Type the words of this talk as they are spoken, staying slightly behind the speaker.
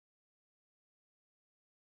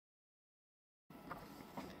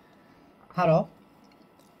Hello,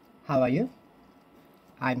 how are you?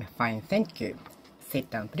 I'm fine, thank you. Sit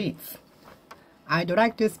down, please. I'd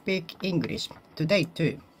like to speak English today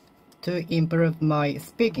too, to improve my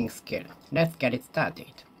speaking skill. Let's get it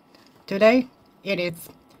started. Today, it is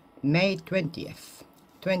May 20th,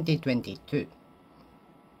 2022.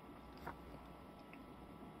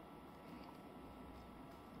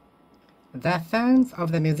 The fans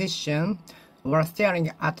of the musician were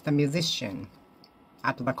staring at the musician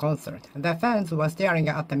at the concert. The fans were staring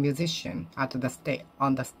at the musician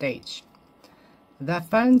on the stage. The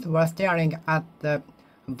fans were staring at the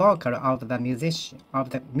vocal of the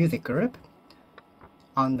music group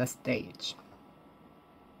on the stage.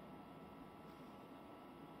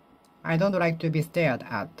 I don't like to be stared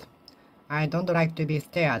at. I don't like to be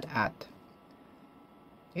stared at.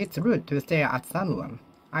 It's rude to stare at someone.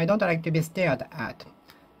 I don't like to be stared at.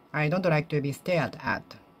 I don't like to be stared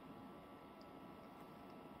at.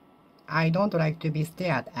 I don't like to be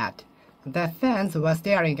stared at. The fans were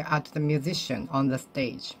staring at the musician on the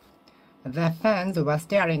stage. The fans were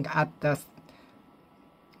staring at the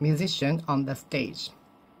musician on the stage.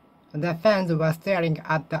 The fans were staring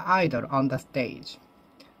at the idol on the stage.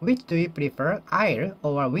 Which do you prefer, aisle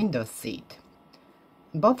or window seat?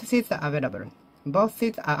 Both seats are available. Both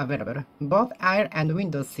seats are available. Both aisle and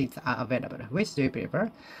window seats are available. Which do you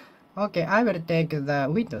prefer? Okay, I will take the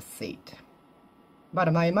window seat.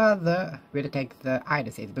 But my mother will take the aisle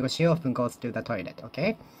seat because she often goes to the toilet,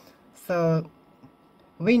 okay? So,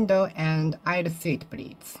 window and aisle seat,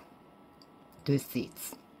 please. 2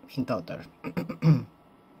 seats in total.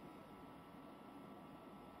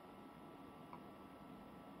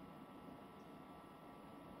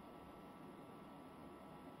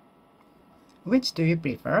 Which do you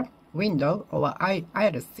prefer, window or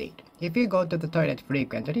aisle seat? If you go to the toilet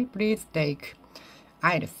frequently, please take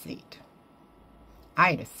aisle seat.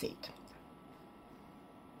 Aisle seat.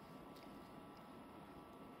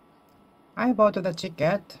 I bought the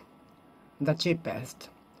ticket, the cheapest,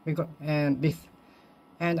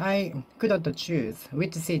 and I couldn't choose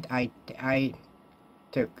which seat I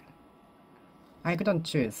took. I couldn't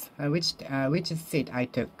choose which seat I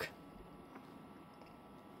took.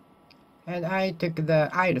 And I took the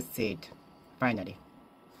aisle seat, finally.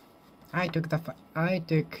 I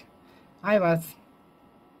was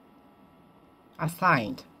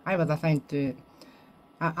assigned to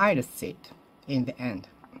an aisle seat in the end,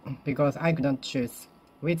 because I couldn't choose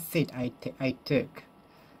which seat I took,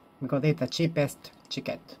 because it's the cheapest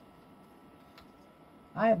ticket.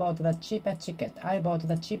 I bought the cheapest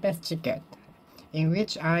ticket, in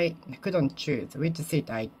which I couldn't choose which seat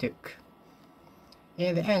I took.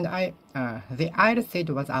 In the end, the aisle seat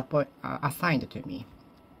was assigned to me.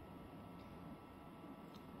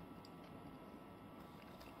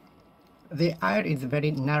 The aisle is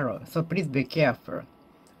very narrow, so please be careful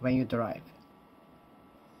when you drive.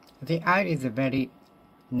 The aisle is very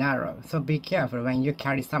narrow, so be careful when you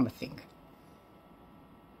carry something.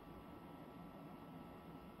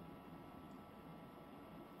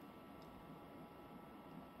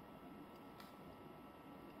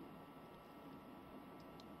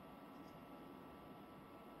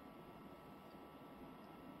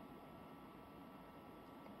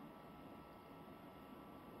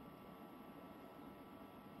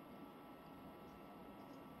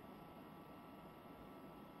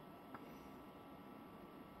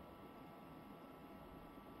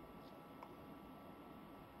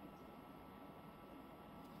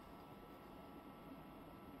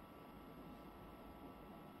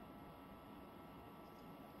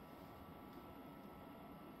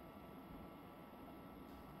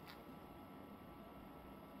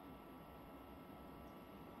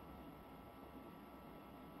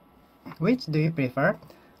 Which do you prefer,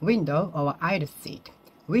 window or aisle seat?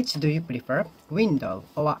 Which do you prefer, window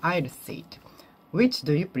or aisle seat? Which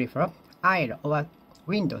do you prefer, aisle or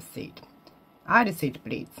window seat? Aisle seat,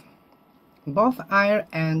 please. Both aisle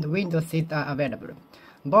and window seats are available.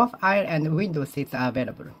 Both aisle and window seats are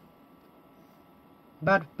available.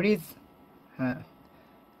 But please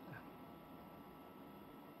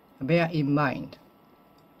bear in mind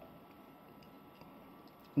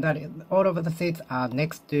that all of the seats are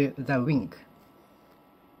next to the wing.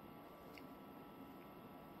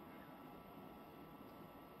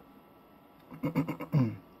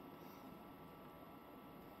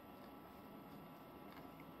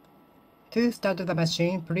 To start the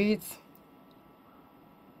machine, please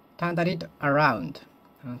turn the lid around.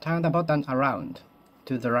 Turn the button around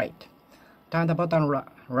to the right. Turn the button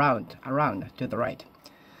around to the right.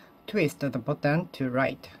 Twist the button to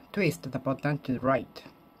right. Twist the button to right.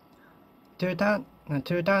 To turn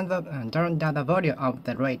down the volume of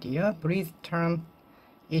the radio, please turn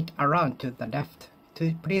it around to the left.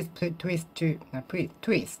 Please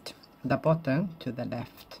twist the button to the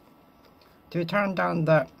left. To turn down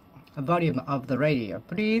the volume of the radio,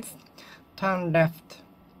 please turn left.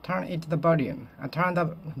 Turn it the volume. Turn the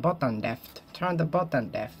button left. Turn the button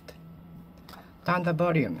left. Turn the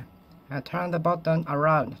volume. Turn the button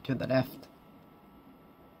around to the left.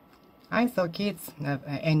 I saw kids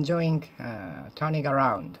enjoying turning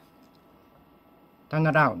around. Turn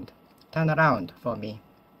around. Turn around for me.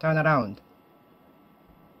 Turn around.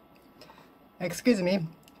 Excuse me,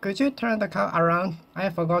 could you turn the car around? I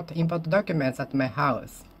forgot important documents at my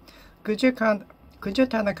house. Could you turn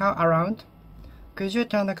the car around? Could you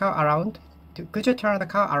turn the car around? Could you turn the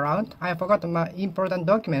car around? I forgot my important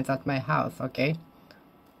documents at my house, okay?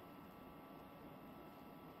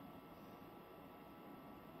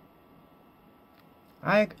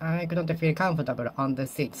 I couldn't feel comfortable on the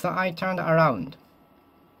seat, so I turned around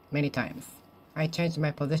many times. I changed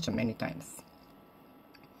my position many times.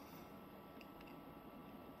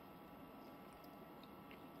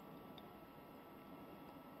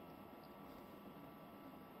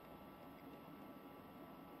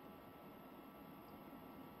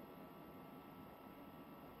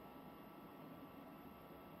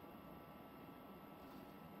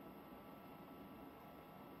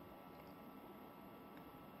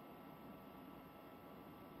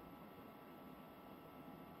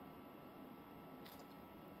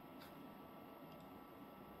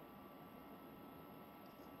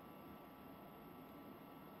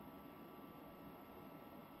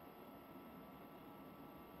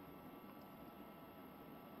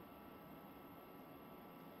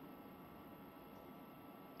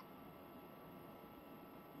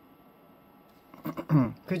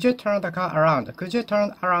 Could you turn the car around? Could you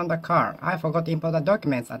turn around the car? I forgot important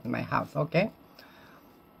documents at my house, okay?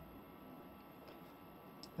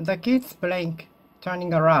 The kids playing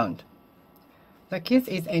turning around. The kids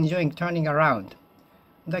is enjoying turning around.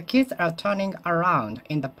 The kids are turning around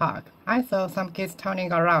in the park. I saw some kids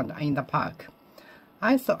turning around in the park.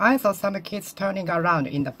 I saw some kids turning around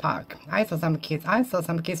in the park. I saw some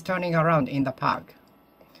kids turning around in the park.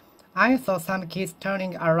 I saw some kids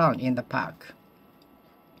turning around in the park.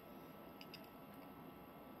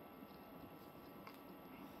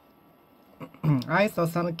 I saw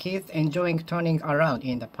some kids enjoying turning around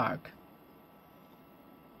in the park.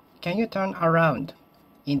 Can you turn around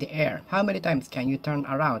in the air? How many times can you turn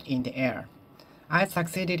around in the air? I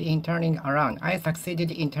succeeded in turning around. I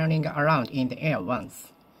succeeded in turning around in the air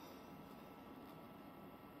once.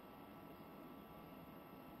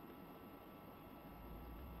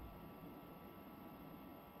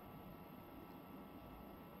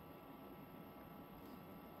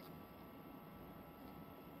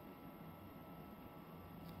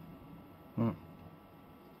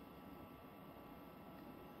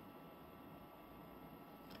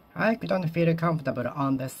 I couldn't feel comfortable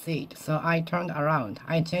on the seat, so I turned around.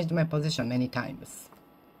 I changed my position many times.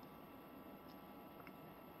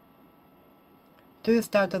 To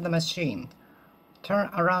start the machine,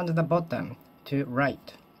 turn around the button to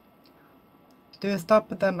right. To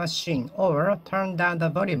stop the machine or turn down the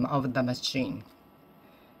volume of the machine,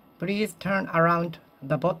 please turn around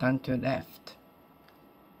the button to left.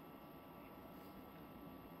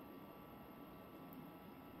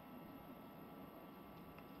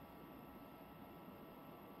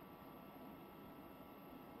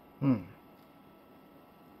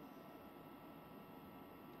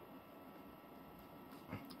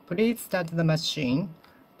 Please start the machine.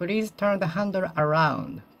 Please turn the handle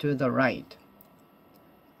around to the right.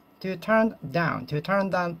 To turn down, to turn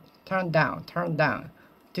down, turn down, turn down.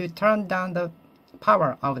 To turn down the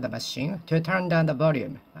power of the machine, to turn down the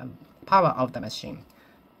volume, power of the machine.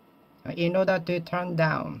 In order to turn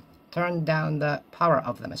down the power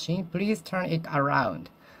of the machine, please turn it around.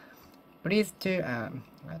 Please to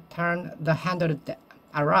turn the handle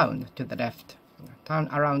around to the left. Turn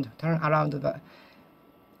around the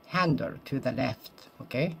handle to the left.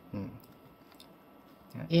 Okay.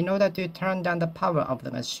 In order to turn down the power of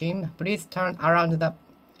the machine, please turn around the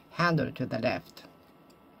handle to the left.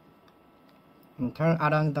 And turn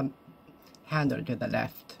around the handle to the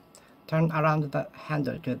left. Turn around the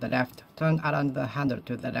handle to the left. Turn around the handle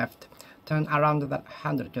to the left. Turn around the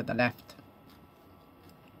handle to the left.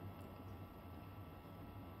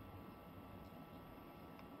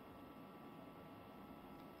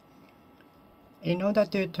 In order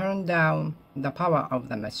to turn down the power of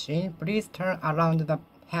the machine, please turn around the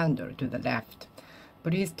handle to the left.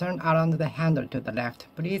 Please turn around the handle to the left.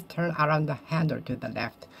 Please turn around the handle to the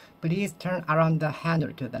left. Please turn around the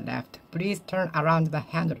handle to the left. Please turn around the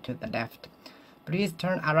handle to the left. Please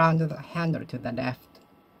turn around the handle to the left.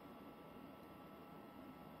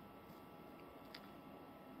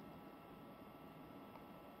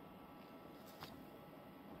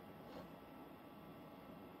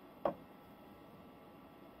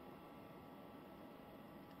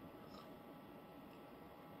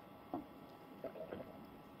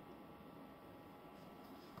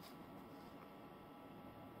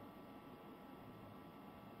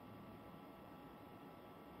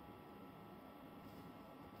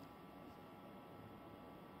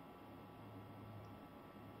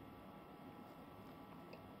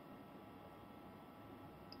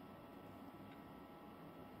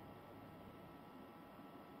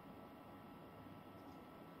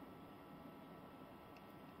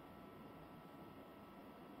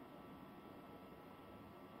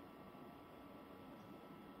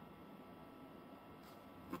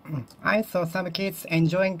 I saw some kids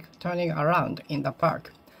enjoying turning around in the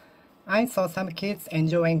park. I saw some kids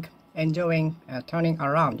enjoying turning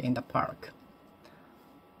around in the park.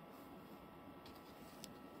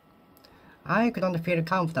 I couldn't feel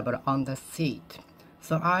comfortable on the seat,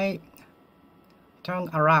 so I turned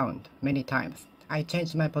around many times. I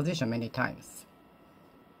changed my position many times.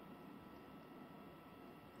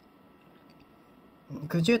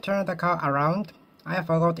 Could you turn the car around? I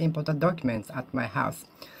forgot important documents at my house.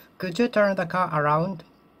 Could you turn the car around?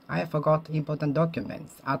 I forgot important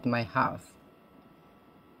documents at my house.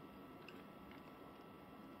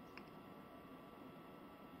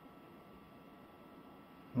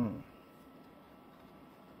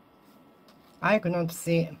 I could not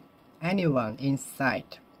see anyone in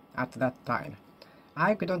sight at that time.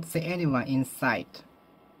 I couldn't see anyone in sight.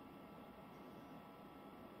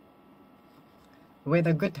 With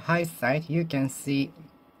a good eyesight, you can see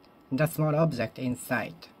the small object in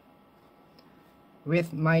sight.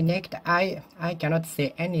 With my naked eye, I cannot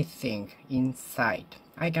see anything in sight.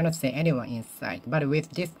 I cannot see anyone in sight. But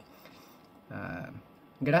with these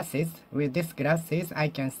glasses, I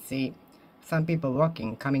can see some people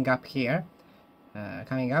walking, coming up here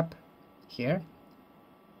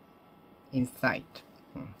in sight.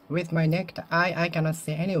 With my naked eye, I cannot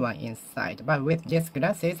see anyone in sight. But with these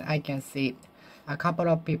glasses, I can see a couple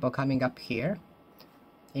of people coming up here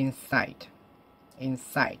in sight.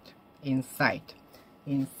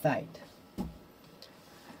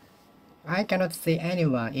 I cannot see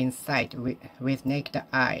anyone in sight with naked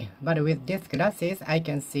eye, but with these glasses I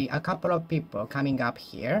can see a couple of people coming up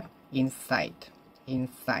here in sight.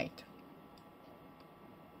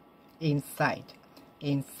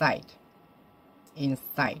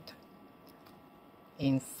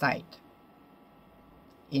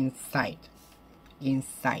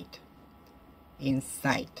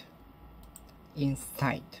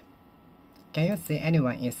 Can you see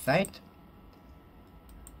anyone in sight?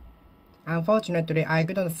 Unfortunately, I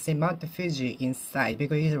couldn't see Mount Fuji in sight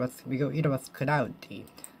because it was cloudy.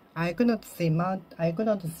 I couldn't see Mount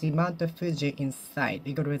Fuji in sight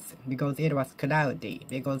because it was cloudy.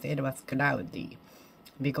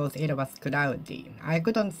 I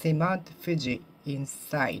couldn't see Mount Fuji in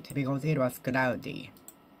sight because it was cloudy.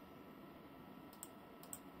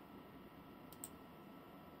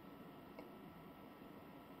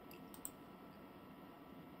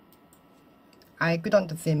 I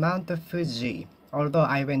couldn't see Mount Fuji, although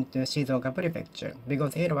I went to Shizuoka Prefecture,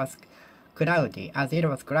 because it was cloudy, because it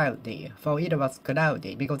was cloudy.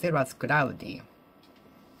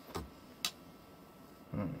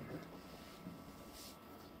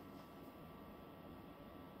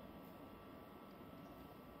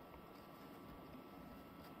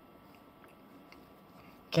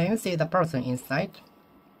 Can you see the person inside?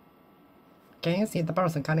 Can you see the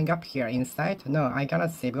person coming up here inside? No, I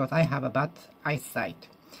cannot see because I have a bad eyesight.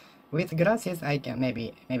 With glasses, I can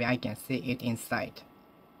maybe I can see it inside.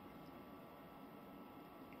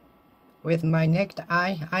 With my naked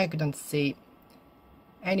eye, I couldn't see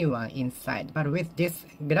anyone inside, but with these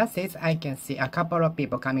glasses, I can see a couple of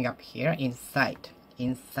people coming up here inside. Do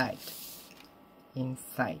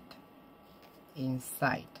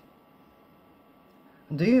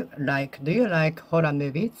you like horror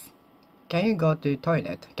movies? Can you go to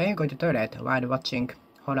toilet? Can you go to toilet while watching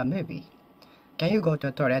horror movie? Can you go to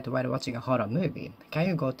toilet while watching a horror movie? Can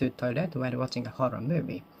you go to toilet while watching a horror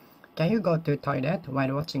movie? Can you go to toilet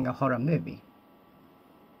while watching a horror movie?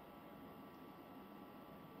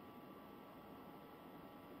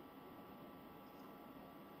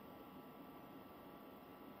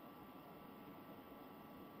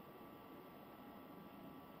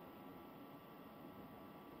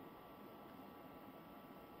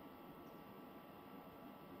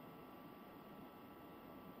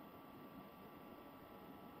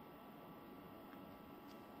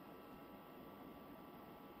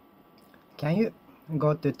 Can you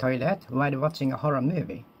go to toilet while watching a horror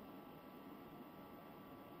movie?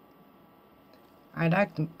 I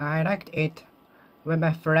liked it when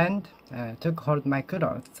my friend took hold my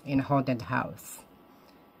clothes in a haunted house.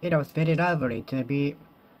 It was very lovely to be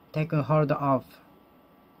taken hold of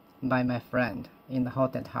by my friend in the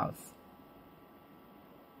haunted house.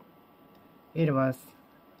 It was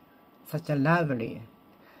such a lovely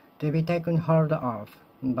to be taken hold of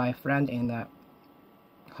by a friend in the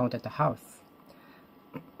haunted house.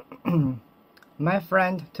 My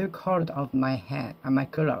friend took hold of my hand and my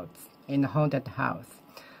clothes in the haunted house.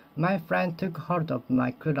 My friend took hold of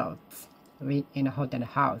my clothes in a haunted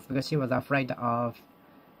house because she was afraid of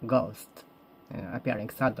ghosts appearing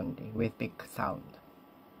suddenly with big sound.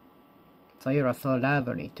 So it was so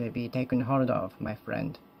lovely to be taken hold of, my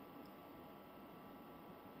friend.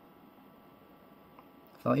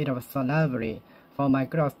 So it was so lovely for my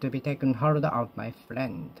clothes to be taken hold of, my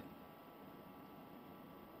friend.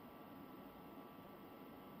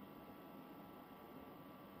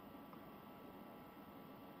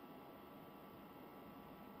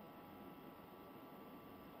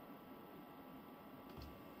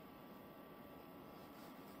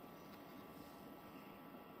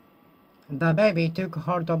 The baby took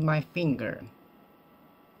hold of my finger.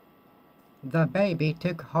 The baby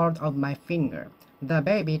took hold of my finger. The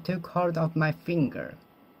baby took hold of my finger.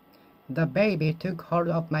 The baby took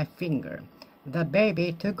hold of my finger. The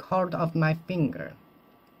baby took hold of my finger.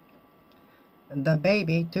 The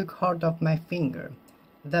baby took hold of my finger.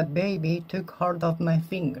 The baby took hold of my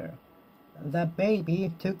finger. The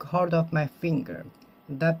baby took hold of my finger.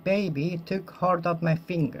 The baby took hold of my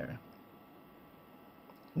finger.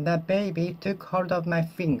 The baby took hold of my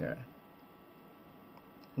finger.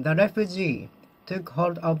 The refugee took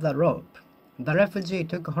hold of the rope. The refugee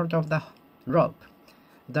took hold of the rope.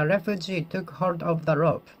 The refugee took hold of the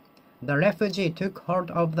rope. The refugee took hold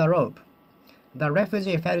of the rope. The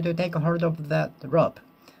refugee failed to take hold of the rope.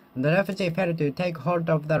 The refugee failed to take hold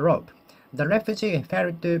of the rope. The refugee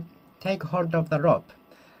failed to take hold of the rope.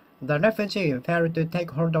 The refugee failed to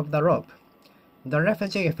take hold of the rope. The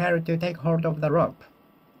refugee failed to take hold of the rope.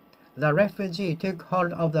 The refugee took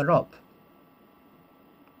hold of the rope.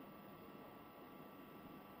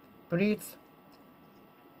 Please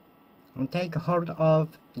take hold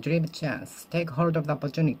of dream chance. Take hold of the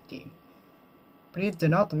opportunity. Please do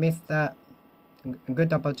not miss the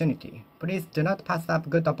good opportunity. Please do not pass up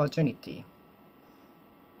good opportunity.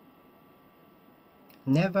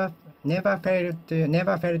 Never fail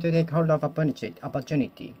to take hold of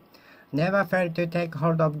opportunity. Never fail to take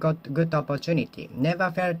hold of good opportunity.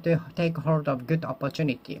 Never fail to take hold of good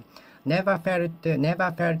opportunity. Never fail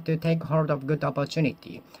to take hold of good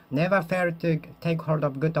opportunity. Never fail to take hold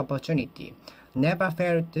of good opportunity. Never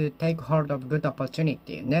fail to take hold of good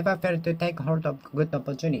opportunity. Never fail to take hold of good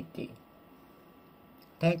opportunity.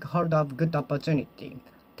 Take hold of good opportunity.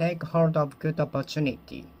 Take hold of good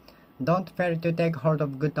opportunity. Don't fail to take hold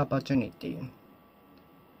of good opportunity.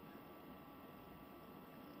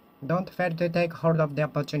 Don't fail to take hold of the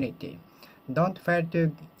opportunity. Don't fail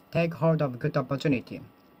to take hold of good opportunity.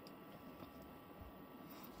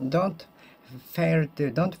 Don't fail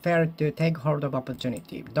to take hold of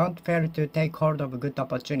opportunity. Don't fail to take hold of good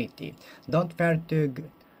opportunity. Don't fail to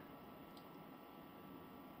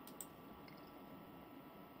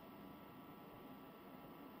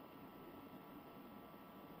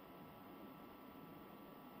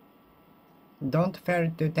Don't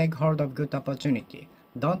fail to take hold of good opportunity.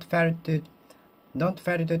 Don't fail to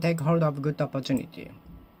take hold of good opportunity.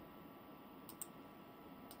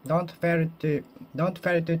 Don't fail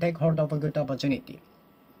to take hold of a good opportunity.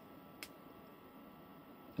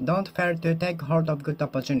 Don't fail to take hold of good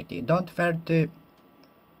opportunity. Don't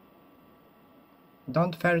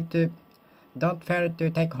fail to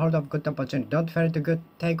take hold of good opportunity. Don't fail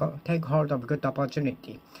to take hold of good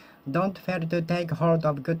opportunity. Don't fail to take hold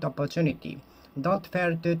of good opportunity. Don't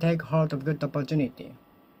fail to take hold of good opportunity.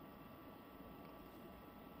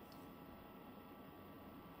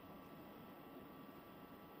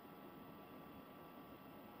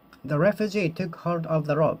 The refugee took hold of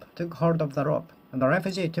the rope. Took hold of the rope. The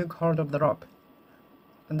refugee took hold of the rope.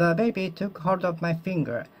 The baby took hold of my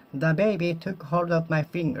finger. The baby took hold of my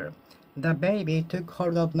finger. The baby took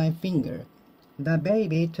hold of my finger. The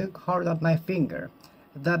baby took hold of my finger.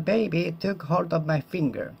 The baby took hold of my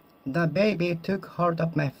finger. The baby took hold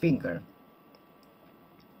of my finger.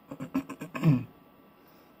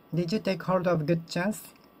 Did you take hold of good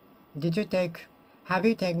chance? Have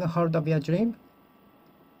you taken hold of your dream?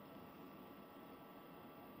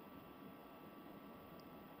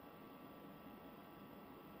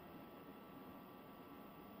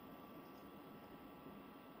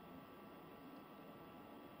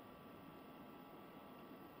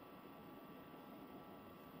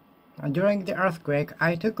 During the earthquake,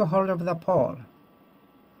 I took hold of the pole.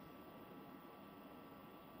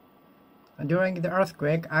 During the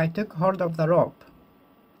earthquake, I took hold of the rope,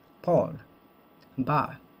 pole,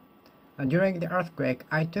 bar. During the earthquake,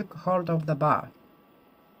 I took hold of the bar.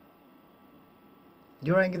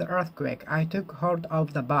 During the earthquake, I took hold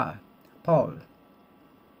of the bar, pole.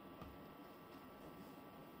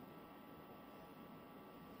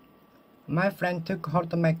 My friend took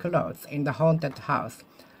hold of my clothes in the haunted house.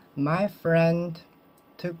 My friend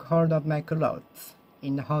took hold of my clothes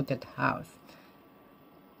in the haunted house.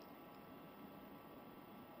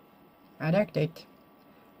 I liked it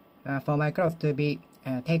for my clothes to be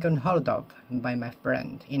taken hold of by my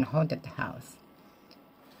friend in haunted house.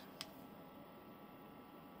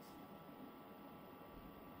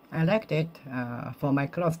 I liked it for my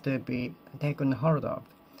clothes to be taken hold of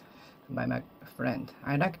by my friend.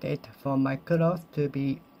 I liked it for my clothes to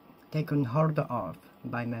be taken hold of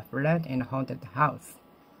by my friend in haunted house.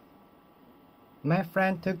 My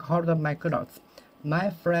friend took hold of my clothes. My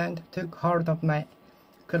friend took hold of my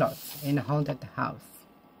clothes in haunted house.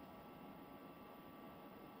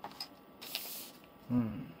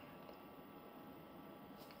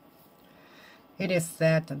 It is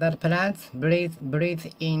said that plants breathe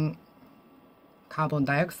in carbon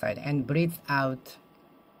dioxide and breathe out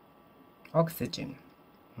oxygen.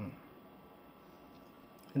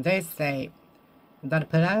 They say that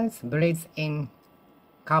plants breathe in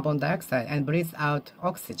carbon dioxide and breathe out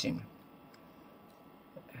oxygen.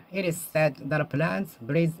 It is said that plants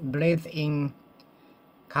breathe in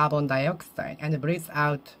carbon dioxide and breathe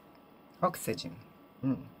out oxygen.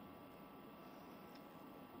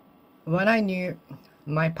 When I knew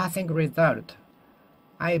my passing result,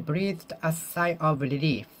 I breathed a sigh of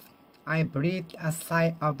relief. I breathed a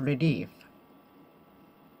sigh of relief.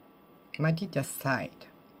 My teacher sighed.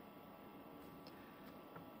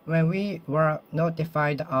 When we were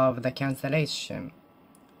notified of the cancellation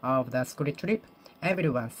of the school trip,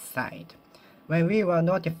 everyone sighed. When we were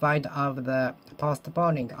notified of the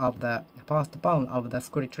postponing of the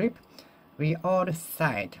school trip, we all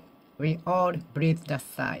sighed. We all breathed a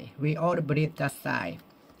sigh. We all breathed a sigh.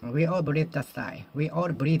 We all breathed a sigh. We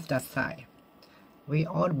all breathed a sigh. We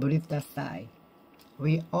all breathed a sigh.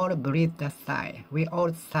 We all breathed a sigh. We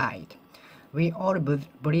all sighed. We all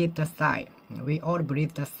breathed a sigh. We all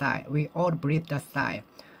breathed a sigh. We all breathed a sigh.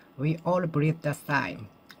 We all breathed a sigh.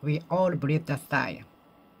 We all breathed a sigh.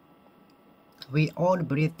 We all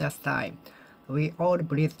breathed a sigh. We all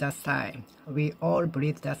breathed a sigh. We all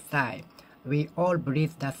breathed a sigh. We all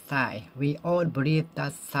breathed a sigh. We all breathed a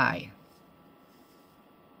sigh.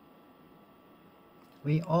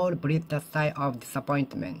 We all breathed a sigh of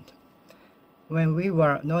disappointment. When we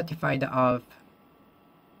were notified of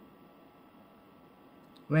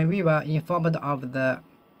When we were informed of the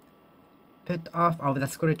put off of the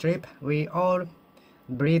school trip, we all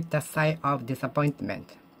breathed a sigh of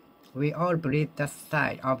disappointment. We all breathed a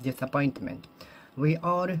sigh of disappointment. We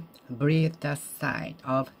all breathed a sigh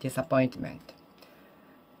of disappointment.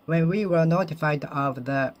 When we were notified of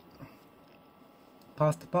the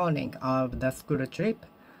postponing of the school trip,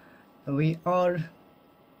 we all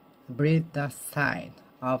breathed a sigh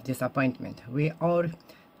of disappointment. We all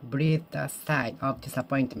breathed a sigh of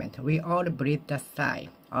disappointment. We all breathed a sigh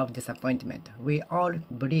of disappointment. We all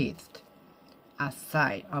breathed a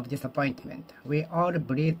sigh of disappointment. We all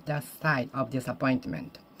breathed a sigh of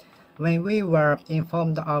disappointment. When we were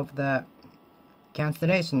informed of the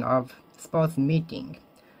cancellation of sports meeting,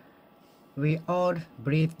 we all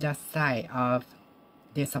breathed a sigh of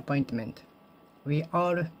disappointment. We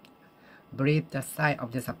all breathed a sigh of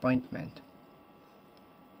disappointment.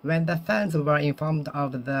 When the fans were informed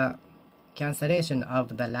of the cancellation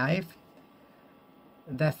of the live,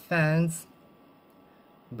 the fans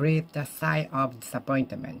breathed a sigh of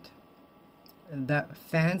disappointment. The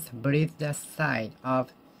fans breathed a sigh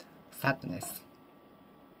of sadness.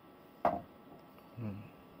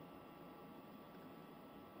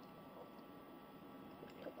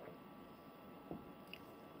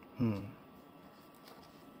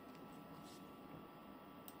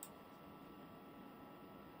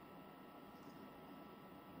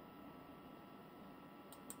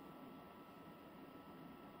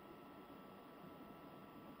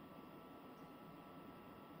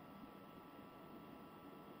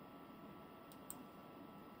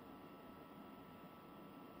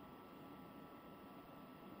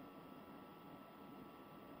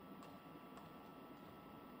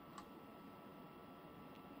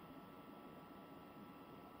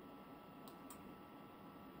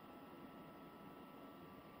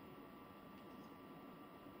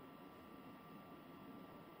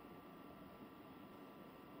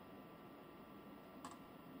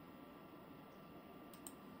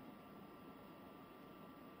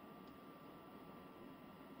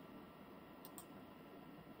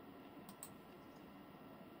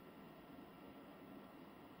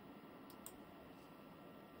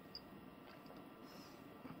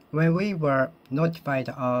 When we were notified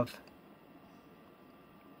of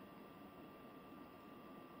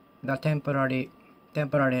the temporary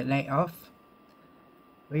layoff,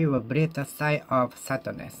 we will breathe a sigh of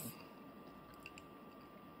sadness.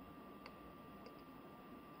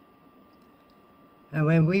 And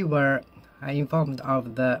when we were informed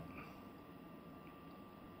of the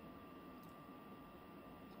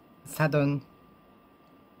sudden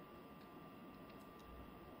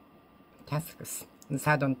tasks,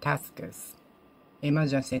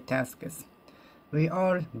 emergency tasks, we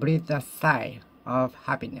all breathe a sigh of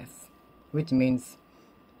happiness, which means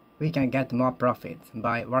we can get more profit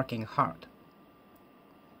by working hard.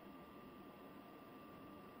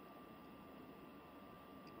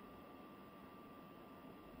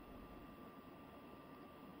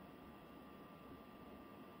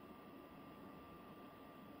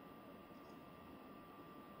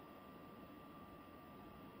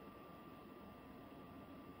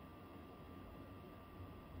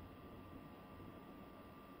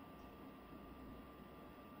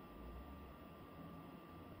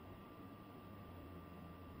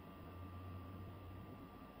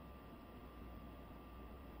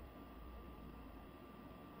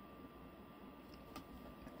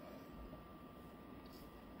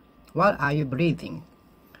 What are you breathing?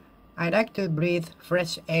 I like to breathe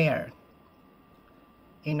fresh air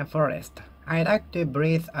in a forest. I like to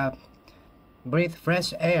breathe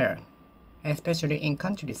fresh air, especially in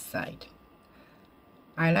countryside.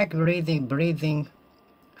 I like breathing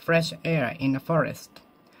fresh air in the forest.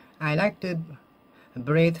 I like to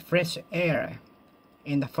breathe fresh air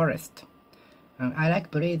in the forest. I like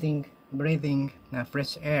breathing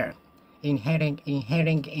fresh air, inhaling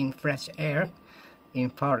in fresh air in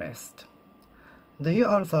forest. Do you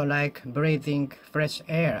also like breathing fresh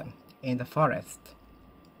air in the forest?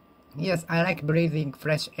 Yes, I like breathing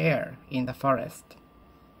fresh air in the forest.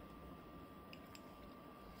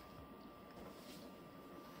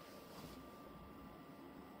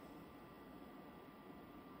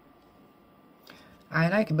 I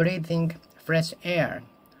like breathing fresh air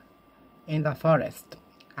in the forest.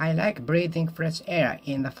 I like breathing fresh air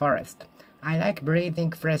in the forest. I like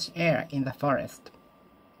breathing fresh air in the forest.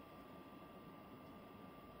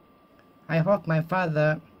 I hope my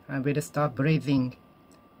father will stop breathing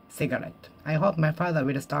cigarette. I hope my father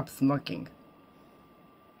will stop smoking.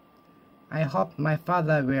 I hope my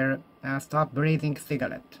father will stop breathing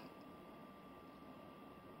cigarette.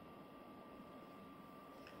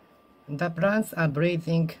 The plants are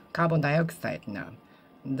breathing carbon dioxide now.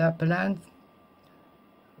 The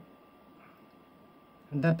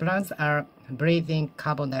plants are breathing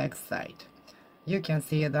carbon dioxide. You can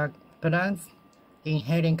see the plants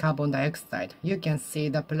inhaling carbon dioxide. You can see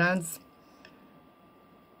the plants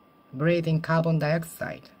breathing carbon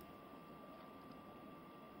dioxide.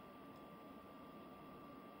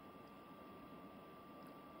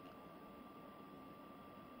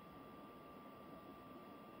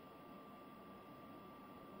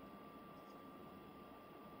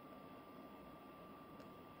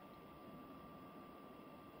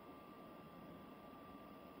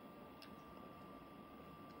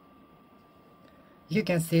 You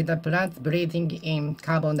can see the plants breathing in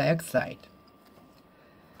carbon dioxide.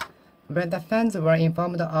 When the fans were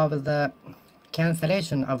informed of the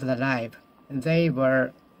cancellation of the live, they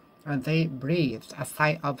breathed a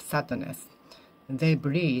sigh of sadness. They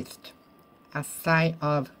breathed a sigh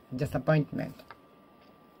of disappointment.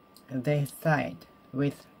 They sighed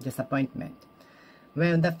with disappointment.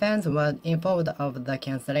 When the fans were informed of the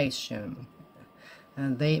cancellation,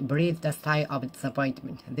 they breathed a sigh of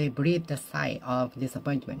disappointment. They breathed a sigh of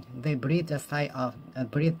disappointment. They breathed a sigh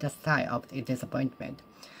of disappointment.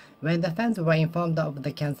 When the fans were informed of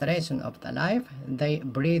the cancellation of the live, they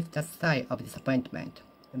breathed a sigh of disappointment.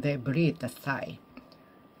 They breathed a sigh.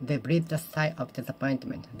 They breathed a sigh of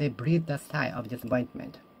disappointment. They breathed a sigh of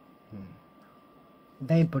disappointment.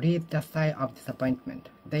 They breathed a sigh of disappointment.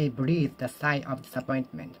 They breathed a sigh of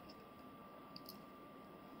disappointment.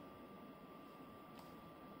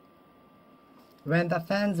 When the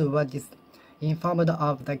fans were informed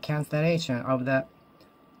of the cancellation of the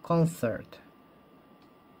concert,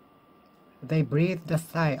 they breathed a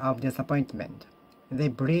sigh of disappointment. They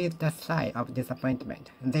breathed a sigh of disappointment.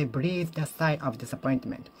 They breathed a sigh of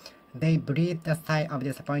disappointment. They breathed a sigh of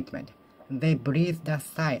disappointment. They breathed a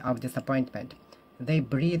sigh of disappointment. They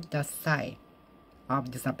breathed a sigh of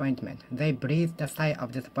disappointment. They breathed a sigh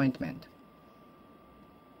of disappointment.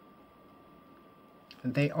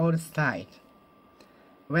 They all sighed.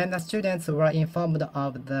 When the students were informed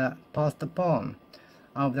of the postponement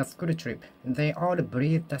of the school trip, they all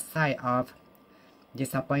breathed a sigh of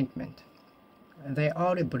disappointment. They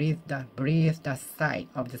all breathed the sigh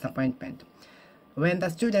of disappointment. When the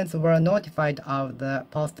students were notified of the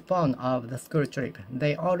postponement of the school trip,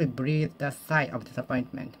 they all breathed a sigh of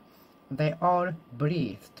disappointment. They all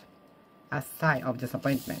breathed a sigh of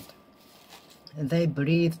disappointment. They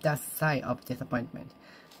breathed a sigh of disappointment.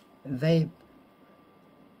 They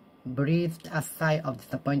breathed a sigh of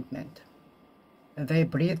disappointment. They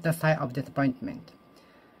breathed a sigh of disappointment.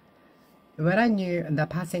 When I knew the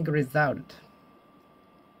passing result,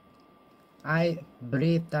 I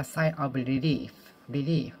breathed a sigh of relief.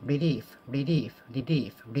 Relief, relief, relief,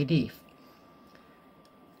 relief, relief.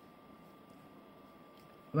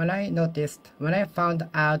 When I found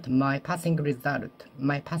out my passing result,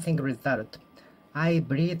 I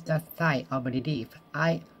breathed a sigh of relief.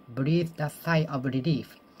 I breathed a sigh of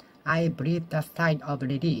relief. I breathed a sigh of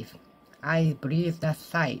relief. I breathed a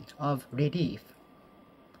sigh of relief.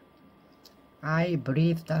 I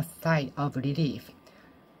breathed a sigh of relief.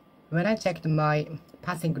 When I checked my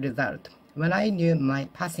passing result, when I knew my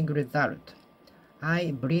passing result,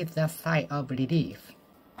 I breathed a sigh of relief.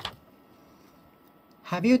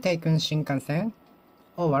 Have you taken Shinkansen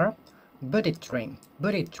or bullet train?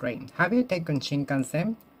 Bullet train. Have you taken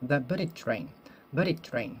Shinkansen? The bullet train. Bullet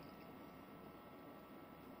train.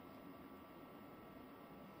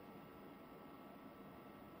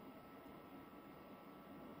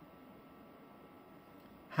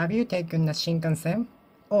 Have you taken the Shinkansen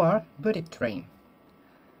or bullet train?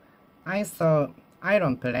 I saw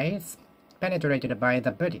iron plates penetrated by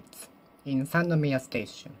the bullets in Sannomiya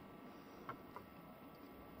Station.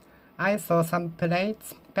 I saw some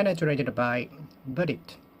plates penetrated by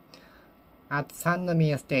bullet at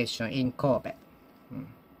Sannomiya Station in Kobe.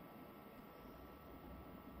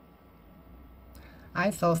 I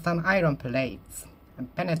saw some iron plates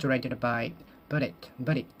penetrated by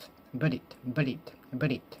bullet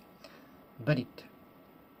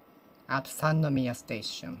at Sannomiya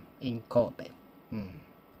Station in Kobe.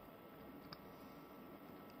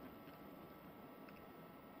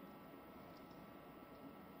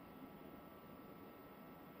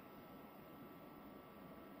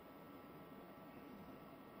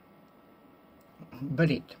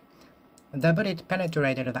 Bullet. The bullet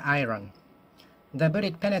penetrated the iron. The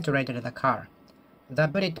bullet penetrated the car. The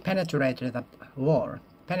bullet penetrated the wall.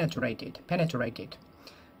 Penetrated.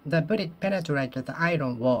 The bullet penetrated the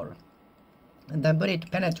iron wall. The bullet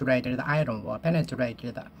penetrated the iron wall.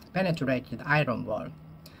 Penetrated the iron wall.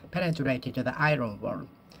 Penetrated the iron wall.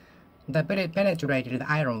 The bullet penetrated the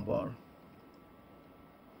iron wall.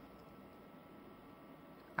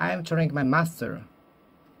 I am training my muscle.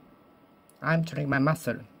 I'm training my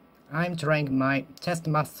muscle. I'm training my chest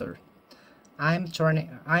muscle. I'm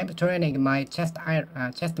training my chest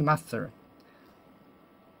muscle.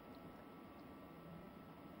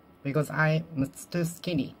 Because I'm too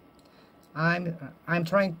skinny. I'm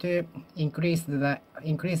trying to increase the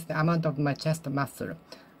amount of my chest muscle.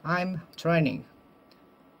 I'm training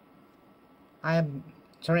my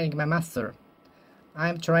muscle.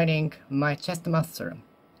 I'm training my chest muscle.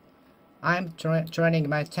 I'm training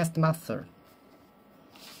my chest muscle.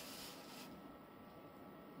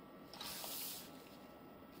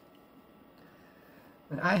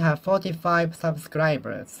 I have 45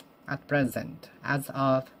 subscribers at present as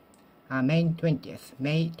of May 20th,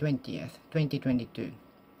 2022.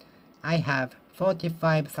 I have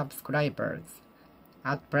 45 subscribers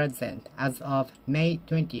at present as of May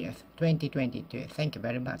 20th, 2022. Thank you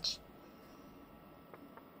very much.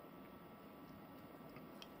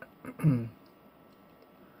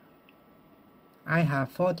 I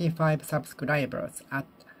have 45 subscribers at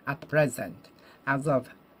present as of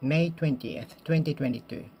May 20th,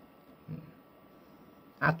 2022.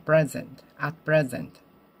 At present.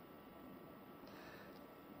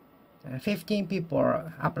 15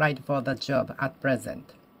 people applied for the job at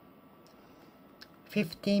present.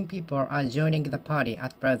 15 people are joining the party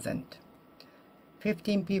at present.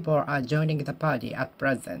 15 people are joining the party at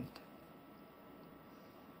present.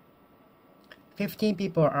 15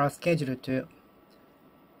 people are scheduled to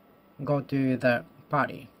go to the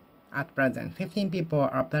party at present. 15 people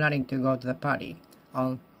are planning to go to the party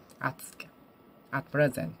at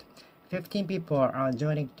present. 15 people are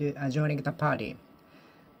joining the party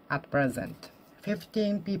at present.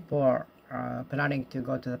 15 people are planning to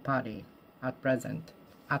go to the party at present.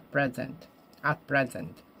 At present. At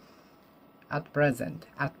present. At present.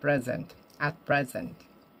 At present. At present.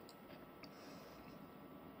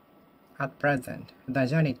 At present. The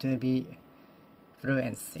journey to be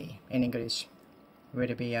fluency in English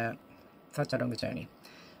will be such a long journey.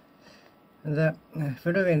 The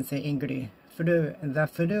fluency in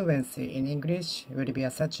English will be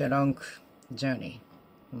such a long journey.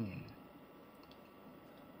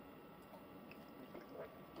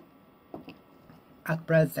 At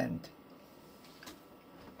present,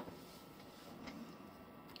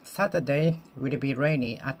 Saturday will be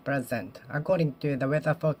rainy at present. According to the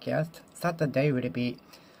weather forecast, Saturday will be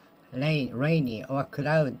rainy or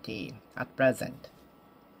cloudy at present.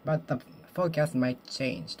 But the forecast might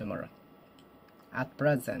change tomorrow. At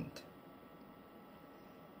present.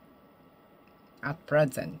 At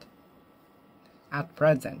present. At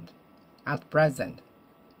present. At present.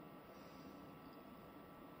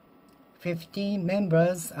 15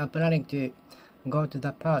 members are planning to go to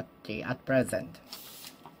the party at present.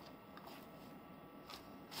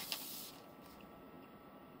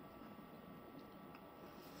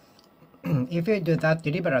 If you do that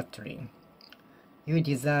deliberately, you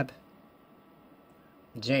deserve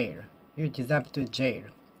jail. You deserve to jail.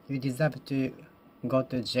 You deserve to go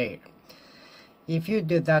to jail. If you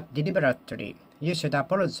do that deliberately, you should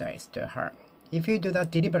apologize to her. If you do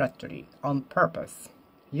that deliberately, on purpose,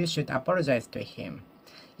 you should apologize to him.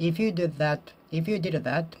 If you did that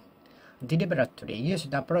deliberately, you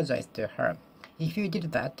should apologize to her. If you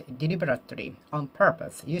did that deliberately, on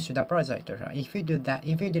purpose, you should apologize to her. If you did that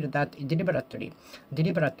deliberately,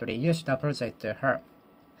 you should apologize to her.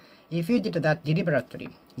 If you did that deliberately,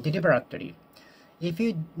 if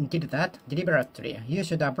you did that deliberately, you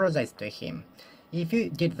should apologize to him. If you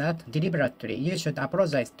did that deliberately, you should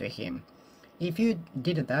apologize to him. If you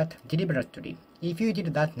did that deliberately, if you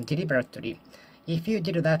did that deliberately, if you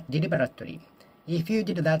did that deliberately, if you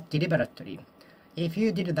did that deliberately, if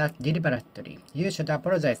you did that deliberately, you should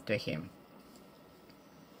apologize to him.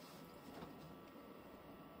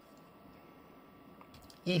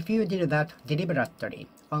 If you did that deliberately,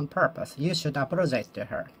 on purpose, you should apologize to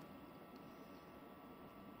her.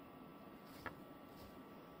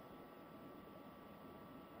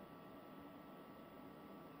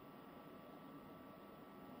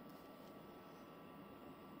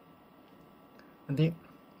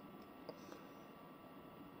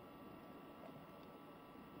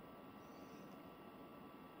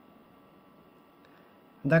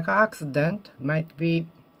 The car accident might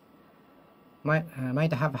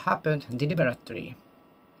have happened deliberately.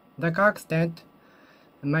 The car accident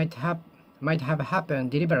might have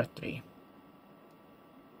happened deliberately.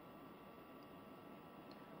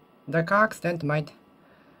 The car accident might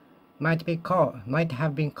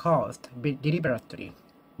have been caused deliberately.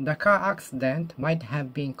 The car accident might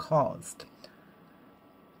have been caused,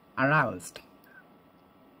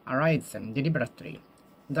 arisen deliberately.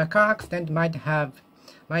 The car accident might have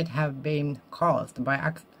been caused by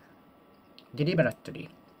deliberately.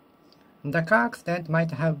 The car accident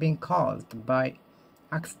might have been caused by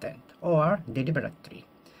accident or deliberately.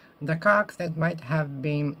 The car accident might have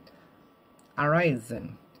been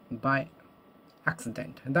arisen by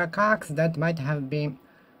accident. The car accident might have been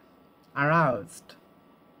aroused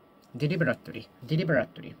deliberately.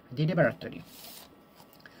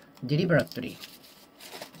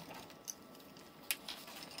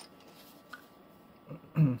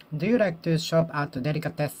 Do you like to shop at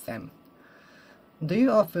delicatessen? Do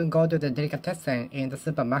you often go to the delicatessen in the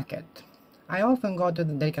supermarket? I often go to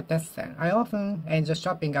the delicatessen. I often enjoy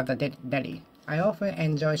shopping at the deli. I often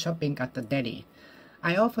enjoy shopping at the deli.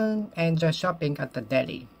 I often enjoy shopping at the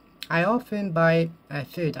deli. I often buy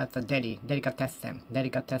food at the delicatessen.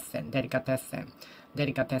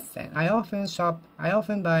 I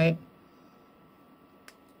often buy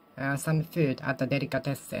some food at the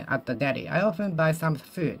delicatessen, at the deli. I often buy some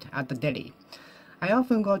food at the deli. I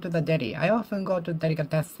often go to the deli. I often go to the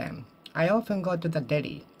delicatessen. I often go to the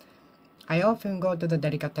deli. I often go to the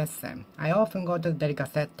delicatessen. I often go to the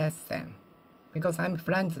delicatessen. Because I'm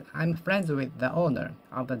friends with the owner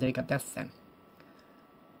of the delicatessen.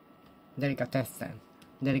 Delicatessen.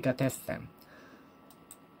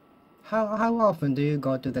 How often do you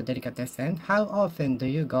go to the delicatessen? How often do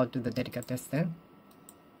you go to the delicatessen?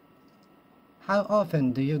 How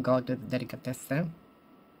often do you go to the delicatessen?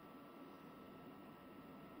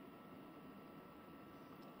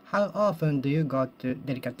 How often do you go to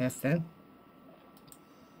delicatessen?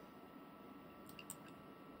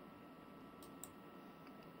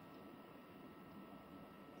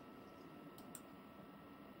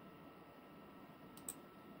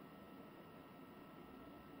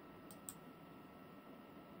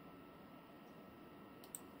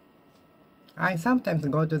 I sometimes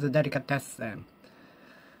go to the delicatessen.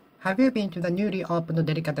 Have you been to the newly opened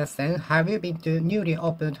delicatessen? Have you been to newly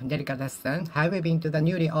opened delicatessen? Have you been to the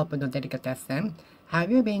newly opened delicatessen?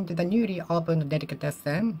 Have you been to the newly opened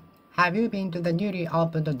delicatessen? Have you been to the newly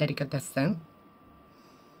opened delicatessen?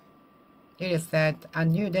 It is said a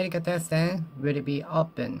new delicatessen will be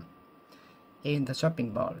open in the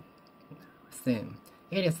shopping mall soon.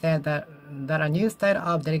 It is said that a new style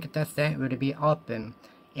of delicatessen will be open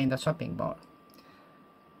in the shopping mall.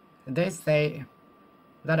 They say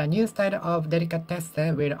that a new style of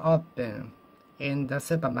delicatessen will open in the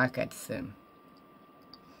supermarket soon.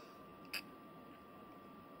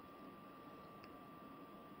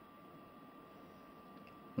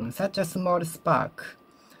 Such a small spark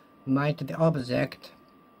might the object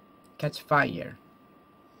catch fire.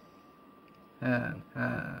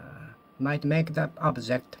 Might make the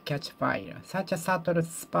object catch fire. Such a subtle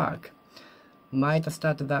spark might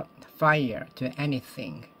start the fire to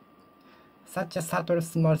anything. Such a subtle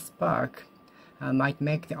small spark might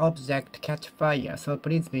make the object catch fire, so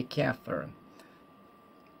please be careful.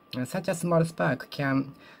 Such a small spark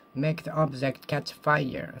can make the object catch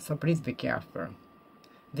fire, so please be careful.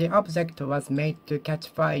 The object was made to catch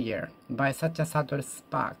fire by such a subtle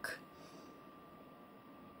spark.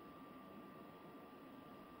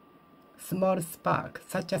 Small spark,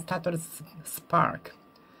 such a subtle spark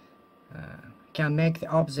can make the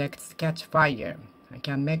object catch fire.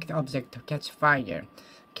 Can make the object catch fire.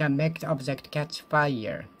 Can make the object catch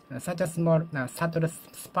fire. Such a small subtle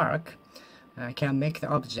spark can make the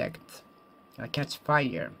object catch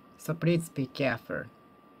fire. So please be careful.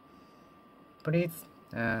 Please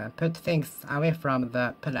put things away from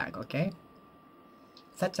the plug, okay?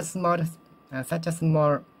 Such a small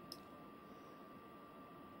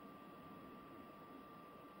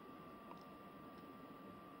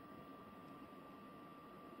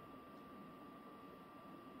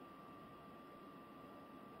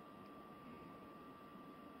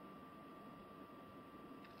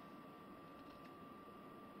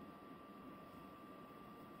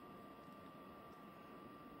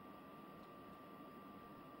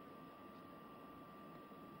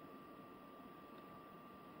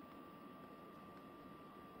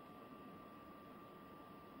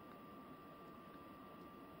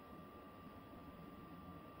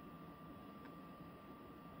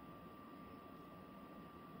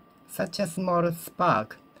Such a small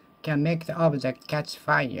spark can make the object catch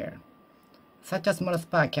fire. Such a small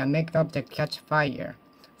spark can make the object catch fire.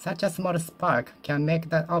 Such a small spark can make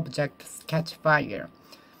the objects catch fire.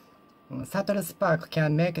 Subtle spark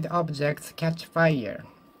can make the objects catch fire.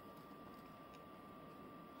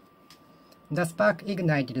 The spark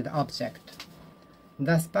ignited the object.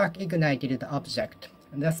 The spark ignited the object.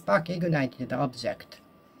 The spark ignited the object.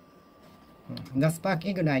 The spark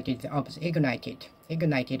ignited the object.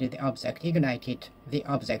 Ignited the object. Ignited the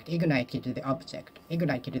object. Ignited the object.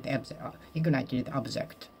 Ignited the object. Ignited the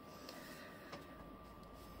object.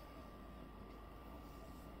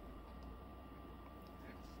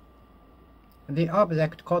 The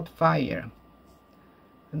object caught fire.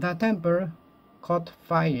 The temple caught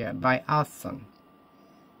fire by arson.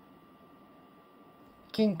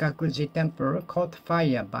 Kinkakuji temple caught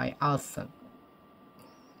fire by arson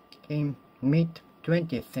in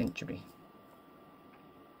mid-20th century.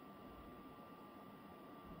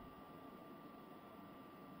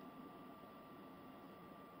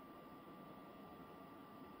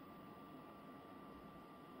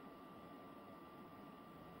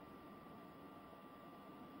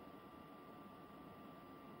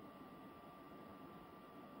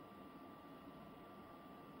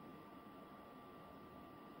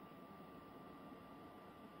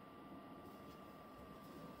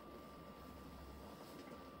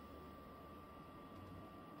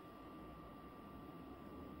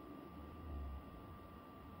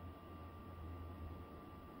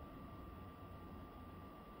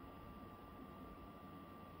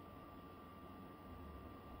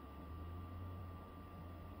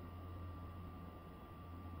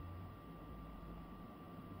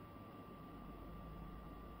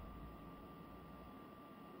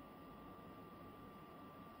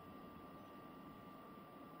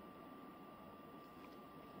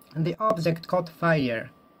 The object caught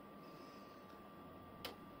fire.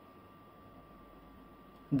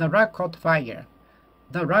 The rug caught fire.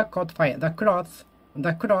 The rug caught fire. The cloth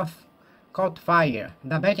caught fire.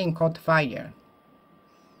 The bedding caught fire.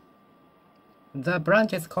 The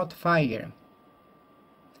branches caught fire.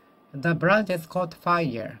 The branches caught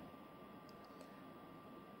fire.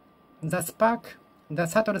 The spark, the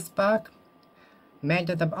subtle spark, made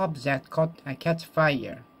the object catch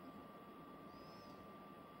fire.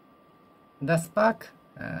 The spark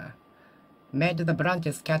made the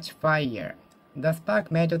branches catch fire. The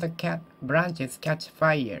spark made the branches catch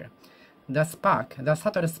fire. The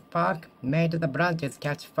subtle spark, made the branches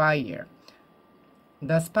catch fire.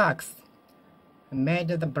 The sparks made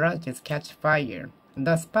the branches catch fire.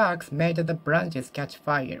 The sparks made the branches catch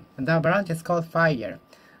fire. The branches caught fire.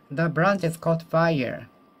 The branches caught fire.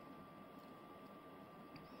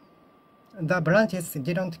 The branches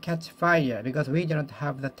didn't catch fire because we didn't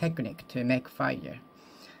have the technique to make fire.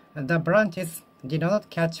 The branches did not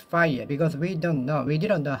catch fire because we didn't know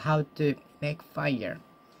how to make fire.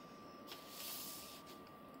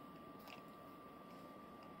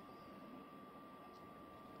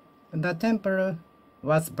 The temple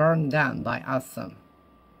was burned down by arson.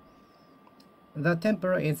 The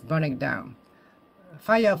temple is burning down.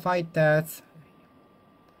 Firefighters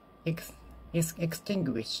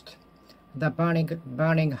extinguished the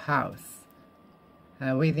burning house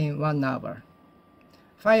within 1 hour.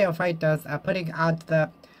 Firefighters are putting out the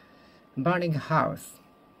burning house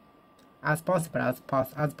as fast as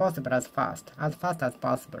possible.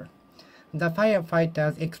 The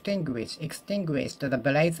firefighters extinguished the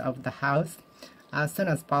blaze of the house as soon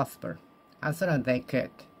as possible, as soon as they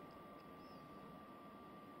could.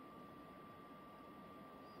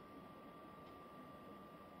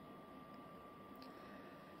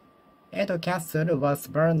 Edo Castle was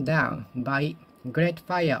burned down by Great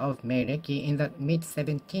Fire of Meireki in the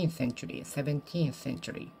mid-17th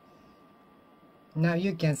century. Now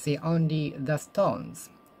you can see only the stones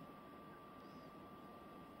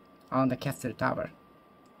on the castle tower.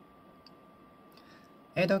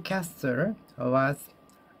 Edo Castle was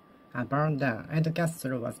burned down. Edo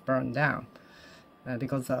Castle was burned down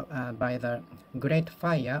because by the Great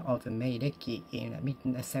Fire of Meireki in the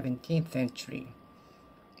mid-17th century.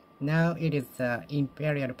 Now it is the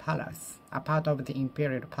Imperial Palace, a part of the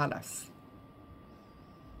Imperial Palace.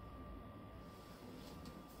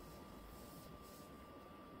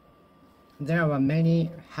 There were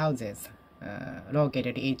many houses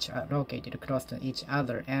located close to each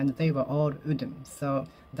other, and they were all wooden, so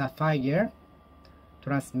the fire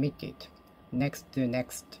transmitted next to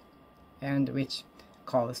next, and which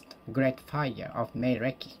caused Great Fire of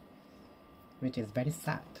Meireki, which is very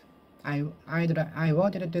sad. I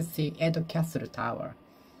wanted to see Edo Castle Tower.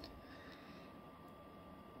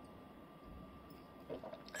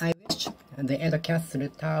 I wish the Edo Castle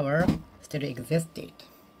Tower still existed.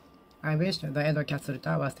 I wish the Edo Castle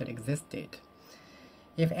Tower still existed.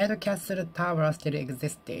 If Edo Castle Tower still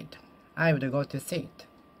existed, I would go to see it.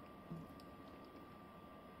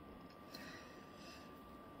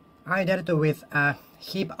 I dealt with a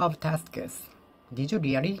heap of tasks. Did you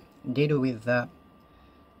really deal with the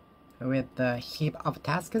heap of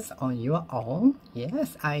tasks on your own?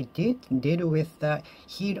 Yes, I did deal with the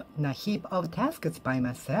heap of tasks by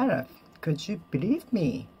myself. Could you believe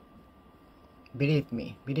me? Believe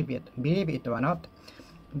me, believe it or not,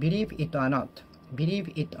 believe it or not, believe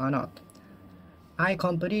it or not. I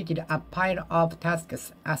completed a pile of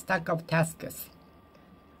tasks, a stack of tasks,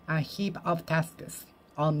 a heap of tasks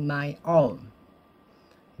on my own.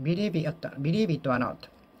 Believe it or not, believe it or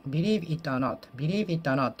not, believe it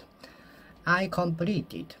or not. I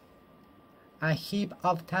completed a heap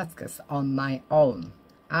of tasks on my own.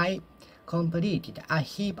 I completed a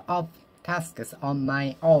heap of tasks on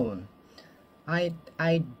my own. I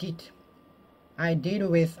dealt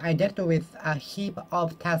with a heap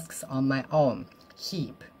of tasks on my own.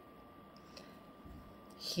 Heap.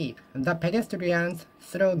 The pedestrians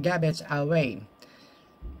threw garbage away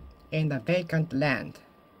in the vacant land,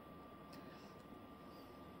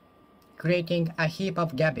 creating a heap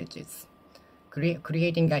of garbages.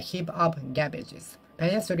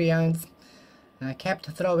 Pedestrians kept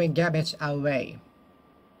throwing garbage away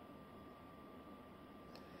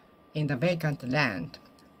in the vacant land,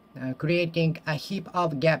 creating a heap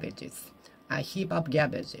of garbages.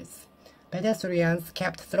 Pedestrians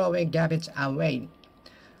kept throwing garbage away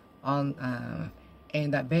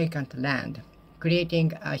in the vacant land,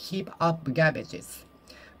 creating a heap of garbages.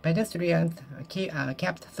 Pedestrians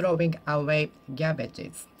kept throwing away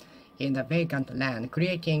garbages in the vacant land,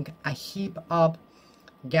 creating a heap of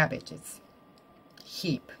garbages.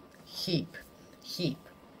 Heap.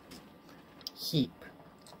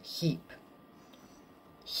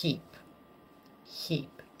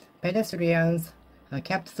 Pedestrians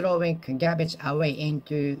kept throwing garbage away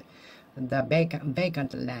into the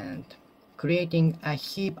vacant land, creating a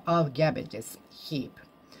heap of garbages. Heap.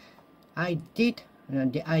 I did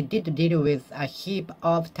deal with a heap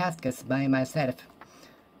of tasks by myself.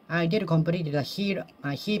 I did complete a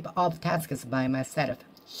heap of tasks by myself.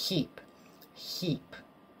 Heap.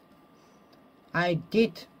 I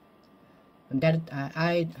did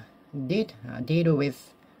deal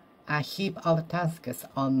with a heap of tasks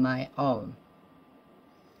on my own.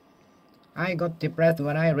 I got depressed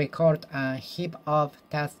when I recalled a heap of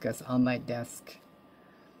tasks on my desk.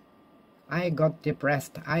 I got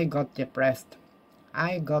depressed. I got depressed.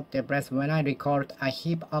 I got depressed when I recalled a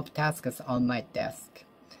heap of tasks on my desk.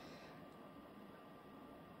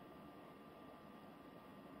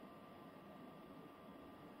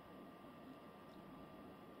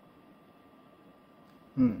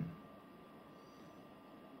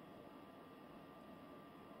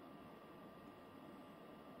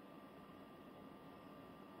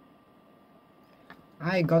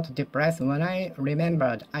 I got depressed when I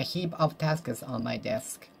remembered a heap of tasks on my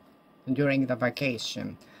desk during the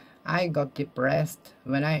vacation. I got depressed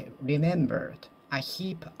when I remembered a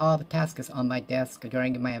heap of tasks on my desk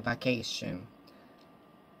during my vacation.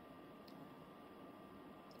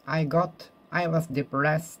 I was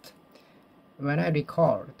depressed when I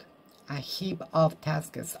recalled a heap of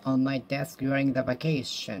tasks on my desk during the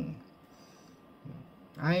vacation.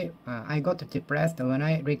 I got depressed when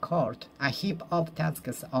I recalled a heap of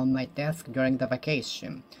tasks on my desk during the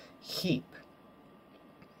vacation. Heap.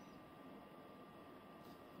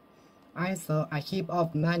 I saw a heap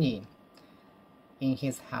of money in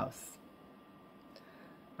his house.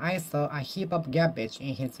 I saw a heap of garbage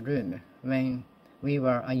in his room when we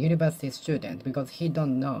were a university student because he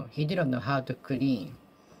didn't know how to clean.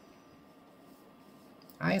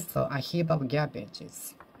 I saw a heap of garbage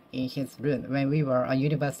in his room when we were a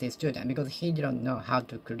university student because he didn't know how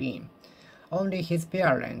to clean. Only his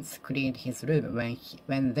parents cleaned his room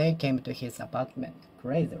when they came to his apartment.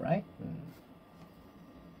 Crazy, right?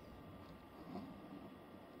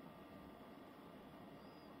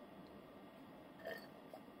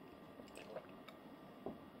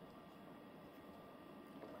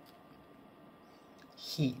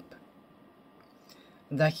 Heap.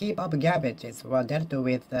 The heap of garbages were dealt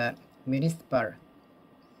with the municipality.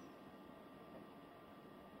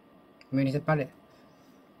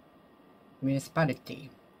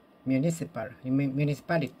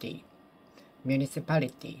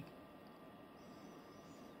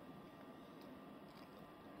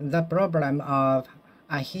 The problem of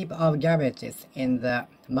a heap of garbages in the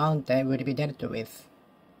mountain would be dealt with.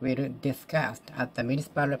 We discussed at the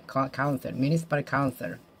municipal council.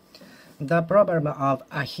 The problem of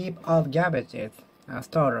a heap of garbages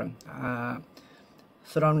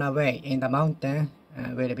thrown away in the mountain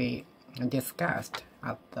will be discussed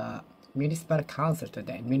at the municipal council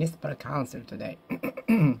today.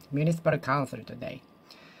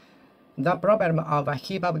 The problem of a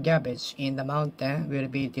heap of garbage in the mountain will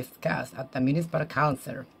be discussed at the municipal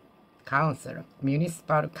council.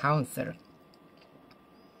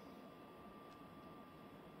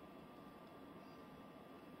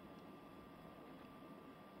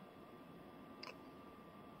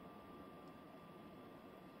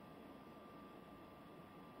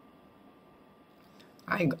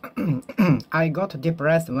 I got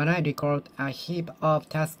depressed when I recalled a heap of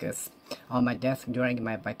tasks on my desk during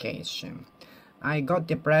my vacation. I got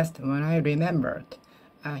depressed when I remembered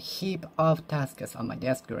a heap of tasks on my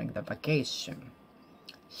desk during the vacation.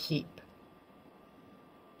 Heap.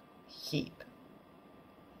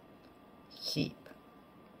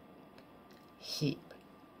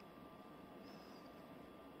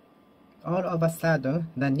 All of a sudden,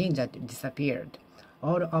 the ninja disappeared.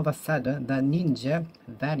 All of a sudden, the ninja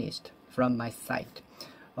vanished from my sight.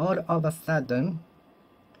 All of a sudden,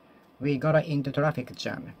 we got into traffic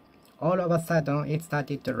jam. All of a sudden, it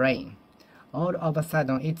started to rain. All of a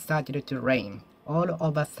sudden, it started to rain. All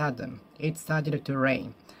of a sudden, it started to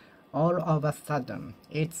rain. All of a sudden,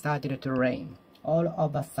 it started to rain. All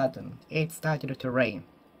of a sudden, it started to rain.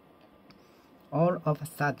 All of a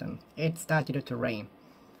sudden, it started to rain.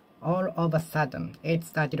 All of a sudden, it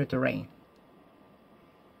started to rain.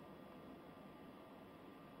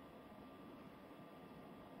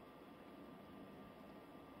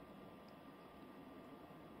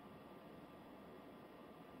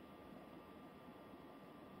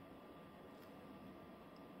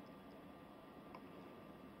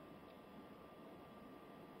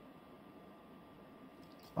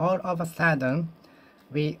 All of a sudden,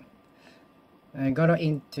 we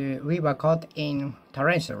were caught in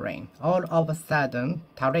torrential rain. All of a sudden,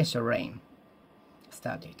 torrential rain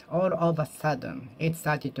started. All of a sudden, it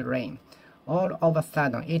started to rain. All of a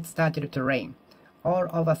sudden, it started to rain. All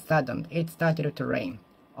of a sudden, it started to rain.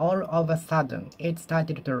 All of a sudden, it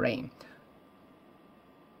started to rain.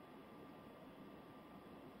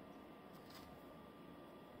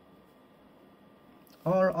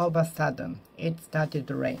 All of a sudden, it started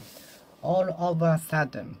to rain. All of a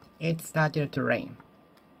sudden, it started to rain.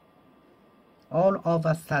 All of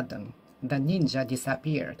a sudden, the ninja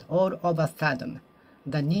disappeared. All of a sudden,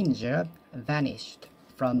 the ninja vanished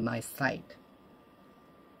from my sight.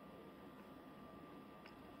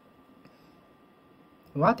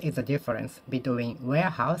 What is the difference between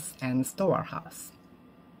warehouse and storehouse?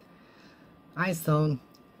 I saw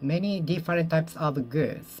many different types of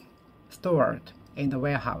goods stored in the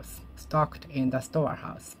warehouse, stocked in the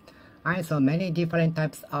storehouse. I saw many different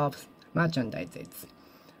types of merchandises.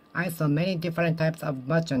 I saw many different types of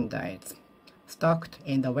merchandise stocked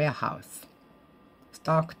in the warehouse,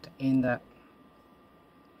 stocked in the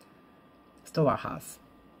storehouse.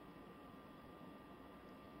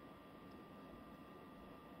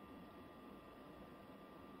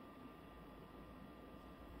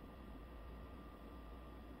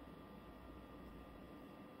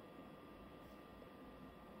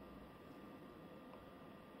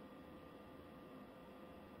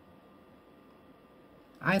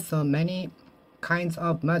 I saw many kinds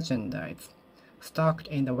of merchandise stocked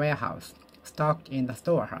in the warehouse, stocked in the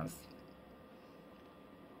storehouse.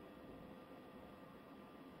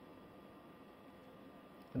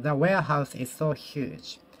 The warehouse is so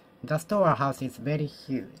huge. The storehouse is very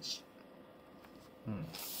huge.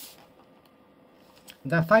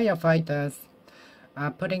 The firefighters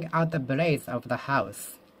are putting out the blaze of the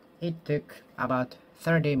house. It took about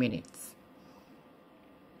 30 minutes.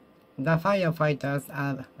 The firefighters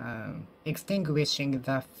are extinguishing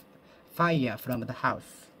the fire from the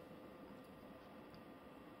house.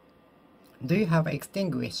 Do you have an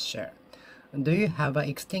extinguisher? Do you have an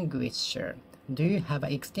extinguisher? Do you have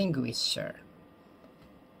an extinguisher?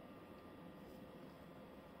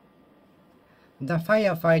 The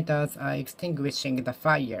firefighters are extinguishing the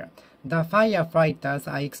fire. The firefighters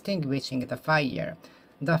are extinguishing the fire.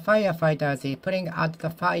 The firefighters are putting out the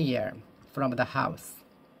fire from the house.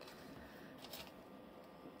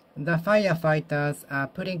 The firefighters are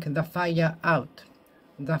putting the fire out.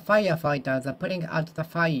 The firefighters are putting out the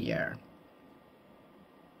fire.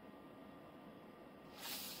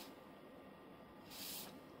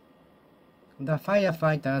 The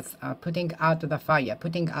firefighters are putting out the fire,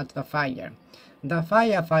 putting out the fire. The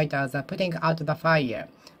firefighters are putting out the fire.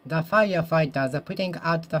 The firefighters are putting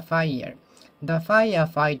out the fire. The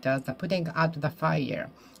firefighters are putting out the fire.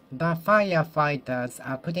 The firefighters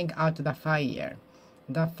are putting out the fire.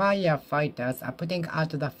 The firefighters are putting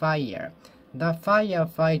out the fire. The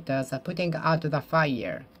firefighters are putting out the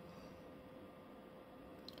fire.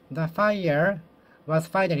 The fire was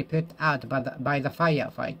finally put out by the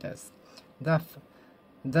firefighters.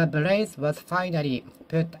 The blaze was finally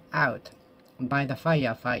put out by the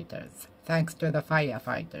firefighters, thanks to the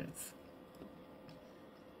firefighters.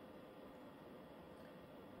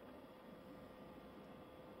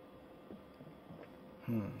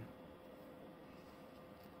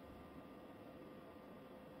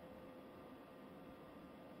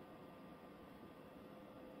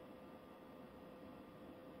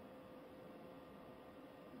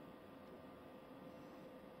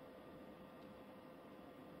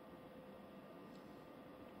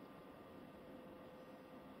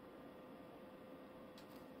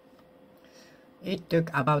 It took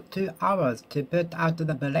about 2 hours to put out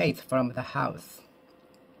the blaze from the house.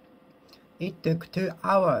 It took 2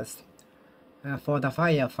 hours for the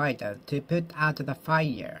firefighters to put out the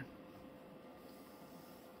fire.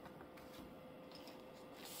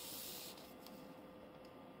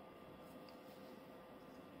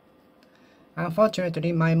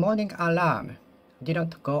 Unfortunately, my morning alarm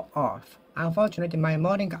didn't go off. Unfortunately, my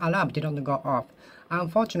morning alarm didn't go off.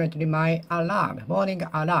 Unfortunately, my morning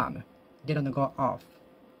alarm didn't go off.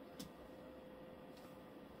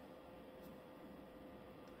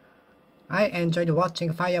 I enjoyed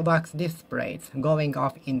watching fireworks displays going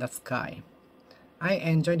off in the sky. I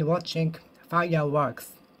enjoyed watching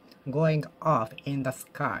fireworks going off in the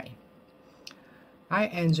sky. I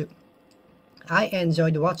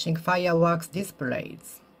enjoyed watching fireworks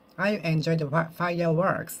displays. I enjoyed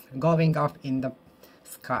fireworks going off in the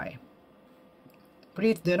sky.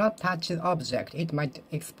 Please do not touch the object. It might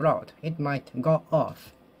explode. It might go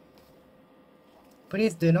off.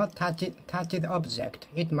 Please do not touch the object.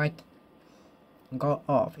 It might go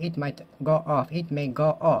off. It might go off. It may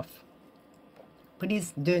go off.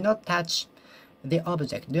 Please do not touch the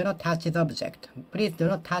object. Do not touch the object. Please do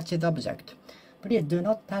not touch the object. Please do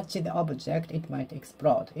not touch the object. It might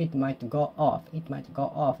explode. It might go off. It might go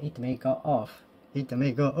off. It may go off. It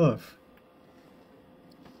may go off.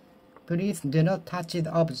 Please do not touch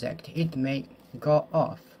the object. It may go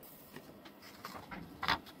off.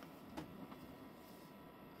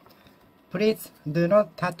 Please do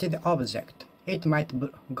not touch the object. It might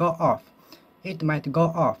go off. It might go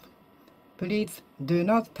off. Please do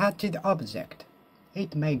not touch the object.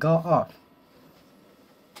 It may go off.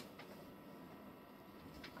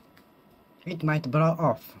 It might blow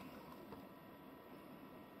off.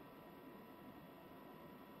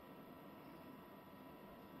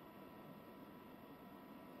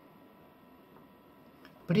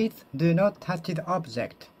 Please do not touch the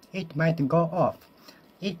object. It might go off.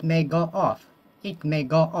 It may go off. It may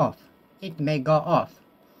go off. It may go off.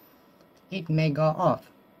 It may go off.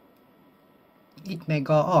 It may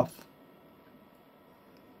go off.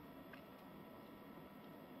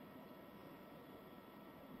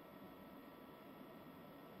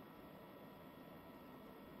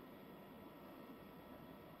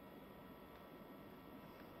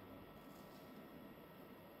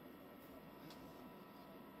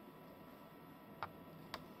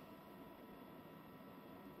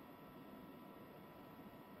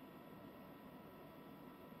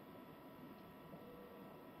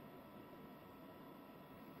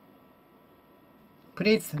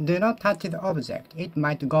 Please do not touch the object. It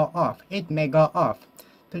might go off. It may go off.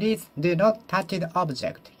 Please do not touch the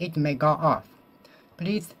object. It may go off.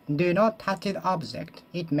 Please do not touch the object.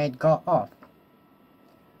 It may go off.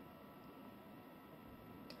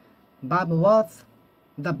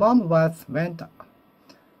 The bomb went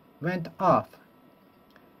off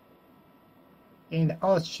in the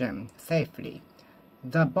ocean safely.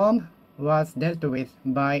 The bomb was dealt with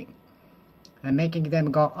by making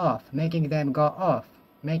them go off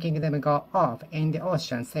in the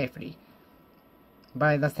ocean safely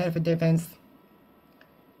by the self-defense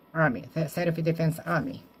army.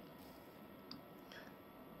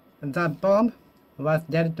 The bomb was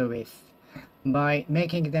dealt with by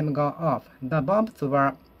making them go off. The bombs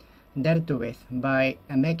were dealt with by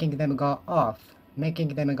making them go off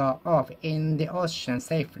in the ocean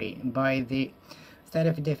safely by the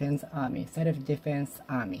self-defense army.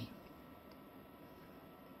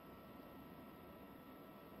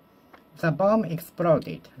 The bomb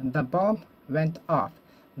exploded. The bomb went off.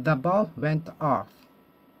 The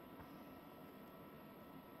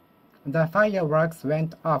fireworks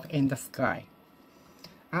went off in the sky.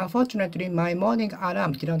 Unfortunately, my morning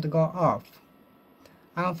alarm didn't go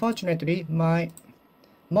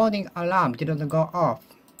off.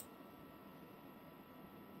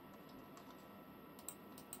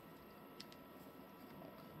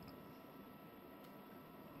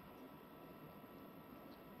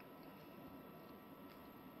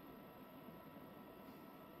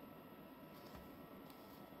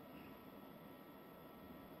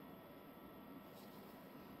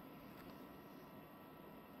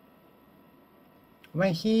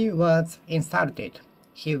 When he was insulted,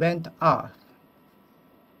 he went off,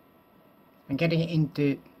 getting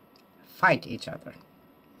into fight each other.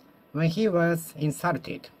 When he was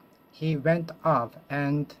insulted, he went off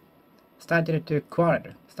and started to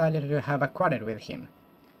have a quarrel with him.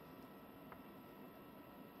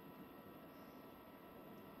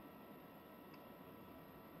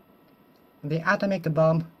 The atomic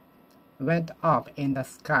bomb went off in the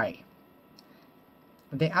sky.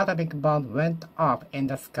 The atomic bomb went off in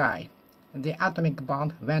the sky. The atomic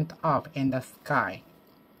bomb went off in the sky.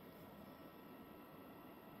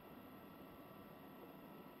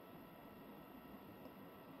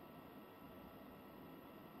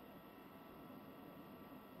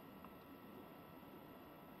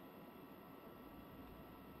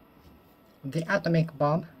 The atomic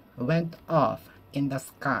bomb went off in the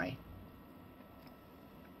sky.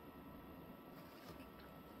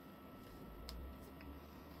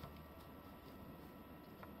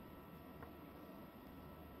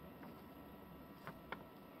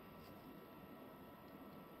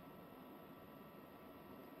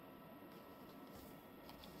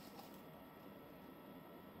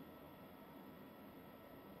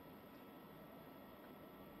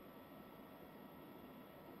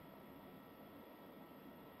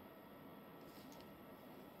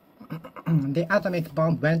 The atomic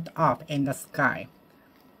bomb went off in the sky.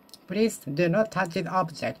 Please do not touch the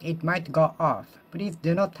object. It might go off. Please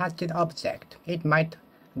do not touch the object. It might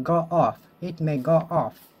go off. It may go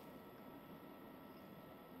off.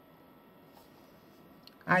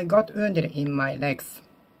 I got wounded in my legs.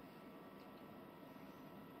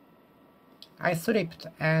 I slipped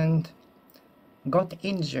and got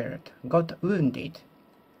wounded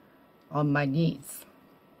on my knees.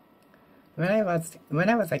 When I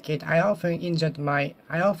was a kid, I often injured my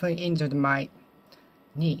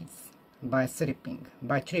knees by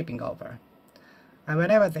tripping over. And when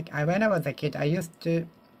I was a kid, I often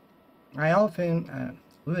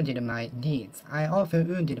wounded my knees. I often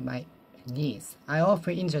injured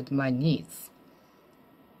my knees.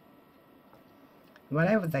 When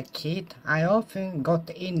I was a kid, I often got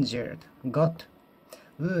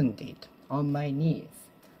wounded on my knees.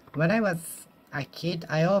 When I was a kid,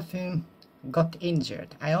 I often got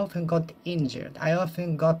injured. I often got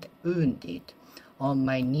wounded on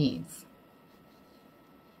my knees.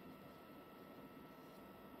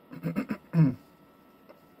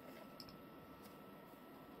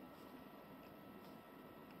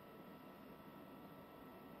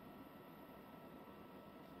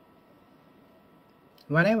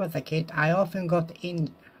 When I was a kid, I often got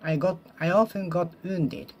wounded. I often got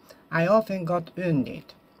wounded. I often got wounded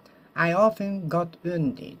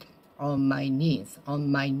on my knees,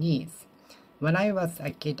 on my knees. When I was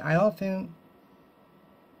a kid, I often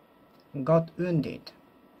got wounded.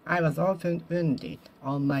 I was often wounded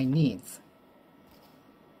on my knees.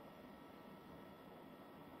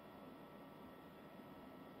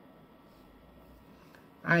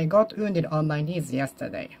 I got wounded on my knees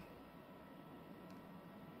yesterday.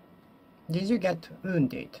 Did you get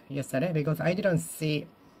wounded yesterday? Because I didn't see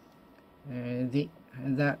the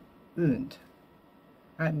wound.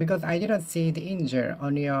 Because I didn't see the injury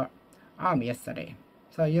on your arm yesterday.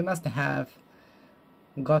 So you must have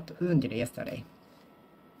got wounded yesterday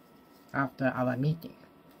after our meeting.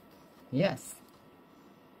 Yes.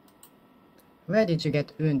 Where did you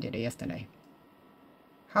get wounded yesterday?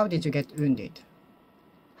 How did you get wounded?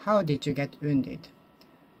 How did you get wounded?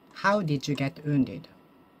 How did you get wounded?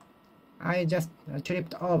 I just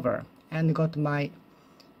tripped over and I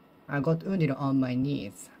got wounded on my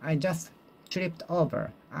knees. I just tripped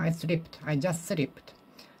over. I just slipped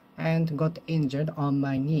and got injured on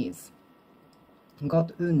my knees.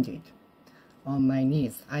 Got wounded on my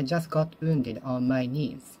knees. I just got wounded on my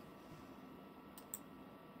knees.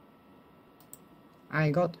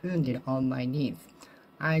 I got wounded on my knees.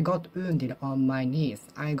 I got wounded on my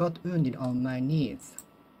knees. I got wounded on my knees.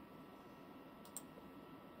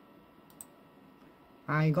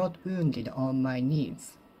 I got wounded on my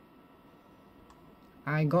knees.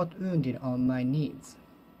 I got wounded on my knees.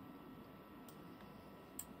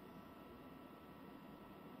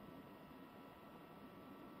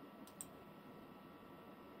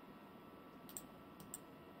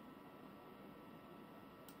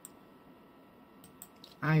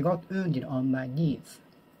 I got wounded on my knees.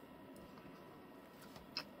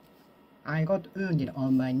 I got wounded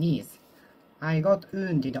on my knees. I got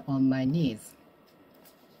wounded on my knees.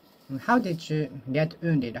 How did you get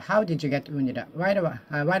wounded? How did you get wounded? While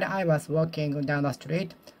I was walking down the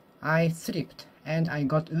street, I slipped and I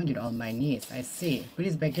got wounded on my knees. I see.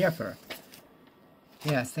 Please be careful.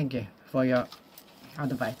 Yes, thank you for your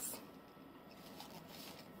advice.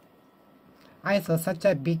 I saw such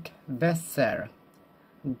a big vessel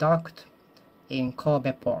docked in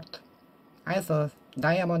Kobe port. I saw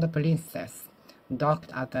Diamond Princess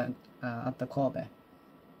docked at the Kobe.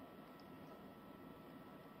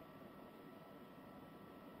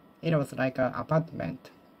 It was like an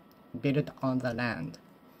apartment built on the land.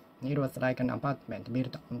 It was like an apartment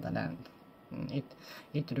built on the land.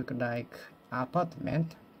 It looked like an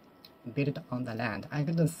apartment built on the land. I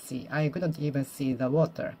couldn't even see the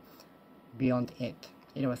water beyond it.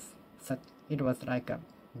 It was like a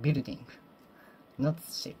building, not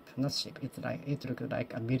ship. It looked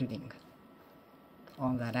like a building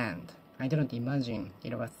on the land. I didn't imagine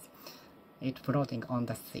it floating on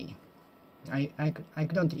the sea. I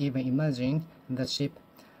couldn't even imagine the ship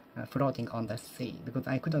floating on the sea because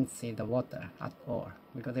I couldn't see the water at all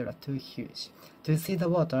because they were too huge. To see the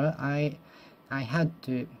water, I had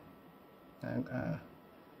to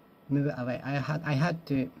move away. I had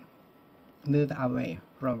to move away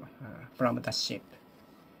from the ship.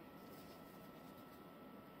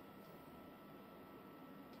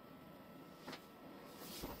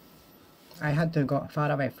 I had to go far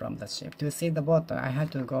away from the ship. To see the water, I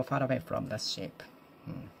had to go far away from the ship.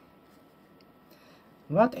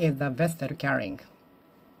 What is the vessel carrying?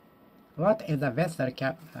 What is the vessel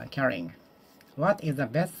carrying? What is the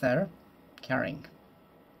vessel carrying?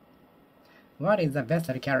 What is the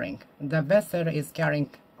vessel carrying? The vessel is carrying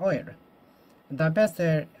oil. The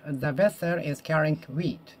vessel is carrying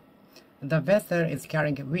wheat. The vessel is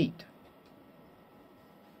carrying wheat.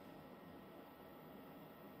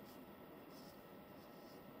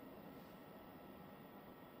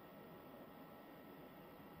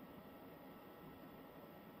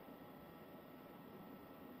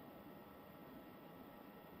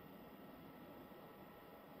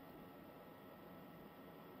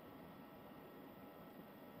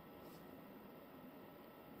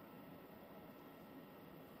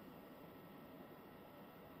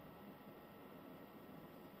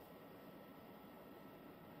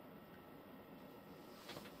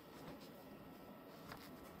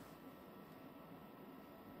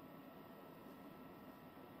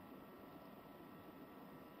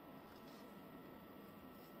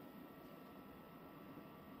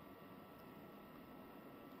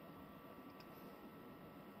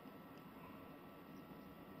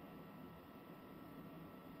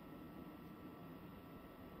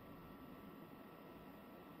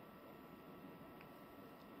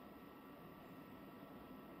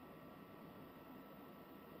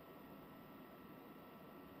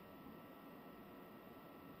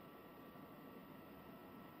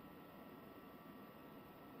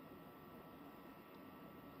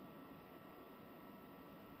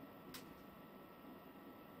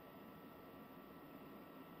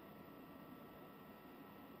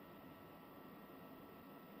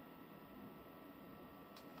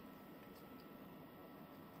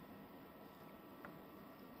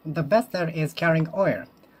 The vessel is carrying oil.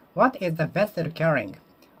 What is the vessel carrying?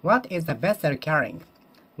 What is the vessel carrying?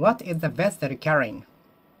 What is the vessel carrying?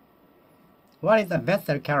 What is the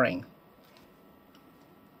vessel carrying?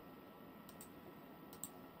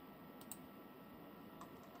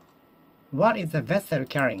 What is the vessel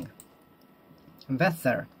carrying?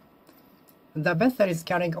 Vessel. The vessel is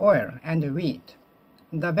carrying oil and wheat.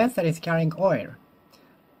 The vessel is carrying oil.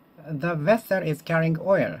 The vessel is carrying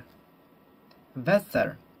oil.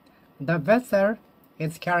 Vessel. The vessel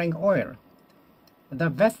is carrying oil. The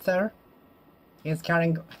vessel is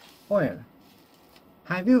carrying oil.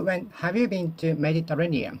 Have you been to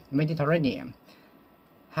Mediterranean? Mediterranean.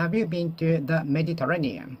 Have you been to the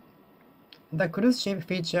Mediterranean? The cruise ship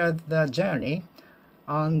features the journey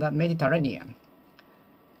on the Mediterranean.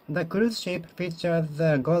 The cruise ship features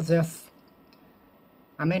the gorgeous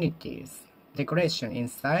amenities, decoration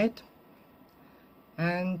inside,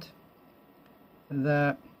 and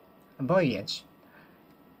the voyage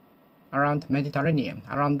around Mediterranean,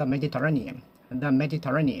 around the Mediterranean, the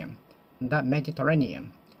Mediterranean, the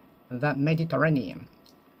Mediterranean, the Mediterranean,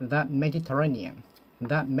 the Mediterranean,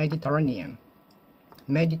 the Mediterranean,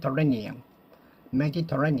 Mediterranean,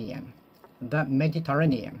 Mediterranean, the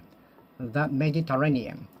Mediterranean, the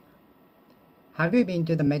Mediterranean. Have you been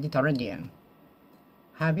to the Mediterranean?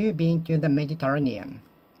 Have you been to the Mediterranean?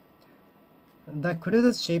 The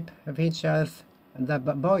cruise ship features the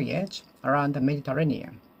voyage around the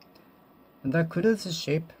Mediterranean. The cruise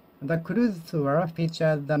tour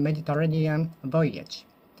features the Mediterranean voyage.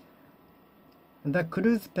 The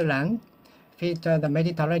cruise plan features the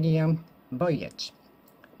Mediterranean voyage.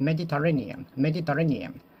 Mediterranean,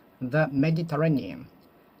 Mediterranean, the Mediterranean,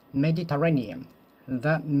 Mediterranean,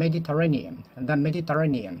 the Mediterranean, the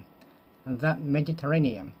Mediterranean, the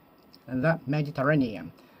Mediterranean, the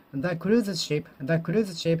Mediterranean. The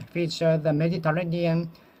cruise ship features the Mediterranean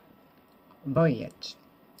voyage.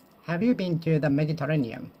 Have you been to the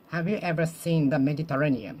Mediterranean? Have you ever seen the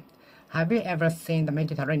Mediterranean? Have you ever seen the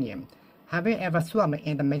Mediterranean? Have you ever swum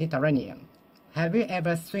in the Mediterranean? Have you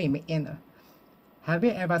ever swum in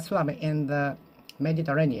the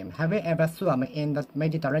Mediterranean? Have you ever swum in the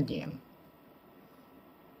Mediterranean?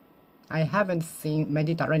 I haven't seen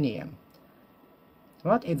Mediterranean.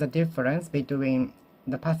 What is the difference between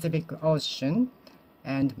the Pacific Ocean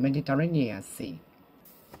and Mediterranean Sea?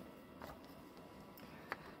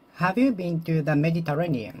 Have you been to the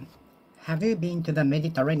Mediterranean? Have you been to the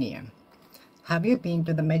Mediterranean? Have you been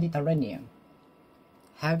to the Mediterranean?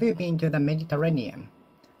 Have you been to the Mediterranean?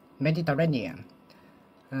 Mediterranean.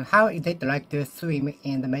 How is it like to swim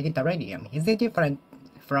in the Mediterranean? Is it different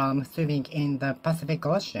from swimming in the Pacific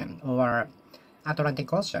Ocean or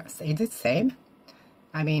Atlantic Ocean? Is it same?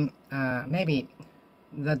 I mean, maybe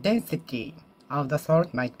the density of the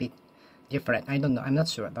salt might be different. I don't know. I'm not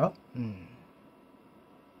sure though.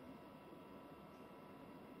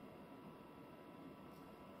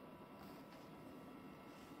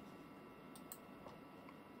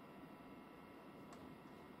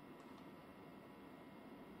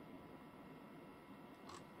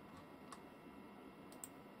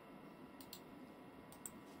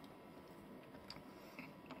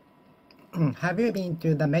 Have you been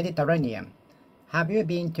to the Mediterranean? Have you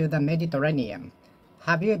been to the Mediterranean?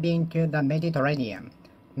 Have you been to the Mediterranean?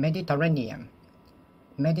 Mediterranean.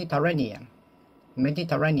 Mediterranean.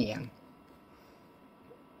 Mediterranean.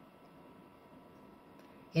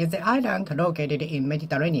 Is the island located in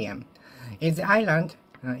Mediterranean? Is the island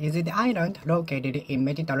located in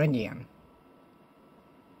Mediterranean?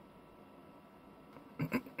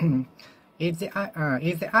 Is the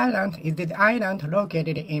island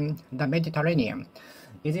located in the Mediterranean?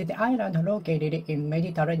 Is it the island located in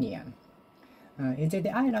Mediterranean? Is it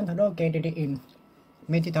the island located in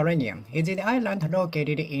Mediterranean? Is it the island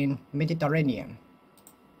located in Mediterranean?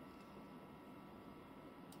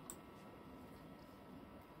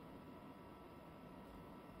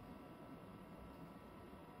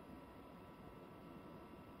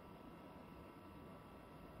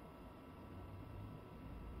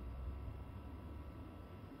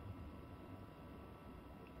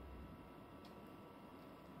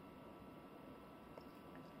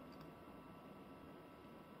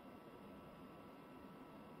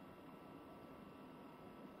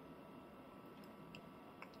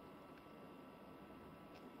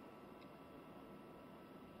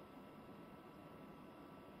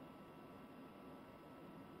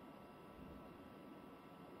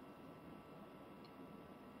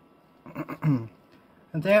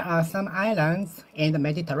 There are some islands in the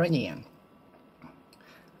Mediterranean.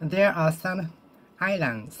 There are some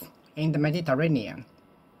islands in the Mediterranean.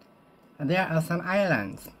 There are some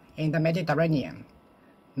islands in the Mediterranean.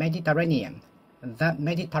 Mediterranean, the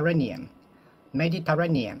Mediterranean,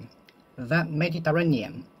 Mediterranean, the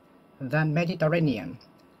Mediterranean, the Mediterranean,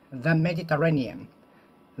 the Mediterranean,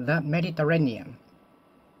 the Mediterranean,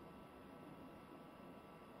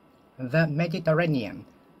 the Mediterranean,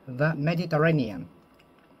 the Mediterranean,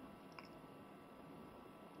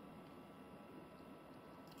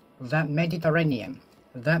 the Mediterranean,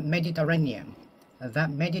 the Mediterranean, the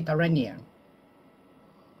Mediterranean,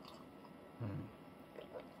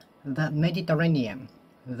 the Mediterranean,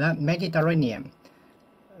 the Mediterranean,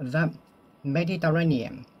 the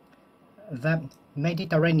Mediterranean, the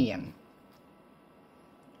Mediterranean,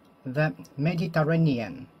 the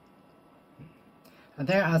Mediterranean.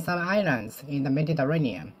 There are some islands in the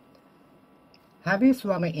Mediterranean. Have you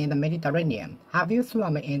swum in the Mediterranean? Have you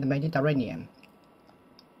swum in the Mediterranean?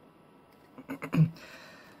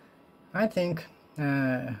 I think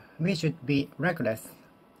we should be reckless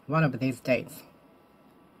one of these days.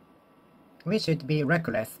 We should be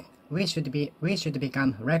reckless. We should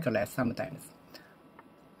become reckless sometimes.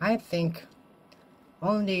 I think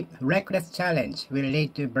only reckless challenge will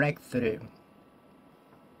lead to breakthrough.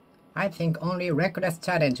 I think only reckless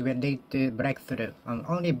challenge will lead to breakthrough.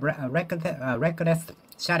 Only reckless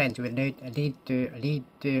challenge will lead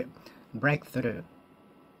to breakthrough.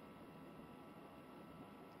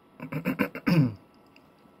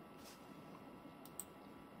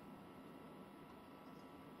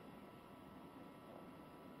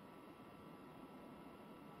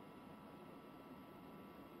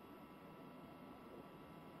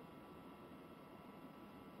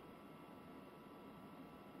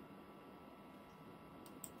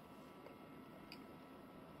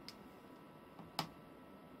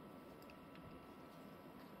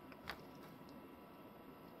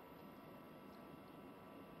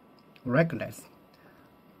 Reckless.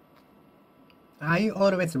 Are you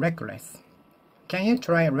always reckless? Can you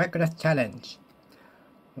try reckless challenge?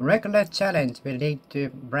 Reckless challenge will lead to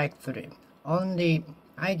breakthrough.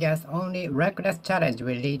 I guess only reckless challenge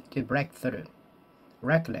will lead to breakthrough.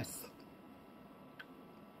 Reckless.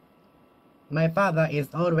 My father is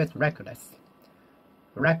always reckless.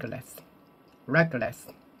 Reckless. Reckless.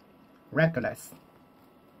 Reckless.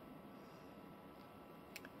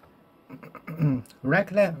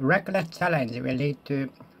 Reckless challenge will lead to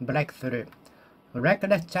breakthrough.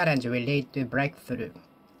 Reckless challenge will lead to breakthrough.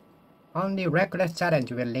 Only reckless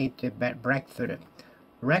challenge will lead to breakthrough.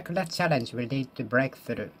 Reckless challenge will lead to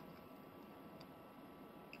breakthrough.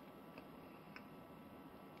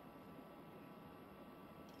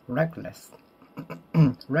 Reckless.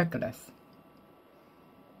 Reckless.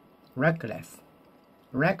 Reckless.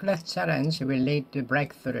 Reckless challenge will lead to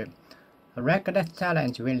breakthrough. Reckless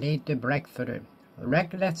challenge will lead to breakthrough.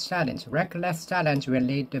 Reckless challenge will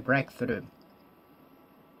lead to breakthrough.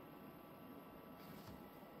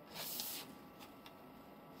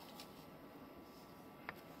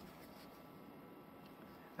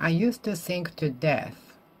 I used to sing to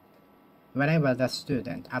death when I was a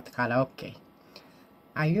student at karaoke.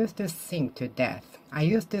 I used to sing to death. I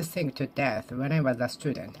used to sing to death when I was a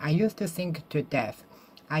student. I used to sing to death.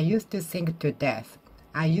 I used to sing to death.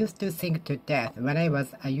 I used to sing to death when I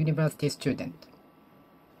was a university student.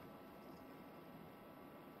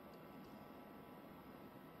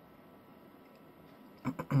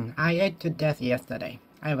 I ate to death yesterday.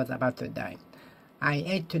 I was about to die. I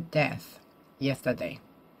ate to death yesterday.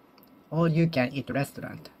 All-you-can-eat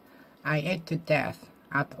restaurant. I ate to death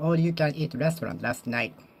at all-you-can-eat restaurant last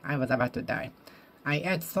night. I was about to die. I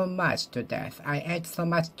ate so much to death. I ate so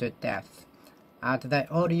much to death at the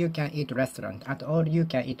all-you-can-eat restaurant. At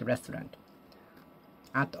all-you-can-eat restaurant.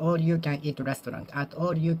 At all-you-can-eat restaurant. At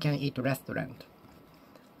all-you-can-eat restaurant.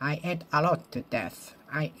 I ate a lot to death.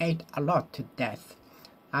 I ate a lot to death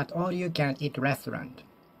at all-you-can-eat restaurant.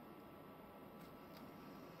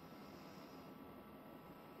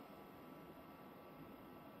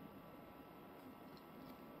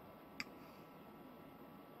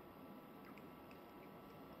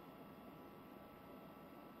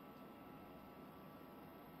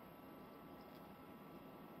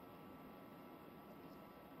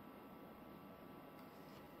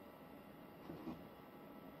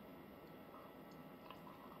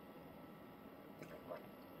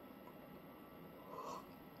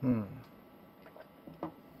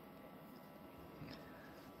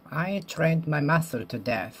 I trained my muscle to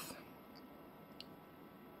death.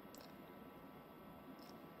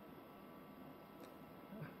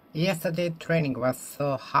 Yesterday training was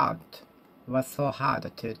so hard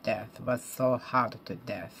to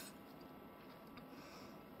death.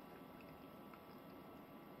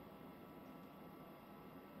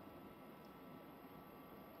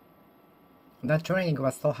 The training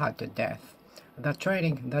was so hard to death. The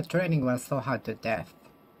training was so hard to death.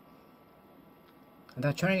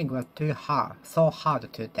 The training was so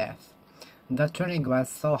hard to death. The training was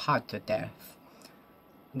so hard to death.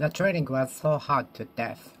 The training was so hard to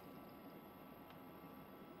death.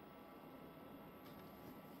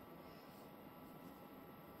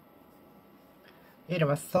 It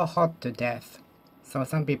was so hot to death, so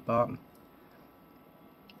some people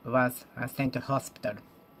was sent to hospital.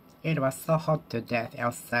 It was so hot to death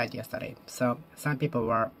outside yesterday, so some people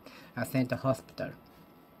were sent to hospital.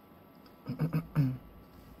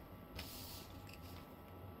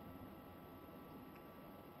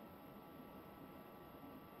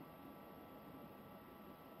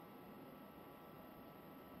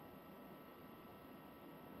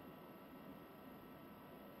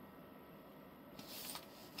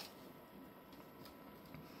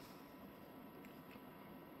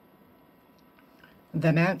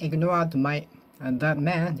 The man ignored the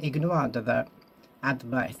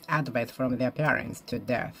advice from their parents to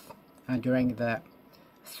death during the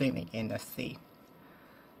swimming in the sea.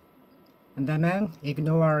 The man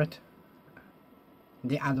ignored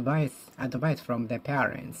the advice from their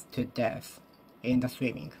parents to death in the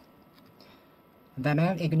swimming. The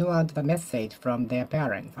man ignored the message from their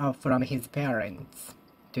parents or from his parents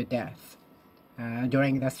to death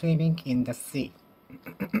during the swimming in the sea.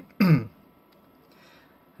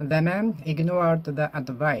 The man ignored the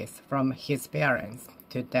advice from his parents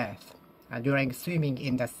to death during swimming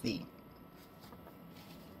in the sea.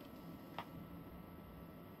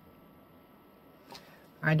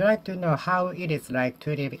 I'd like to know how it is like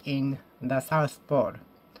to live in the South Pole,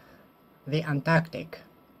 the Antarctic.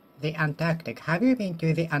 The Antarctic. Have you been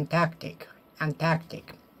to the Antarctic?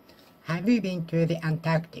 Antarctic. Have you been to the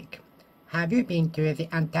Antarctic? Have you been to the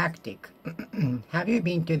Antarctic? Have you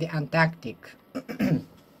been to the Antarctic?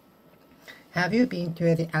 Have you been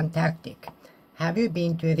to the Antarctic? Have you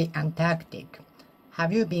been to the Antarctic?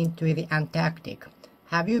 Have you been to the Antarctic?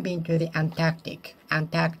 Have you been to the Antarctic?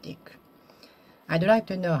 Antarctic. I'd like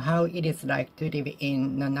to know how it is like to live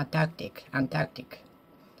in an Antarctic.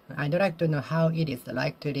 I'd like to know how it is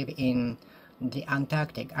like to live in the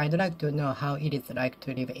Antarctic. I'd like to know how it is like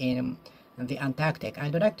to live in the Antarctic.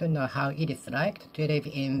 I'd like to know how it is like to live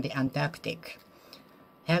in the Antarctic.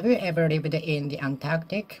 Have you ever lived in the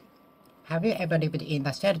Antarctic? Have you ever lived in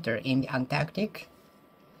the shelter in the Antarctic?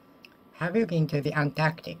 Have you been to the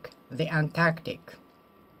Antarctic? The Antarctic.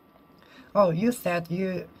 Oh, you said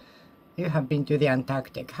you have been to the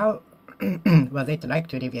Antarctic. How was it like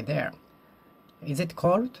to live there? Is it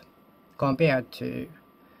cold compared to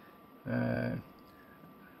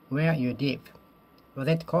where you live? Was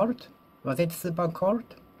it cold? Was it super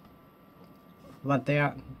cold? Was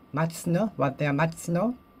there much snow? Was there much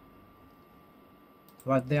snow?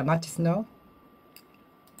 Was there much snow?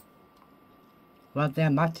 Was there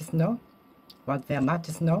much snow? Was there much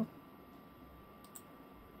snow?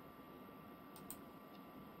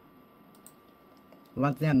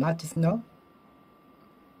 Was there much snow?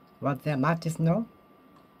 Was there much snow?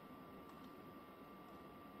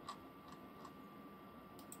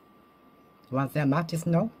 Was there much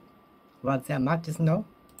snow? Was there much snow?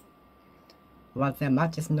 Was there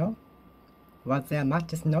much snow? Was there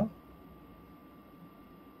much snow?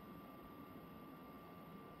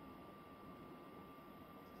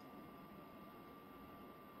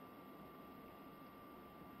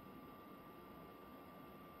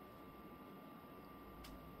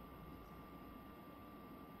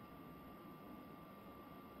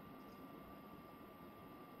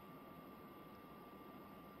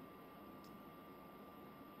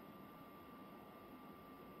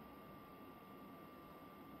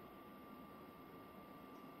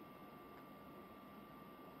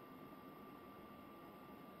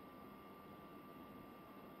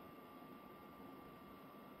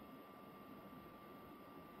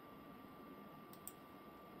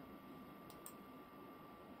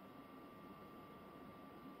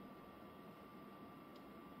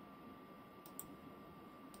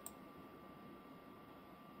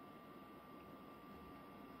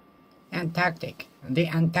 Antarctic. The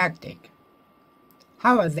Antarctic.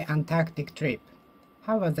 How was the Antarctic trip?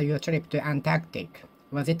 How was your trip to Antarctic?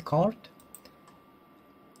 Was it cold?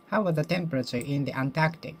 How was the temperature in the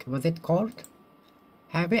Antarctic? Was it cold?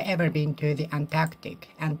 Have you ever been to the Antarctic?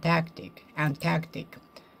 Antarctic. Antarctic.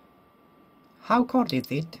 How cold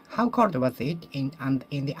is it? How cold was it in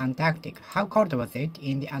the Antarctic? How cold was it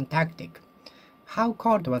in the Antarctic? How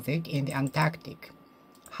cold was it in the Antarctic?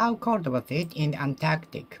 How cold was it in the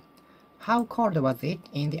Antarctic? How cold was it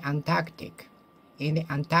in the Antarctic? In the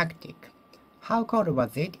Antarctic. How cold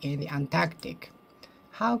was it in the Antarctic?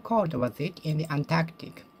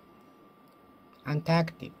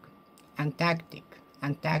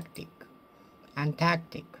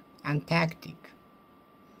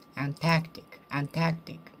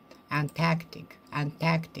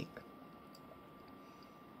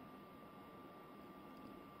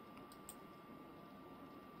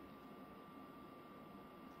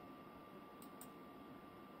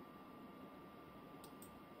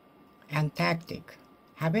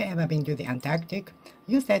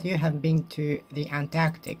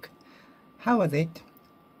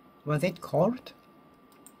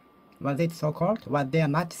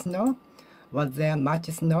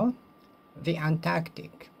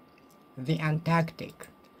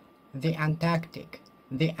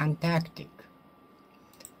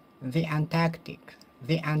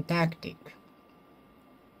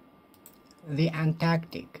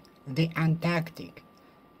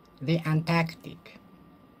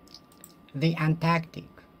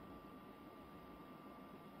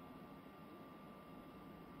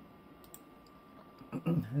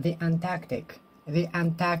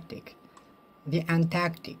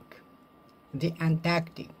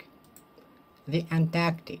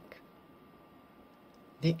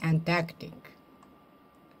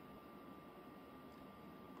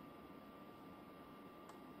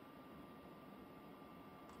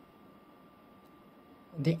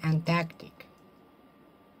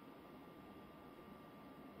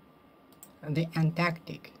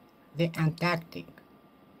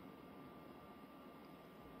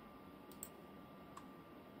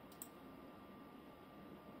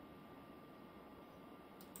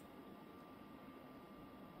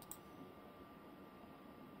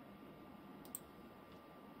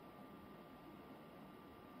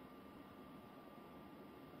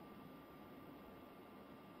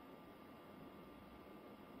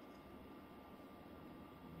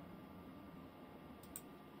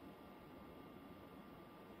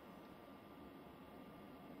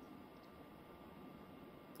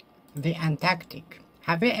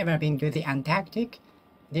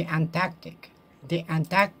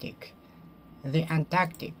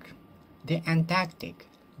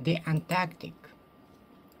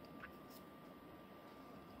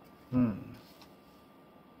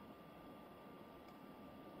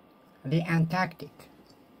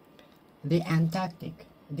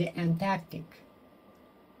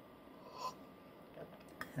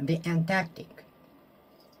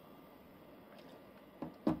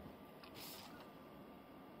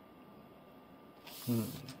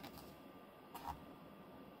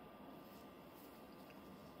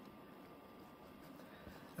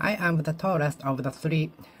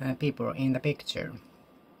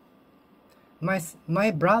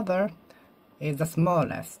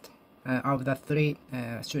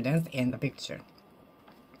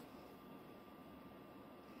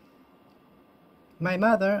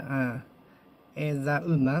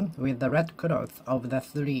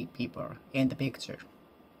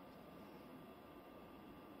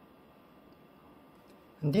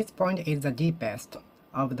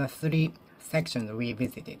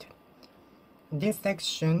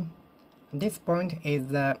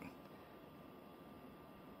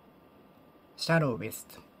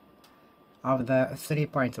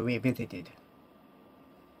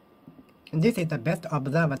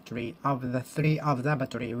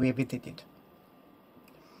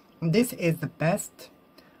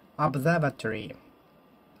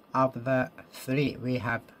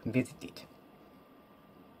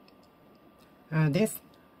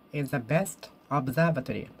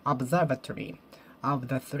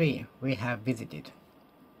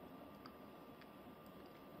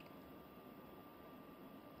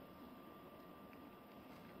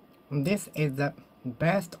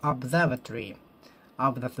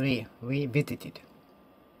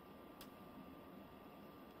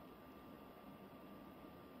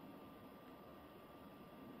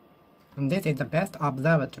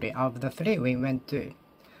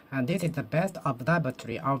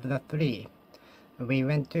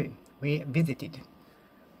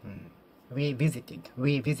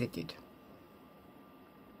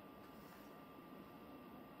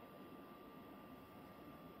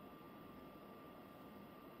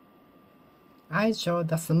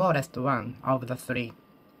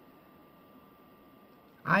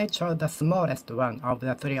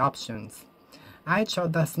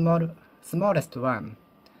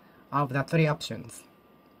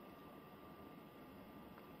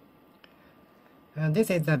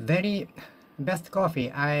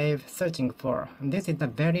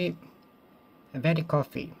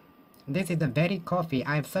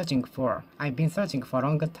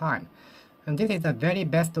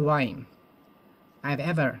 I've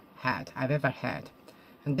ever had.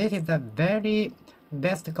 And this is the very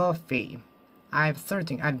best coffee I've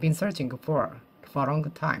been searching for a long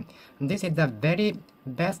time. And this is the very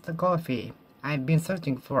best coffee I've been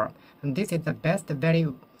searching for. And this is the best very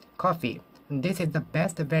coffee. And this is the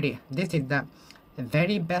this is the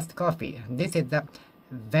very best coffee. This is the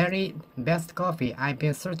very best coffee I've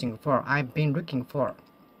been searching for. I've been looking for.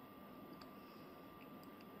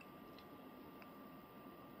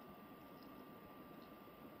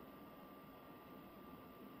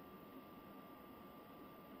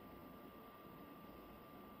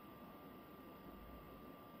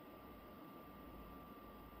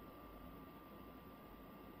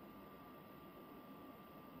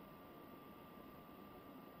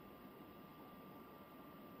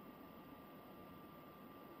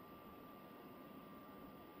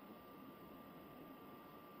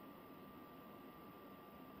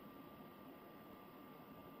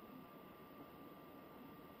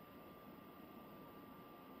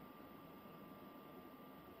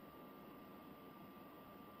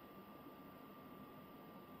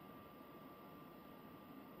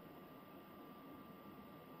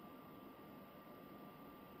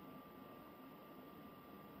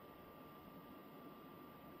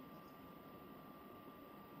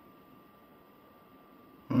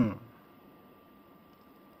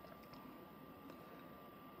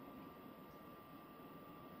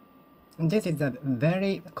 This is the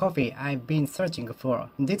very coffee I've been searching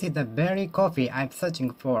for. This is the very coffee I'm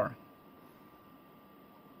searching for.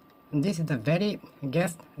 This is the very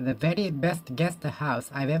best guest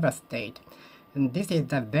house I've ever stayed. And this is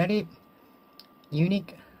the very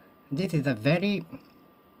unique, this is the very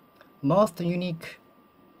most unique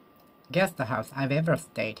guest house I've ever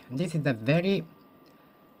stayed. This is the very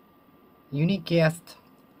uniquest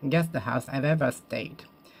guest house I've ever stayed.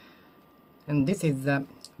 And this is the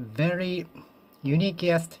very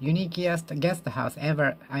uniquest guest house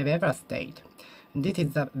I've ever stayed. This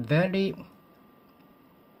is the very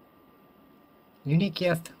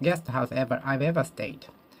uniquest guest house I've ever stayed.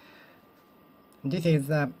 This is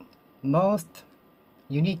the most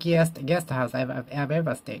uniquest guest house I've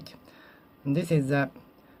ever stayed. This is the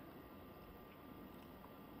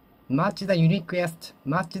much the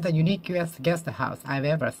uniquest guest house I've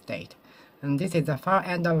ever stayed. And this is the far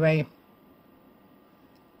and away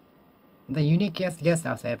the uniquest guest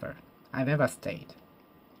house I've ever stayed.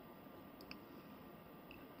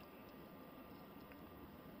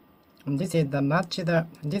 And this is much the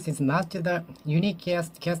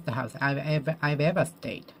uniquest guest house I've ever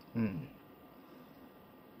stayed.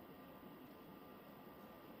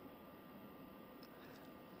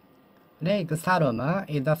 Lake Saloma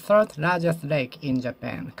is the third largest lake in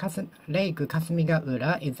Japan. Lake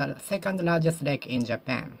Kasumigaura is the second largest lake in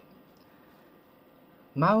Japan.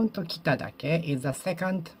 Mount Kitadake is the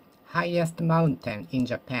second highest mountain in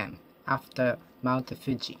Japan after Mount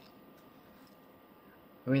Fuji,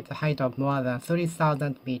 with a height of more than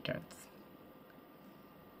 3,000 meters.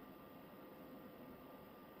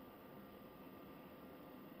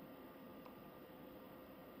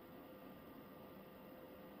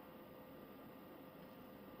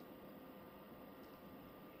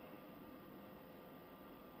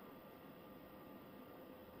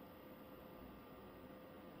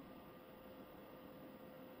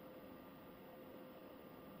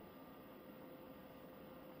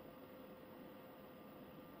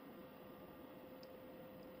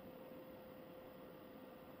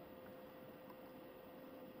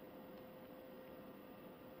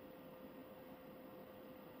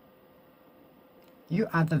 You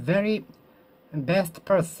are the very best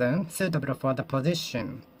person suitable for the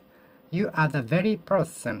position. You are the very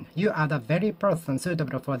person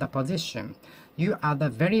suitable for the position. You are the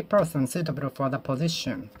very person suitable for the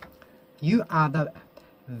position. You are the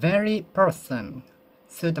very person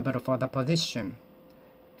suitable for the position.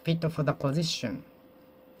 Fit for the position.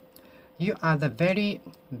 You are the very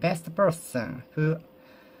best person who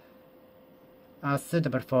are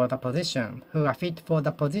suitable for the position, who are fit for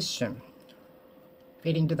the position.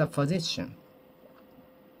 Fit into the position.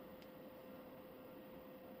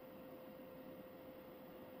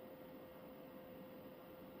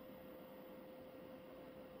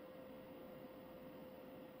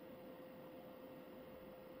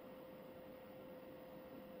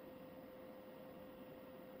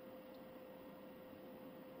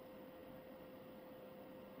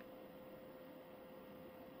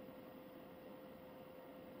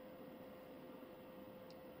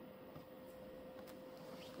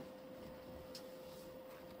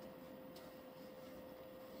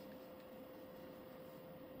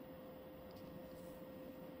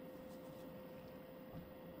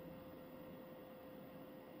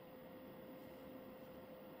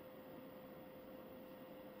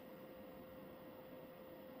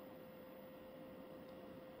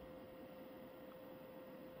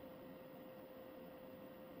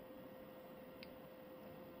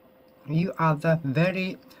 You are the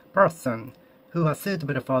very person who are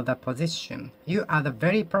suitable for the position. You are the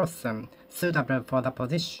very person suitable for the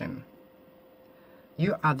position.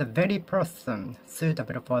 You are the very person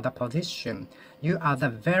suitable for the position. You are the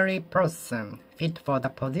very person fit for the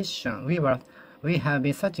position. We have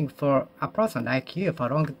been searching for a person like you for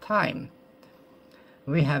a long time.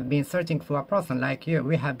 We have been searching for a person like you.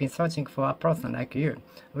 We have been searching for a person like you.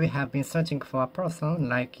 We have been searching for a person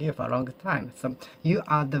like you for a long time. So you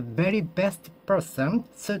are the very best person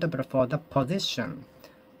suitable for the position.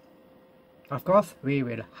 Of course, we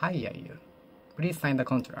will hire you. Please sign the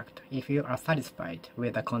contract if you are satisfied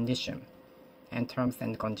with the condition and terms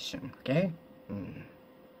and condition. Okay?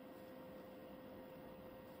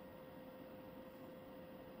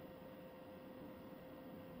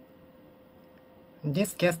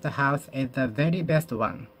 This guest house is the very best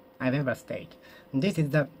one I've ever stayed. This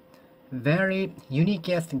is the very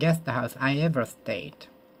uniquest guest house I ever stayed.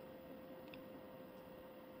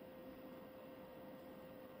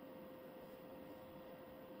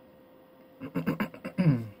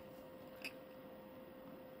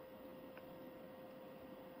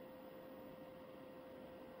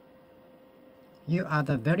 You are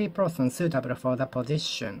the very person suitable for the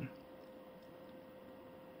position.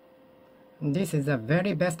 This is the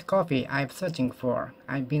very best coffee I've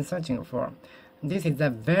been searching for. This is the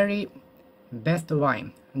very best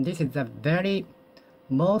wine. This is the very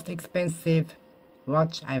most expensive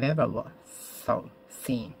watch I've ever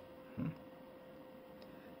seen.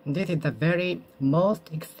 This is the very most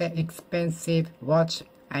expensive watch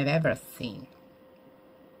I've ever seen.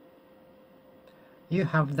 You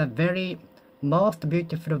have the very most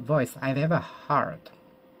beautiful voice I've ever heard.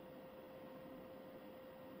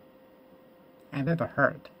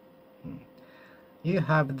 You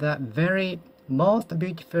have the very most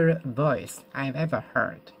beautiful voice I've ever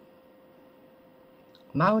heard.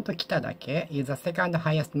 Mount Kitadake is the second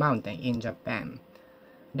highest mountain in Japan.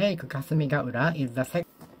 Lake Kasumigaura is the second.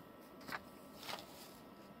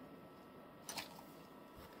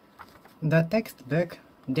 The textbook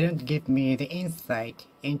didn't give me the insight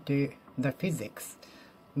into the physics,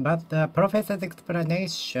 but the professor's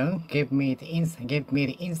explanation gave me the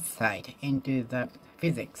insight into the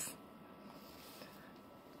physics.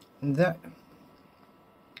 The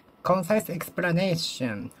concise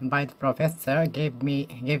explanation by the professor gave me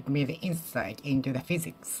the insight into the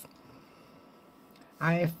physics.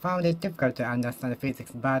 I found it difficult to understand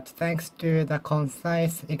physics, but thanks to the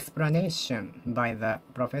concise explanation by the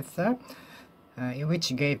professor,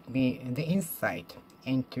 which gave me the insight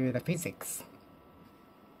into the physics,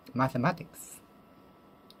 mathematics,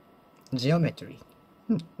 geometry.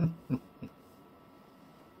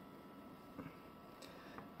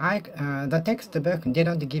 The textbook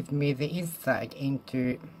didn't give me the insight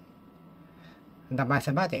into the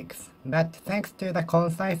mathematics, but thanks to the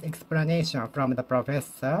concise explanation from the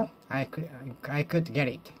professor, I could get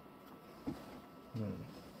it.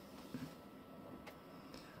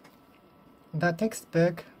 The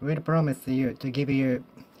textbook will promise you to give you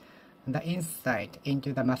the insight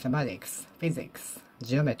into the mathematics, physics,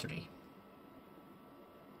 geometry.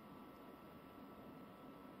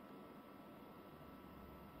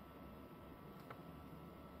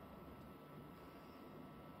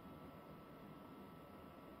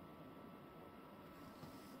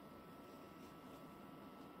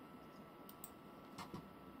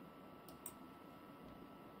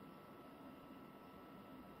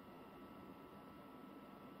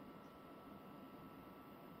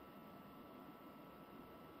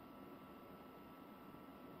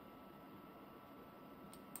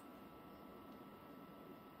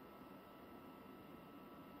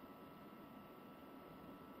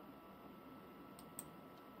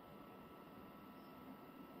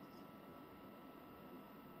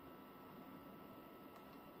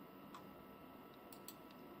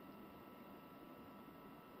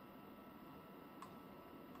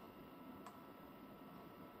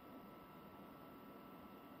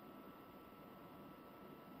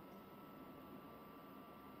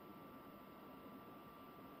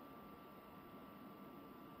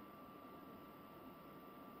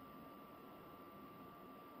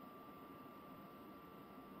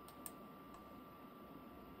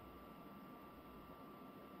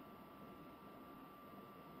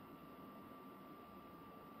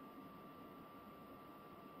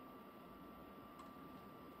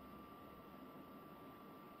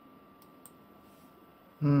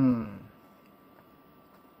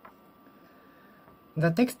 The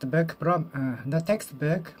textbook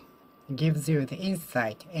gives you the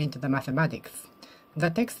insight into the mathematics. The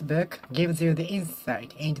textbook gives you the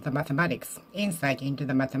insight into the mathematics, insight into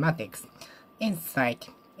the mathematics, insight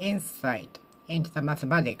insight into the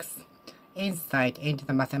mathematics, insight into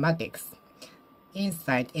the mathematics,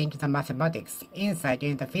 insight into the mathematics, insight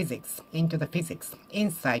into the physics, into the physics,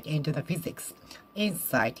 insight into the physics,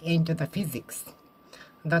 insight into the physics.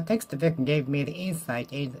 The textbook gave me the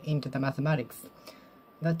insight into the mathematics.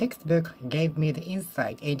 The textbook gave me the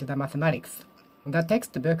insight into the mathematics. The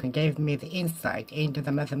textbook gave me the insight into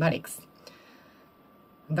the mathematics.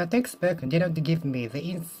 The textbook didn't give me the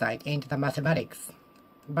insight into the mathematics,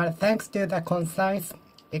 but thanks to the concise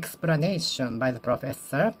explanation by the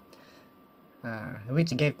professor,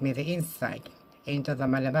 which gave me the insight into the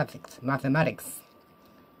mathematics.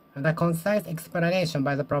 The concise explanation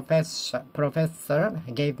by the professor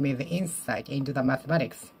gave me the insight into the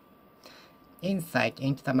mathematics. Insight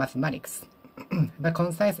into the mathematics. The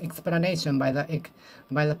concise explanation by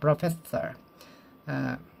the professor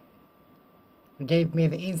gave me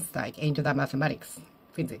the insight into the mathematics,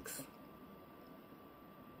 physics.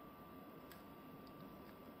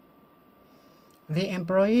 The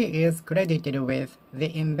employee is credited with the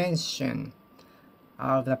invention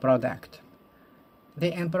of the product.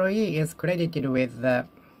 The employee is credited with the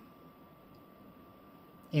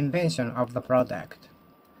invention of the product.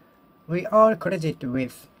 We all credit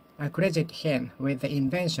him with the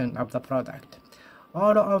invention of the product.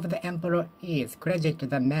 All of the employees credit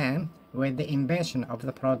the man with the invention of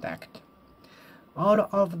the product. All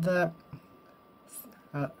of the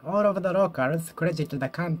locals credit the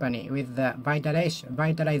company with the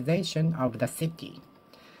vitalization of the city.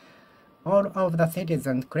 All of the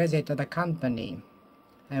citizens credit the company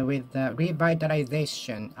with the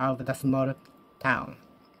revitalization of the small town.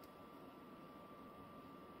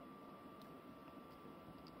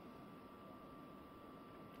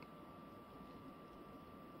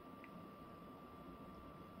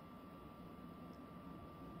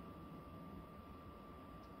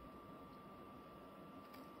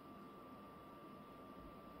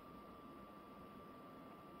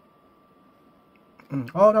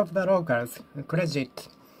 All of the locals credit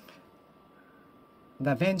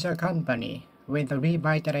the venture company with the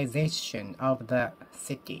revitalization of the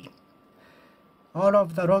city. All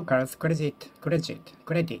of the locals credit.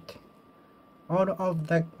 All of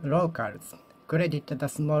the locals credit the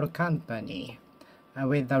small company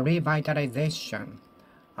with the revitalization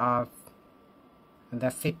of the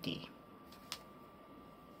city.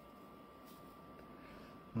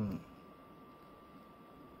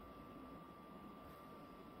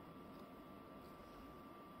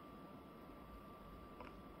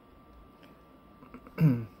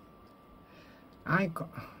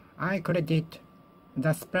 I credit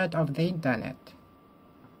the spread of the internet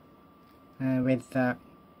with the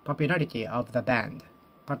popularity of the band,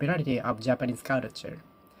 popularity of Japanese culture.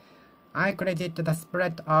 I credit the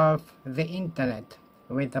spread of the internet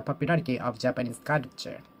with the popularity of Japanese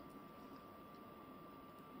culture.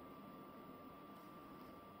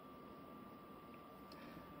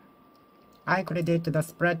 I credit the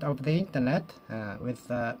spread of the internet with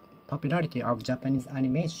the popularity of Japanese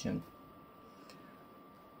animation.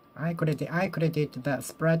 I credit the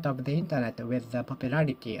spread of the internet with the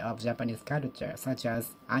popularity of Japanese culture, such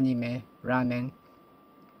as anime, ramen,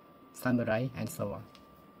 samurai, and so on.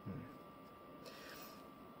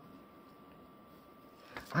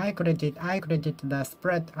 I credit the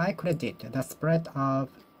spread of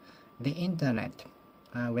the internet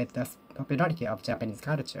with the popularity of Japanese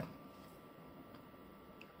culture.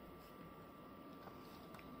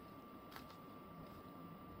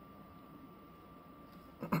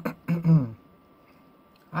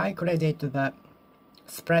 I credit the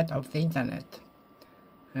spread of the internet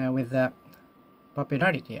with the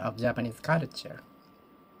popularity of Japanese culture.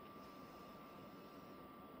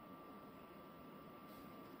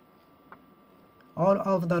 All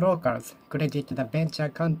of the locals credit the venture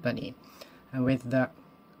company with the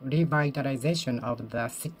revitalization of the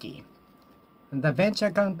city. The venture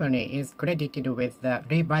company is credited with the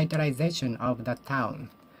revitalization of the town.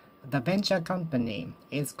 The venture company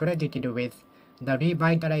is credited with the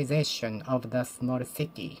revitalization of the small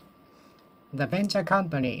city. The venture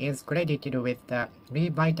company is credited with the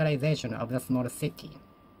revitalization of the small city.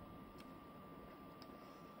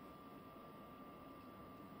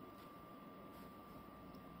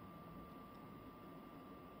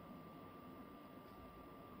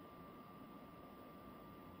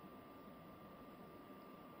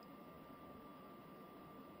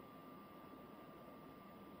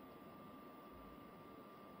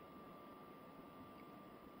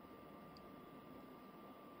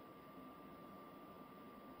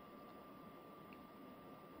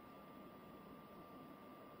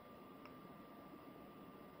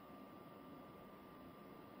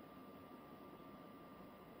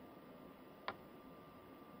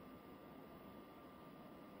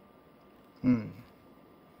 The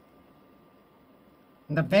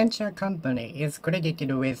venture company is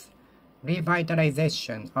credited with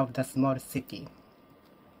revitalization of the small city.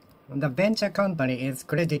 The venture company is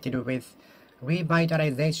credited with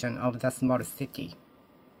revitalization of the small city.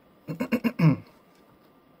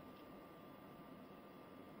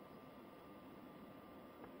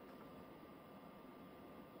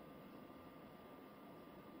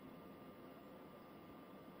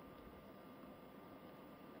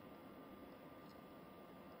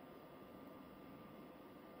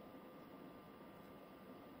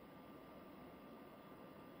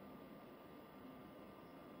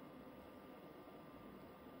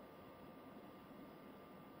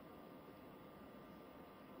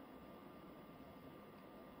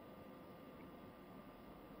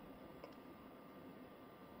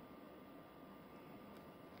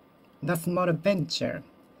 The small venture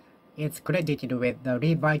is credited with the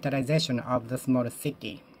revitalization of the small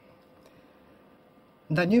city.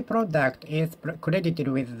 The new product is credited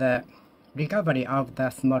with the recovery of the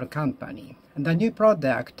small company. The new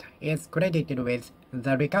product is credited with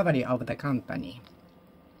the recovery of the company.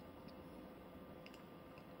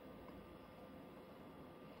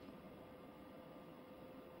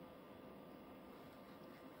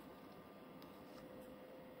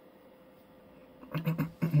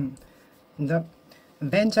 The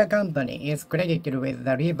venture company is credited with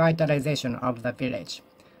the revitalization of the village.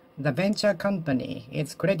 The venture company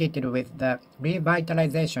is credited with the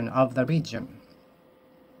revitalization of the region.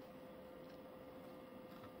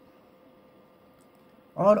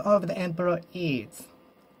 All of the employees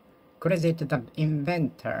credit the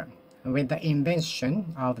inventor with the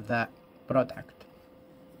invention of the product.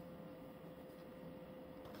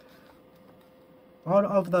 All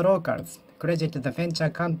of the locals credit the venture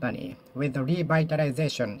company with the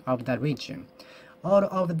revitalization of the region. All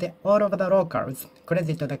of the locals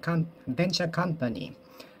credit the venture company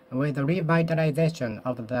with the revitalization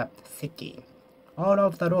of the city. All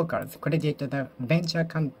of the locals credit the venture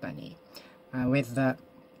company with the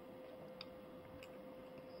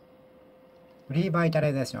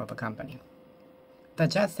revitalization of the company. The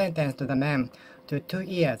judge sentenced the man to 2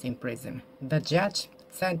 years in prison. The judge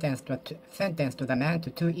sentenced the man to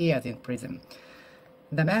 2 years in prison.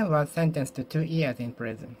 The man was sentenced to 2 years in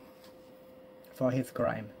prison for his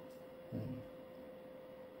crime.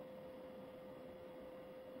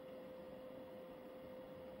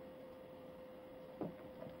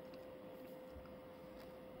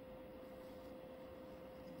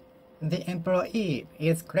 The employee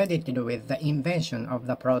is credited with the invention of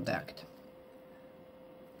the product.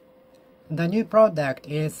 The new product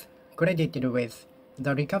is credited with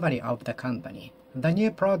the recovery of the company. The new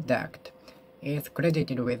product is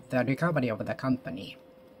credited with the recovery of the company.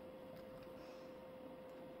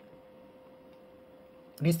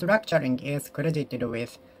 Restructuring is credited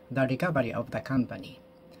with the recovery of the company.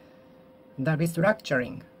 The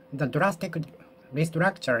drastic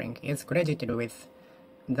restructuring is credited with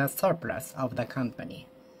the surplus of the company.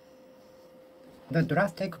 The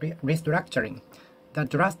drastic restructuring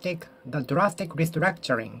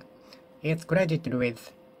is credited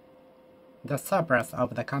with the surplus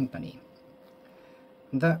of the company.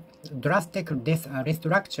 The drastic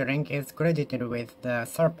restructuring is credited with the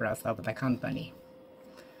surplus of the company.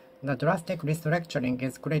 The drastic restructuring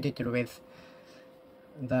is credited with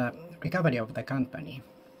the recovery of the company.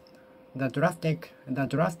 The drastic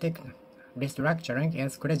restructuring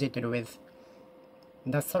is credited with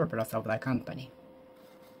the surplus of the company.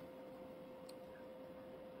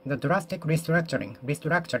 The drastic restructuring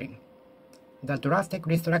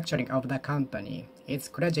of the company is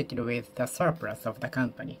credited with the surplus of the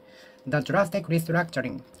company. The drastic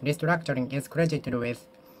restructuring is credited with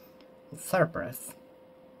surplus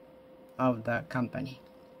of the company.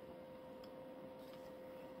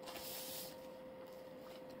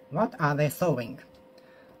 What are they sowing?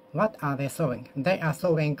 They are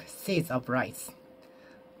sowing seeds of rice.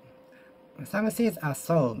 Some seeds are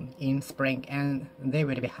sown in spring and they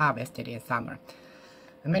will be harvested in summer.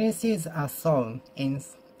 Many seeds are sown in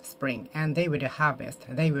spring and they will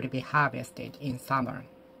be harvested in summer.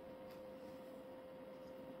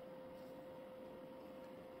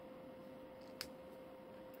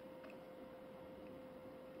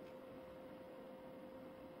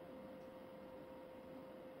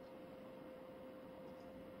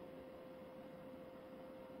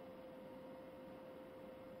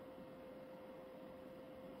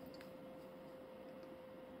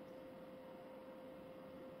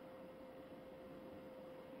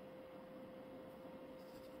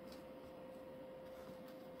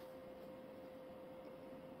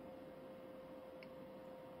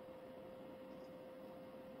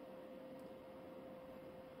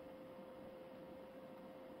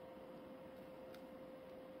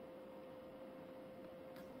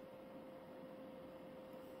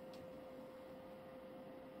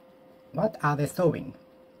 What are they sowing?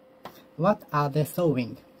 What are they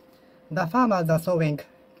sowing? The farmers are sowing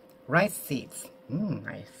rice seeds.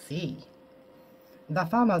 I see. The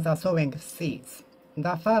farmers are sowing seeds.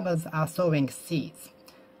 The farmers are sowing seeds.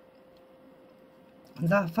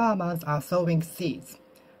 The farmers are sowing seeds.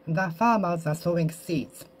 The farmers are sowing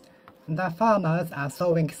seeds. The farmers are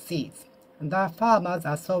sowing seeds. The farmers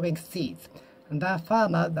are sowing seeds. The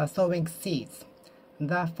farmers are sowing seeds.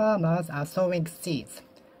 The farmers are sowing seeds.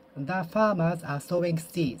 The farmers are sowing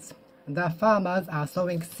seeds. The farmers are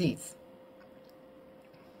sowing seeds.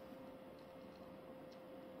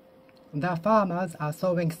 The farmers are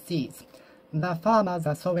sowing seeds. The farmers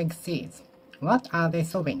are sowing seeds. What are they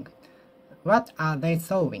sowing? What are they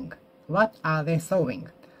sowing? What are they sowing?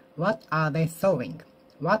 What are they sowing?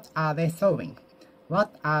 What are they sowing?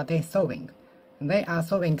 What are they sowing? They are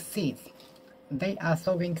sowing seeds. They are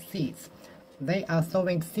sowing seeds. They are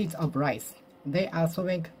sowing seeds of rice. They are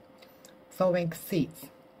sowing seeds.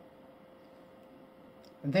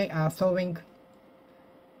 They are sowing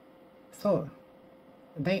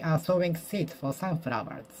seeds for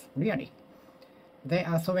sunflowers. Really? They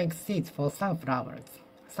are sowing seeds for sunflowers.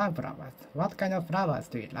 Sunflowers. What kind of flowers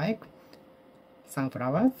do you like?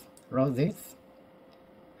 Sunflowers, roses,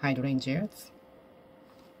 hydrangeas.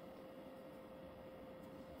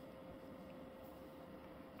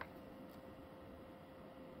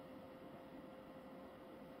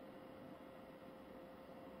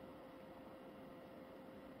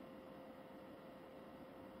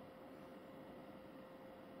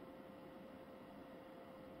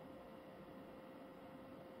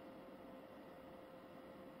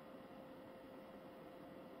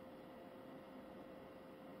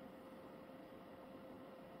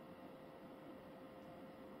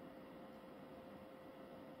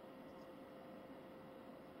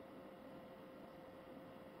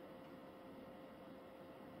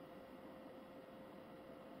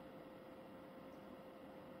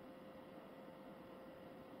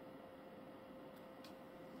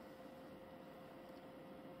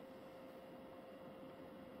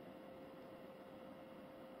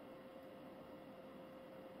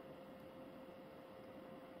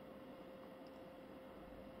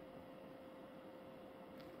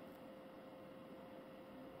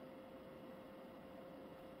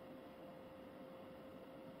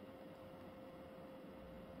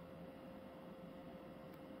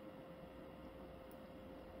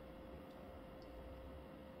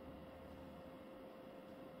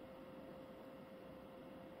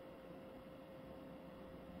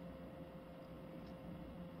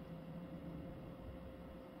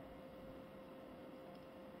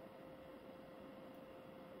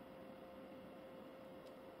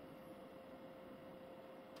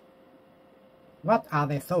 What are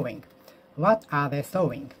they sowing? What are they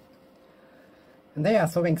sowing? They are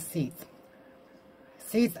sowing seeds.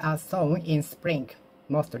 Seeds are sown in spring,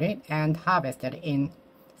 mostly, and harvested in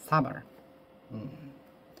summer.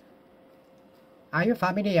 Are you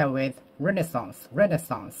familiar with Renaissance?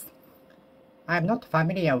 Renaissance. I am not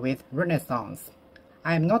familiar with Renaissance.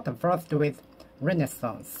 I am not versed with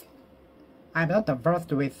Renaissance. I'm not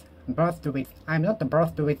versed with Renaissance.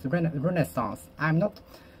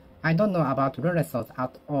 I don't know about Renaissance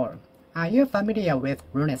at all. Are you familiar with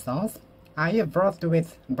Renaissance? Are you versed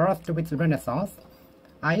with Renaissance?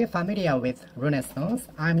 Are you familiar with Renaissance?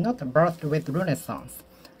 I'm not versed with Renaissance.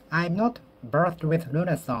 I'm not versed with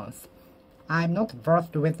Renaissance. I'm not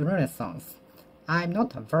versed with Renaissance. I'm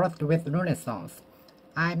not versed with Renaissance.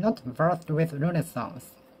 I'm not versed with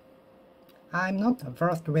Renaissance.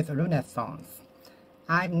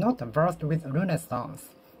 I'm not versed with Renaissance.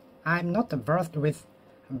 I'm not versed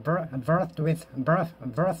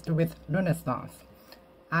with Renaissance.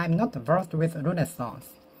 I'm not versed with Renaissance.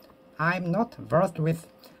 I'm not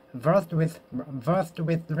versed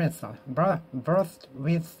with Renaissance. I'm not versed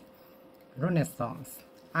with Renaissance.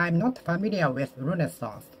 I'm not familiar with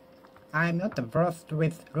Renaissance. I'm not versed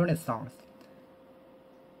with Renaissance.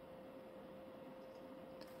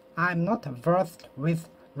 I'm not versed with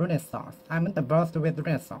Renaissance. I'm not versed with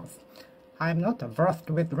Renaissance. I'm not versed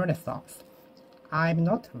with Renaissance. I'm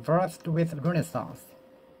not versed with Renaissance.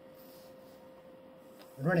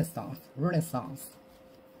 Renaissance.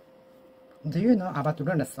 Do you know about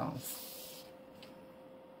Renaissance?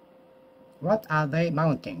 What are they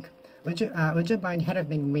mounting? Would you mind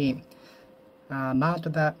helping me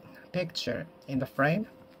mount the picture in the frame?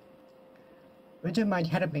 Would you mind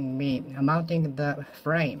helping me mounting the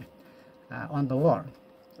frame on the wall?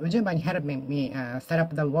 Would you mind helping me set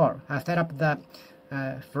up the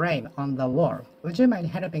frame on the wall? Would you mind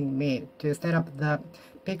helping me to set up the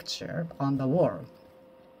picture on the wall?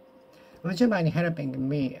 Would you mind helping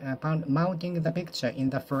me mounting the picture in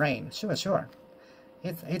the frame? Sure, sure.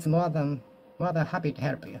 It's more than happy to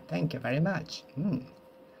help you. Thank you very much.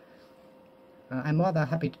 I'm more than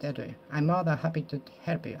happy to tell you. I'm more than happy to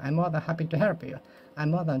help you. I'm more than happy to help you.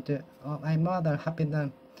 I'm more than happy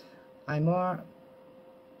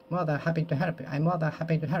to help you. I'm more than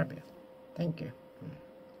happy to help you. Thank you.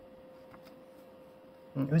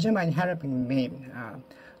 Would you mind helping me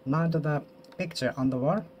mount the picture on the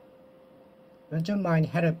wall? Would you mind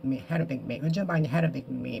helping me? Would you mind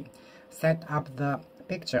helping me set up the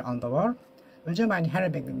picture on the wall? Would you mind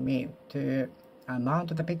helping me to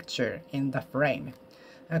mount the picture in the frame?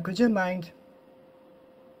 Would you mind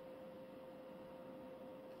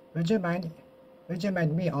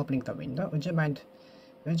me opening the window? Would you mind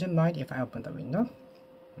if I open the window?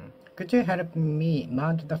 Could you help me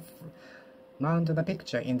mount the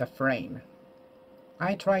picture in the frame?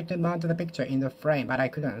 I tried to mount the picture in the frame, but I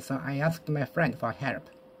couldn't, so I asked my friend for help.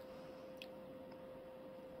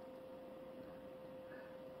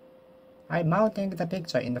 I'm mounting the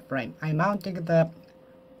picture in the frame. I'm mounting the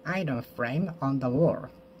iron frame on the wall.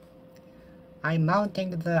 I'm mounting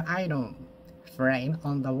the iron frame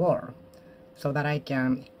on the wall so that I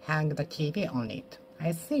can hang the TV on it.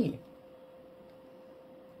 I see.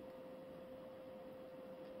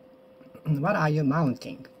 What are you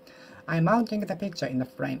mounting? I'm mounting the picture in the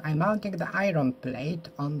frame. I'm mounting the iron plate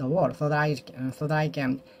on the wall so that I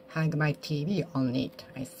can hang my TV on it.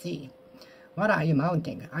 I see. What are you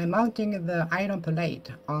mounting? I'm mounting the iron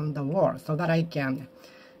plate on the wall so that I can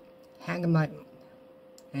hang my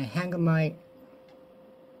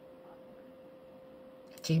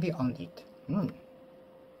TV on it.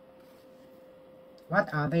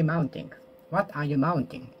 What are they mounting? What are you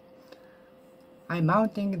mounting? I'm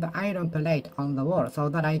mounting the iron plate on the wall so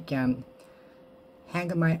that I can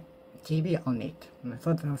hang my TV on it.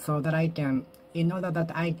 So that I can, in order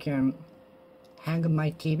that I can hang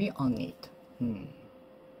my TV on it.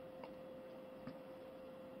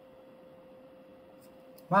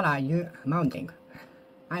 What are you mounting?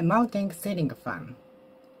 I'm mounting ceiling fan.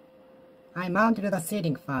 I mounted the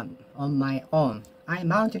ceiling fan on my own. I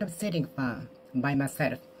mounted the ceiling fan by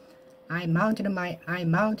myself. I mounted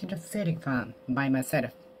the ceiling fan by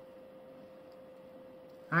myself.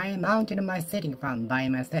 I mounted my ceiling fan by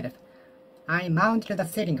myself. I mounted the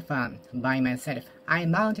ceiling fan by myself. I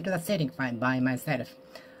mounted the ceiling fan by myself.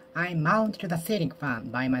 I mounted the ceiling fan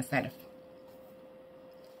by myself.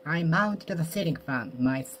 I mounted the ceiling fan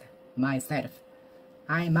myself.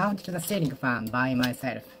 I mounted the ceiling fan by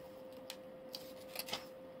myself.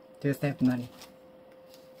 To save money.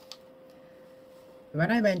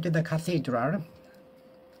 When I went to the cathedral,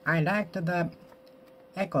 I liked the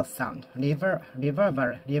echo sound,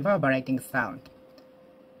 reverberating sound.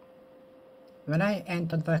 When I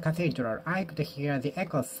entered the cathedral, I could hear the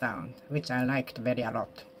echo sound, which I liked very a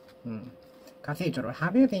lot. Cathedral.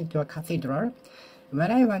 Have you been to a cathedral?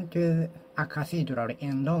 When I went to a cathedral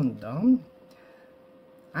in London,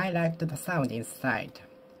 I liked the sound inside.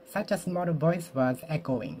 Such a small voice was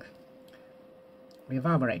echoing,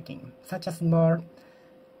 reverberating.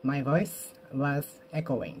 My voice was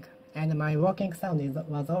echoing, and my walking sound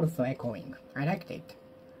was also echoing. I liked it.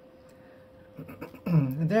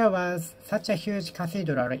 There was such a huge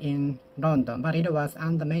cathedral in London, but it was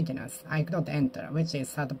under maintenance. I could not enter, which is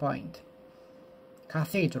sad point.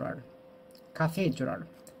 Cathedral. Cathedral.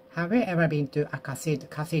 Have you ever been to a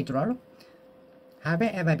cathedral? Have you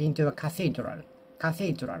ever been to a cathedral?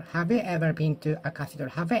 Cathedral. Have you ever been to a cathedral?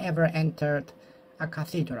 Have you ever entered a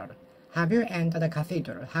cathedral? Have you entered a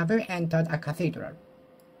cathedral? Have you entered a cathedral?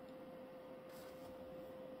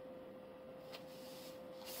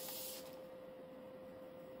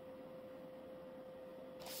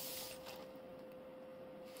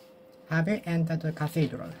 Have you entered the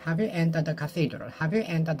cathedral? Have you entered the cathedral? Have you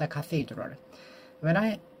entered the cathedral? When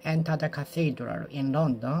I entered the cathedral in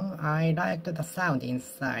London, I liked the sound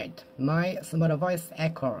inside. My small voice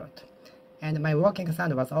echoed, and my walking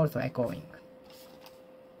sound was also echoing.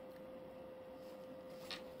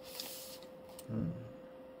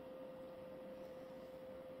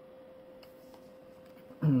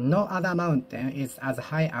 No other mountain is as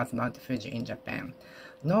high as Mount Fuji in Japan.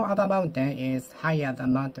 No other mountain is higher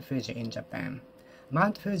than Mount Fuji in Japan.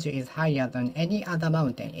 Mount Fuji is higher than any other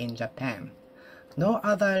mountain in Japan. No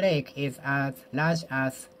other lake is as large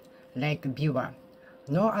as Lake Biwa.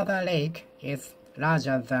 No other lake is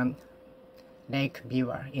larger than Lake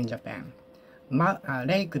Biwa in Japan.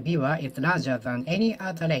 Lake Biwa is larger than any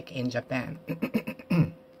other lake in Japan.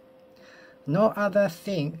 No other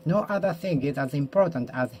thing is as important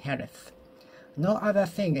as health. No other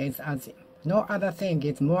thing is as No other thing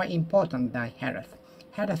is more important than health.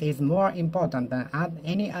 Health is more important than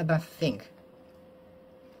any other thing.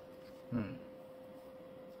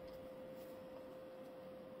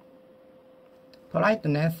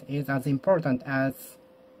 Politeness is as important as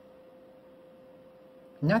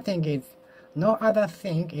nothing is. No other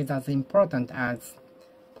thing is as important as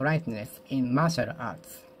politeness in martial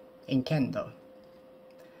arts, in kendo.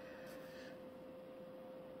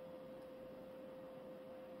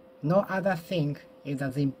 No other thing is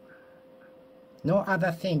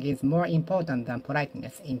more important than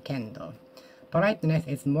politeness in kendo. Politeness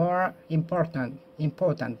is more important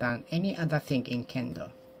than any other thing in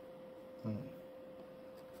kendo.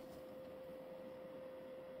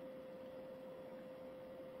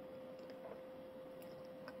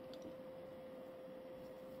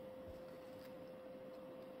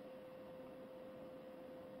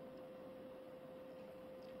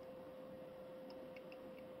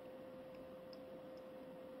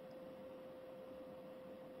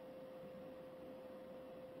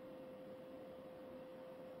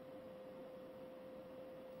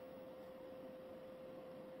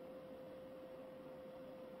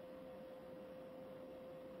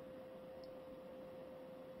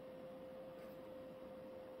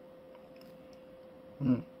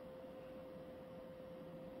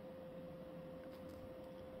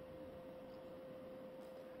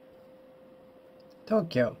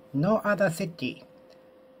 Tokyo, no other city,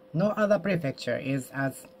 no other prefecture is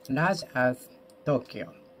as large as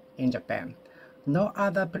Tokyo in Japan. No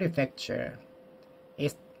other prefecture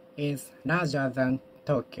is larger than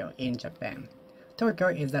Tokyo in Japan. Tokyo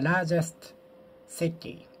is the largest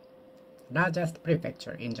city, largest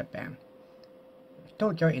prefecture in Japan.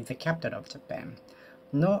 Tokyo is the capital of Japan.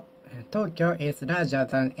 No, Tokyo is larger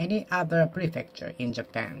than any other prefecture in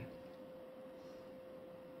Japan.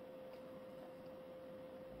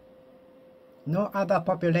 No other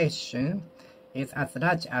population is as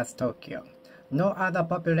large as Tokyo. No other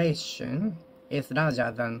population is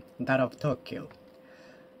larger than that of Tokyo.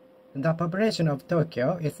 The population of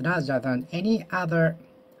Tokyo is larger than any other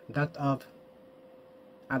that of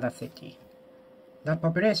other city. The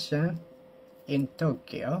population in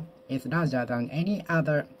Tokyo is larger than any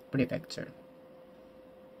other prefecture.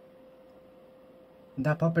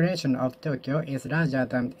 The population of Tokyo is larger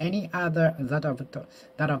than any other that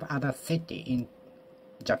of other city in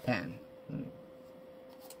Japan.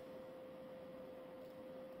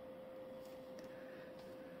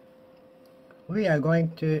 We are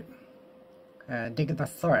going to dig the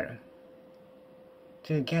soil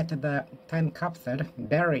to get the time capsule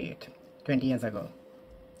buried 20 years ago.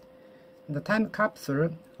 The time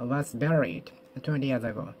capsule was buried 20 years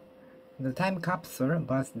ago. The time capsule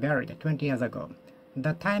was buried 20 years ago.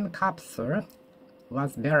 The time capsule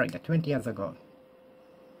was buried 20 years ago.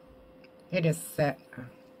 It is said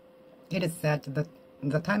that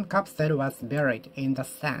the time capsule was buried in the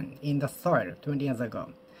sand, in the soil 20 years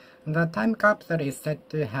ago. The time capsule is said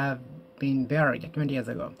to have been buried 20 years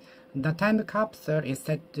ago. The time capsule is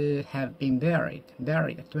said to have been buried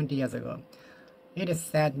 20 years ago. It is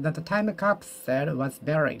said that the time capsule was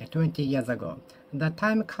buried 20 years ago. The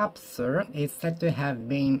time capsule is said to have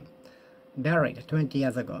been buried 20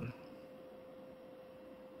 years ago.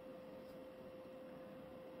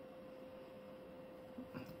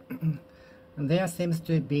 There seems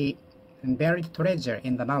to be buried treasure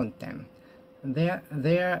in the mountain.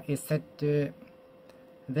 There is said to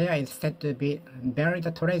be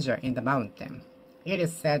buried treasure in the mountain. It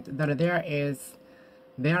is said that there is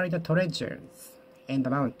buried treasures in the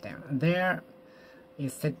mountain. There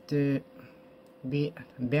is said to be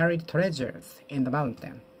buried treasures in the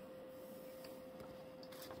mountain.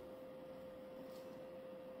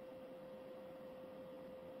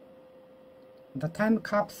 The time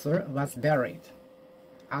capsule was buried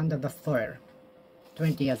under the soil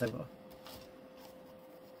 20 years ago.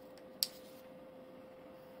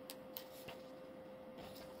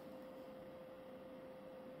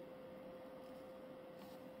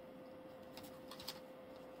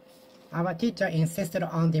 Our teacher insisted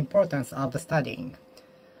on the importance of studying.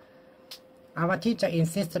 Our teacher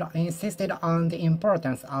insisted on the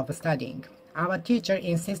importance of studying. Our teacher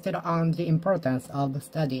insisted on the importance of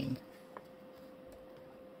studying.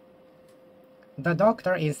 The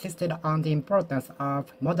doctor insisted on the importance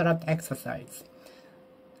of moderate exercise.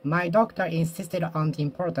 My doctor insisted on the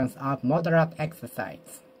importance of moderate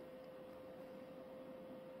exercise.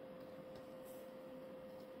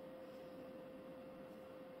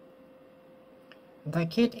 The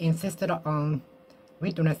kid insisted on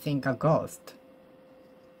witnessing a ghost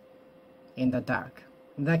in the dark.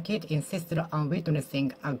 The kid insisted on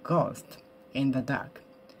witnessing a ghost in the dark.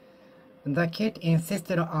 The kid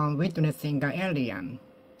insisted on witnessing an alien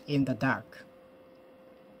in the dark.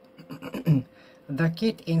 The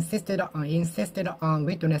kid insisted on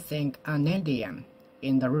witnessing an alien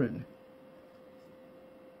in the room.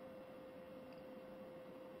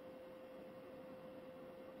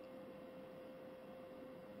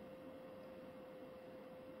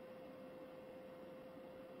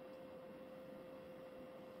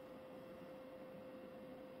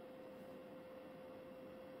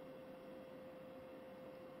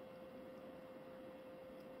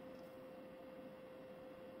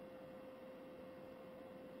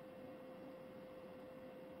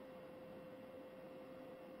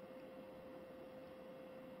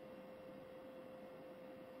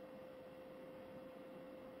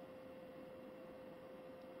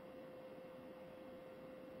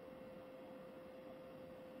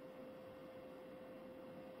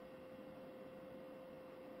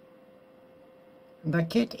 The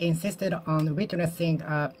kid insisted on witnessing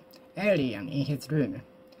an alien in his room.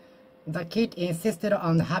 The kid insisted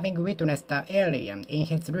on having witnessed an alien in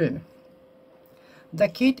his room. The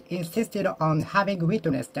kid insisted on having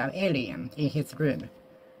witnessed an alien in his room.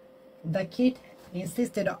 The kid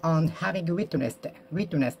insisted on having witnessed an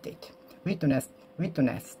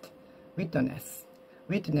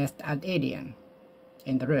alien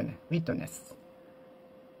in the room.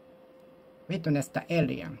 Witnessed an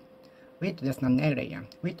alien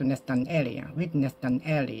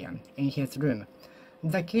in his room.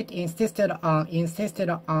 The kid insisted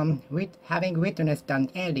on having witnessed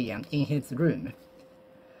an alien in his room.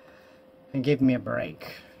 Give me a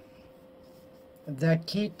break. The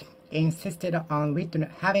kid insisted on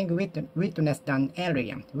having witnessed an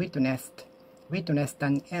alien in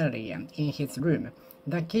his room.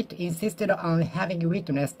 The kid insisted on having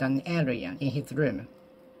witnessed an alien in his room.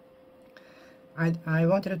 I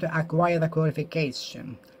wanted to acquire the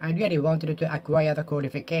qualification. I really wanted to acquire the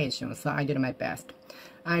qualification, so I did my best.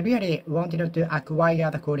 I really wanted to acquire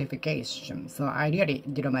the qualification, so I really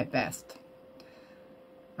did my best.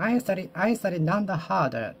 I studied none the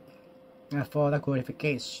harder for the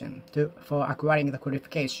qualification, for acquiring the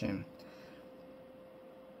qualification.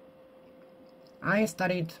 I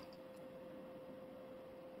studied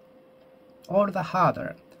all the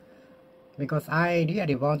harder because I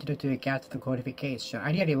really wanted to get the qualification.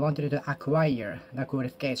 I really wanted to acquire the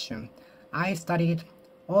qualification. I studied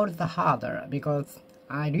all the harder because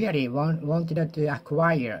I really wanted to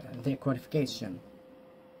acquire the qualification.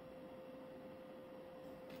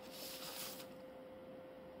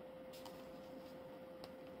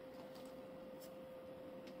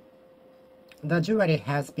 The jewelry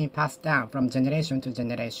has been passed down from generation to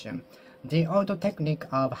generation. The old technique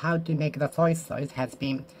of how to make the soy sauce has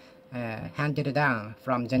been handed down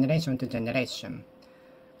from generation to generation.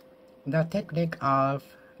 The technique of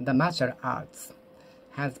the martial arts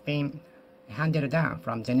has been handed down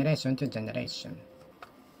from generation to generation.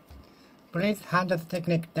 Please hand the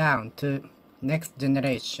technique down to next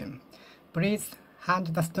generation. Please hand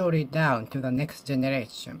the story down to the next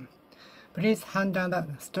generation. Please hand down the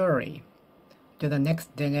story to the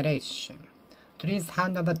next generation. Please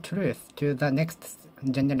hand down the truth to the next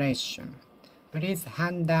generation. Please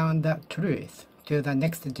hand down the truth to the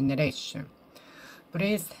next generation.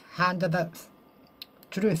 Please hand the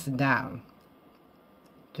truth down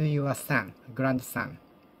to your son, grandson,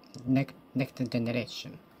 next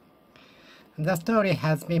generation. The story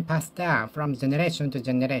has been passed down from generation to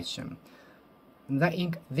generation.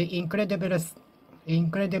 The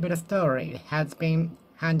incredible story has been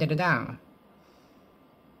handed down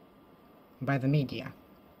by the medium.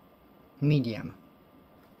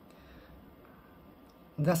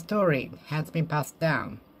 The story has been passed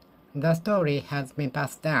down. The story has been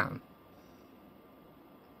passed down.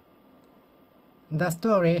 The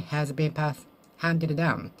story has been handed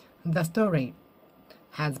down. The story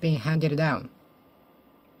has been handed down.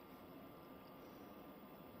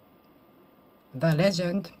 The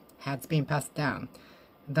legend has been passed down.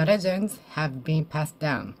 The legends have been passed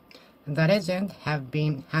down. The legends have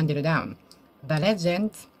been handed down. The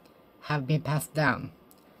legends have been passed down.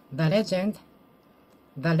 The legends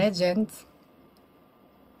have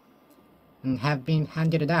been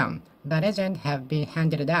handed down. The legend have been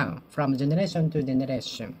handed down from generation to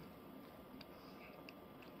generation.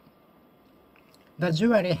 The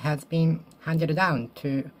jewelry has been handed down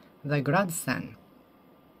to the grandson.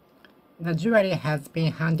 The jewelry has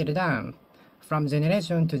been handed down from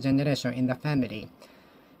generation to generation in the family.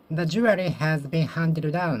 The jewelry has been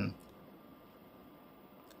handed down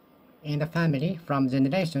in the family from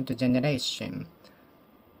generation to generation.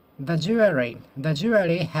 The jewelry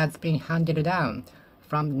has been handed down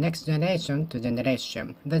from next generation to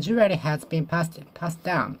generation. The jewelry has been passed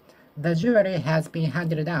down. The jewelry has been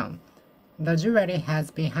handed down. The jewelry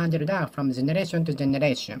has been handed down from generation to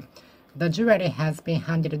generation. The jewelry has been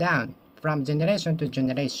handed down from generation to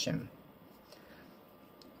generation.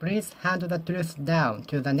 Please hand the truth down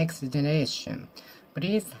to the next generation.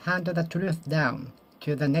 Please hand the truth down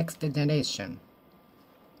to the next generation.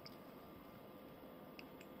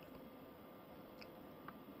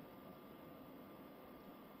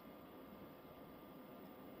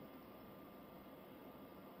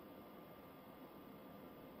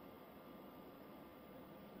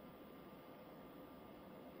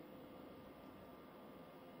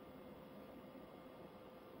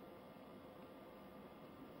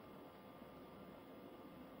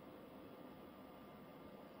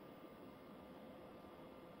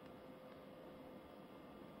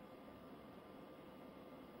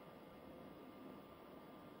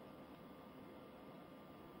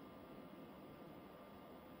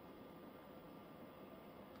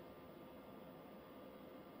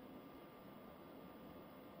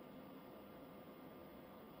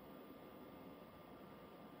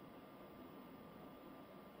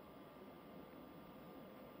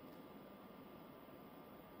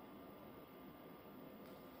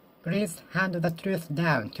 Please hand the truth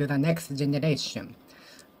down to the next generation.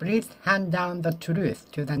 Please hand down the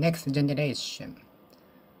truth to the next generation.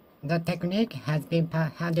 The technique has been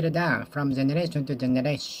handed down from generation to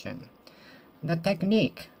generation. The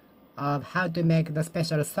technique of how to make the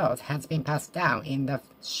special sauce has been passed down in the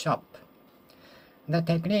shop. The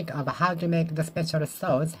technique of how to make the special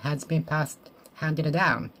sauce has been handed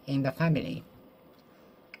down in the family.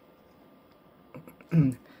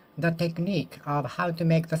 The technique of how to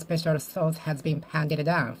make the special sauce has been handed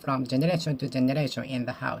down from generation to generation in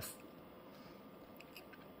the house.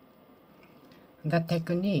 The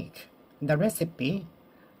technique, the recipe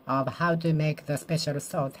of how to make the special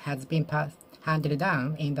sauce has been handed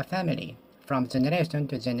down in the family from generation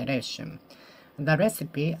to generation. The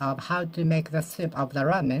recipe of how to make the soup of the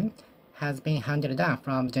ramen has been handed down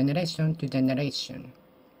from generation to generation.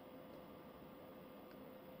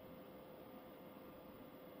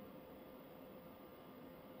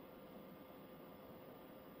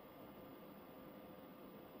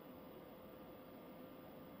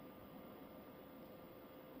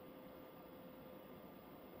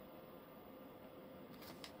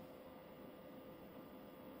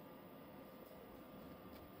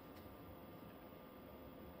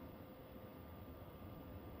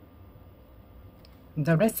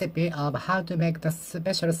 The recipe of how to make the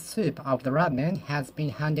special soup of the ramen has been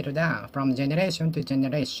handed down from generation to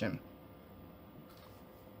generation.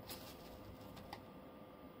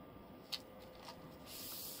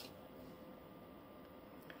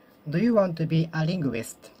 Do you want to be a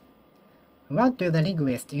linguist? What do the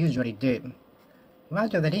linguists usually do?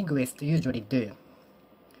 What do the linguists usually do?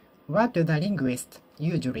 What do the linguists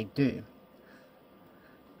usually do?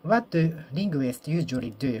 What do linguists usually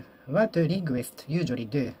do? What do linguists usually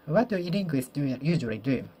do? What do linguists usually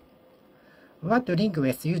do? What do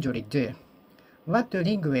linguists usually do? What do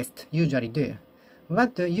linguists usually do?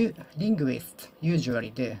 What do linguists usually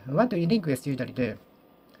do? What do linguists usually do?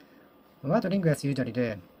 What do linguists usually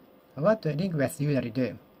do? What do linguists usually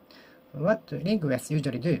do? What do linguists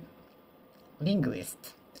usually do?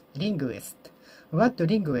 Linguist, linguist. What do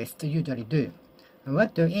linguists usually do?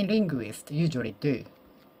 What do linguists usually do?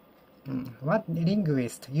 What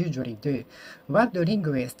linguists usually do? What do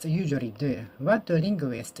linguists usually do? What do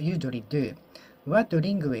linguists usually do? What do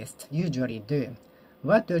linguists usually do?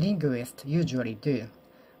 What do linguists usually do?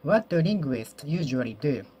 What do linguists usually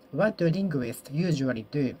do? What do linguists usually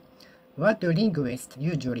do? What do linguists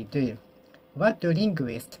usually do? What do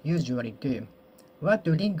linguists usually do? What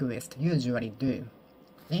do linguists usually do?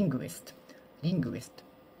 Linguist, linguist,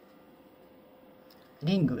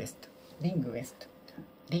 linguist, linguist,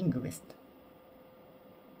 linguist,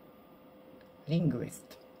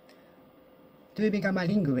 linguist. To become a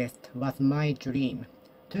linguist was my dream.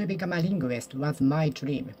 To become a linguist was my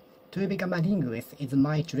dream. To become a linguist is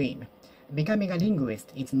my dream. Becoming a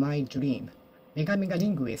linguist is my dream. Becoming a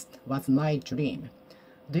linguist was my dream.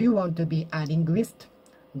 Do you want to be a linguist?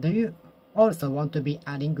 Do you also want to be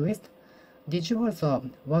a linguist? Did you also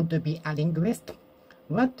want to be a linguist?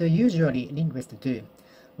 What do usually linguists do?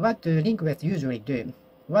 What do linguists usually do?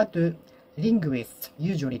 What do linguists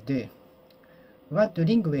usually do? What do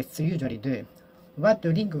linguists usually do? What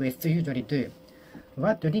do linguists usually do?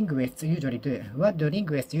 What do linguists usually do? What do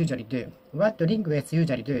linguists usually do? What do linguists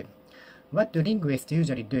usually do? What do linguists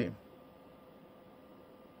usually do?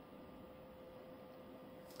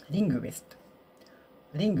 Linguist,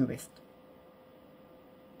 linguist,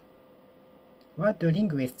 What do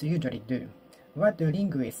linguists usually do? What do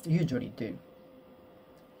linguists usually do?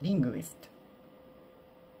 Linguist.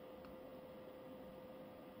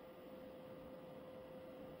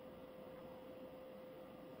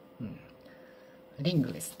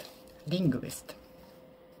 Linguist. Linguist.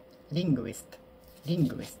 Linguist.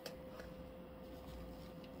 Linguist.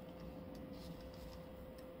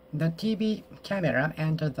 The TV camera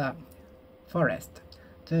entered the forest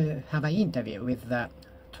to have an interview with the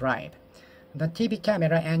tribe. The TV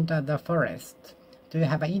camera entered the forest to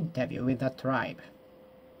have an interview with the tribe.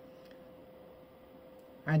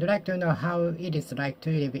 I'd like to know how it is like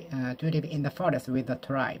to live in the forest with the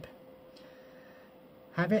tribe.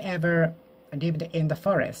 Have you ever lived in the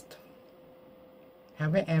forest?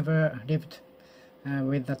 Have you ever lived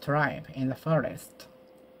with the tribe in the forest?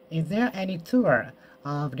 Is there any tour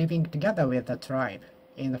of living together with the tribe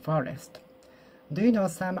in the forest? Do you know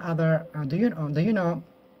some other? Do you know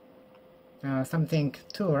something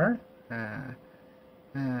tour?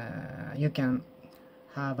 You can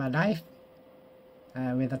have a life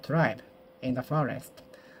with the tribe in the forest.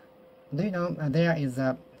 Do you know there is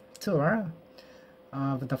a tour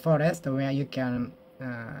of the forest where you can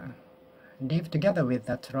live together with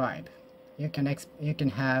the tribe? You can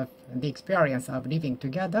have the experience of living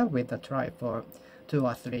together with the tribe for 2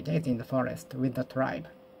 or 3 days in the forest with the tribe.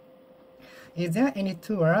 Is there any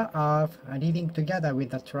tour of living together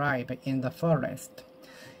with the tribe in the forest?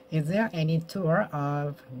 Is there any tour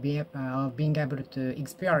of being able to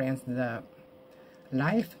experience the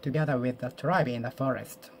life together with the tribe in the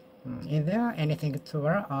forest? Is there anything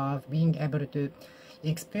tour of being able to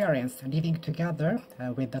experience living together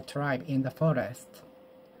with the tribe in the forest?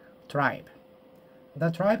 Tribe.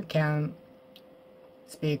 The tribe can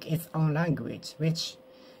speak its own language, which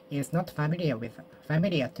is not familiar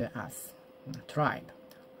to us. Tribe,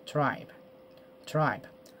 tribe, tribe.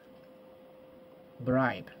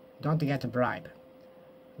 Bribe. Don't get a bribe.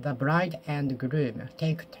 The bride and groom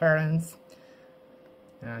take turns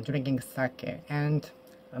drinking sake and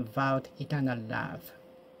vowed eternal love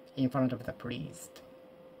in front of the priest.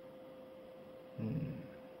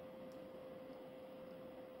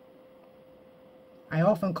 I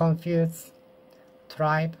often confuse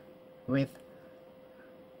tribe with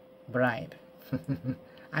bribe.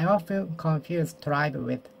 I often confuse tribe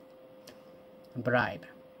with bribe.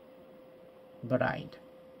 Bride.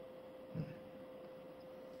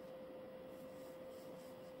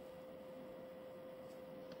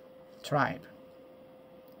 Tribe.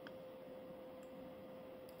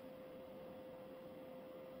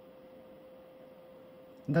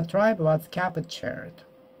 The tribe was captured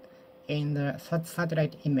in the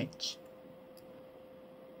satellite image.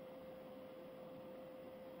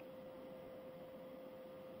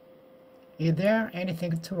 Is there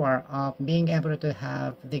anything tour of being able to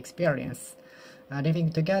have the experience living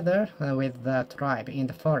together with the tribe in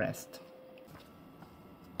the forest?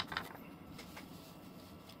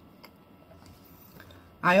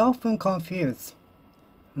 I often confuse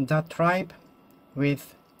the tribe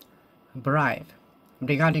with bribe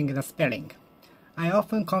regarding the spelling. I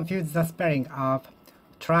often confuse the spelling of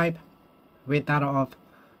tribe with that of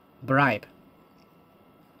bribe.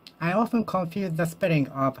 I often confuse the spelling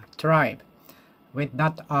of tribe with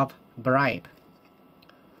that of bribe.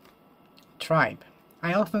 Tribe.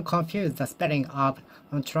 I often confuse the spelling of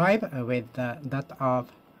tribe with that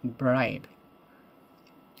of bribe.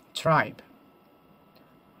 Tribe.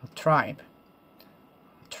 Tribe.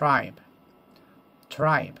 Tribe.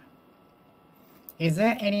 Tribe. Is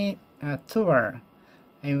there any tour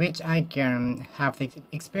in which I can have the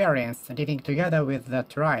experience living together with the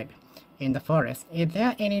tribe in the forest? Is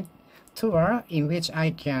there any tour in which I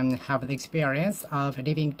can have the experience of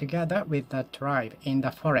living together with the tribe in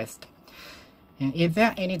the forest? And is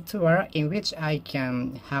there any tour in which I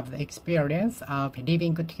can have the experience of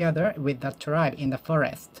living together with the tribe in the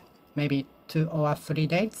forest? Maybe 2 or 3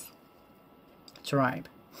 days? Tribe.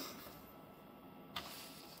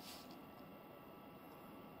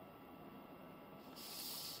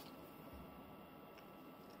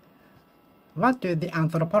 What do the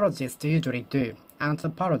anthropologists usually do?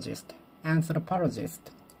 Anthropologist.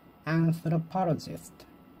 Anthropologist. Anthropologist.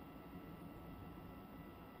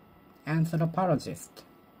 Anthropologist.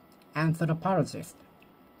 Anthropologist.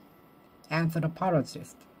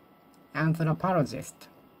 Anthropologist. Anthropologist.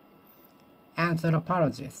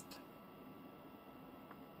 Anthropologist.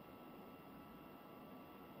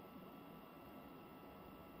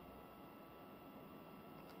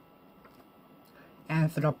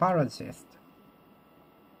 Anthropologist.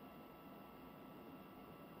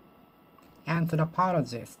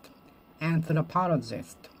 Anthropologist.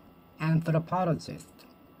 Anthropologist. Anthropologist.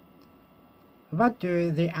 What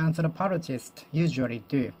do the anthropologists usually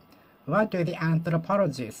do? What do the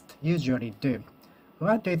anthropologists usually do?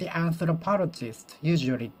 What do the anthropologists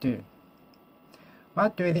usually do?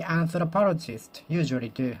 What do the anthropologists usually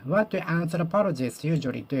do? What do anthropologists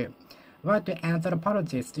usually do? What do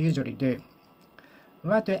anthropologists usually do?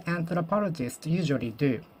 What do anthropologists usually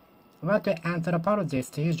do? What do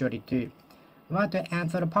anthropologists usually do? What do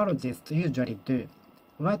anthropologists usually do?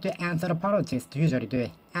 What do anthropologists usually do?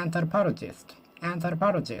 Anthropologist,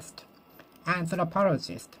 anthropologist,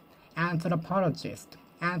 anthropologist, anthropologist,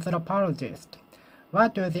 anthropologist.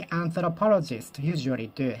 What do the anthropologists usually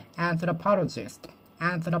do? Anthropologist,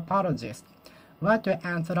 anthropologist. What do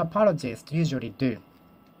anthropologists usually do?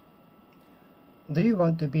 Do you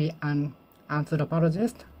want to be an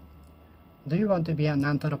anthropologist? Do you want to be an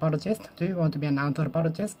anthropologist? Do you want to be an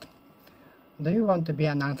anthropologist? Do you want to be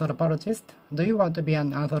an anthropologist? Do you want to be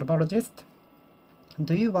an anthropologist?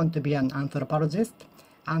 Do you want to be an anthropologist?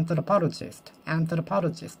 Anthropologist,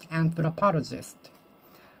 anthropologist, anthropologist.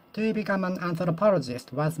 To become an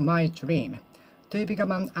anthropologist was my dream. To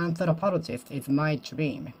become an anthropologist is my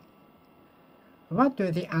dream. What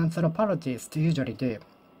do the anthropologists usually do?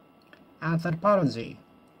 Anthropology,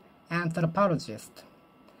 anthropologist,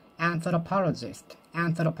 anthropologist,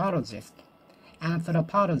 anthropologist,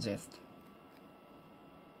 anthropologist.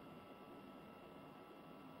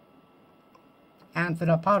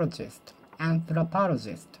 Anthropologist,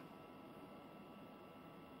 anthropologist,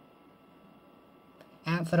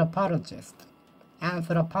 anthropologist,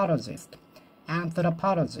 anthropologist,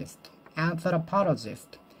 anthropologist,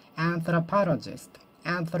 anthropologist, anthropologist,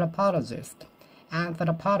 anthropologist,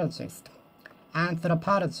 anthropologist,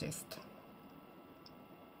 anthropologist.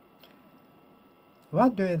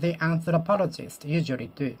 What do the anthropologists usually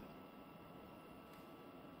do?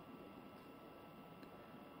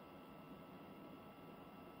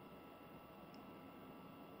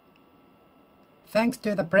 Thanks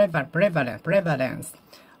to the prevalence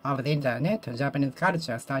of the internet, Japanese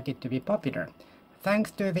culture started to be popular.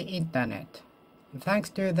 Thanks to the internet, thanks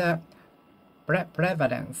to the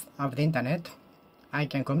prevalence of the internet, I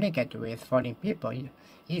can communicate with foreign people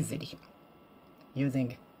easily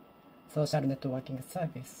using social networking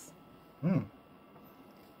service.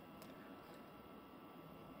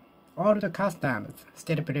 All the customs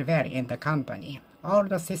still prevail in the company. All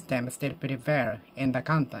the systems still prevail in the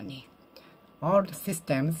company. All the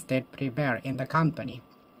systems still prevail in the company.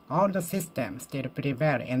 All the systems still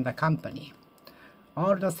prevail in the company.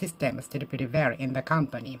 All the systems still prevail in the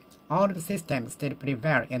company. All the systems still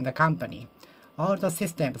prevail in the company. All the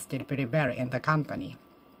systems still prevail in the company.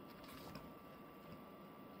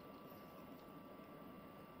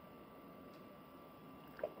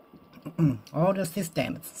 All the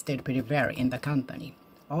systems still prevail in the company.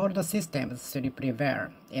 All the systems still prevail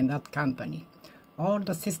in that company. All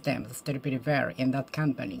the systems still prevail in that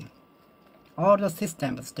company. All the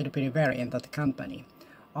systems still prevail in that company.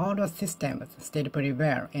 All the systems still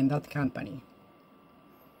prevail in that company.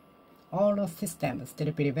 All the systems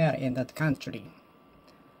still prevail in that country.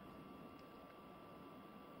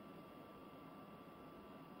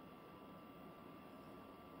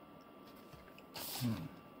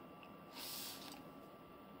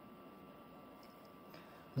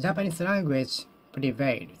 Japanese language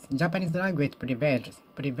prevails. Japanese language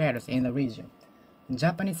prevails in the region.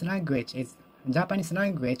 Japanese language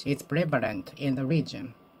is prevalent in the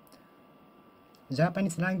region.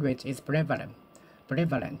 Japanese language is prevalent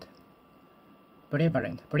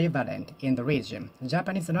in the region.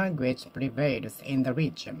 Japanese language prevails in the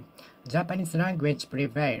region. Japanese language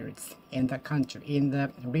prevails in the country, in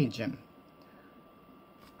the region.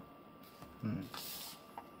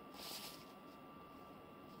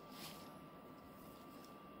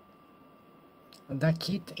 The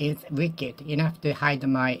kid is wicked enough to hide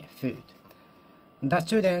my food. The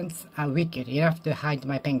students are wicked enough to hide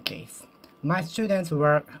my pancakes. My students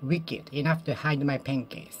were wicked enough to hide my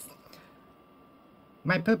pancakes.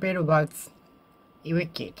 My pupil was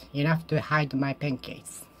wicked enough to hide my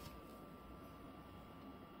pancakes.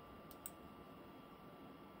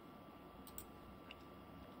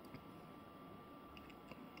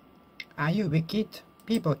 Are you wicked?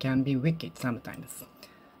 People can be wicked sometimes.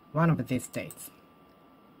 One of these days.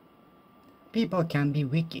 People can be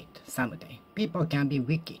wicked someday. People can be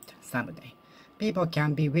wicked someday. People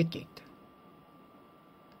can be wicked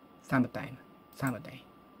sometime, someday.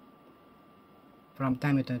 From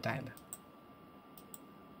time to time.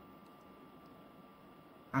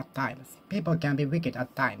 At times. People can be wicked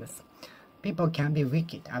at times. People can be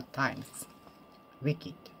wicked at times.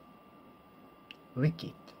 Wicked.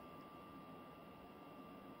 Wicked.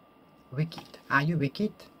 Wicked. Are you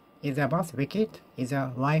wicked? Is your boss wicked? Is your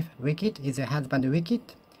wife wicked? Is your husband wicked?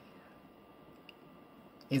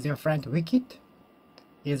 Is your friend wicked?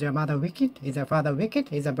 Is your mother wicked? Is your father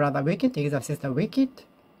wicked? Is your brother wicked? Is your sister wicked?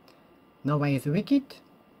 No one is wicked?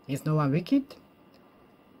 Is no one wicked?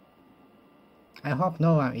 I hope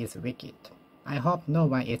no one is wicked. I hope no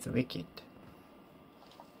one is wicked.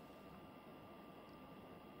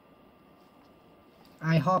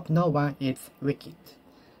 I hope no one is wicked.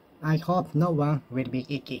 I hope no one will be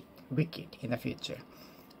wicked in the future.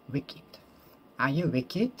 Wicked. Are you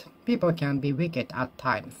wicked? People can be wicked at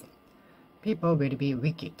times. People will be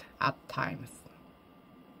wicked at times.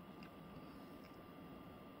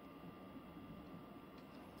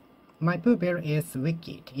 My pupil is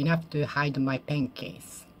wicked enough to hide my pen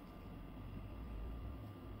case.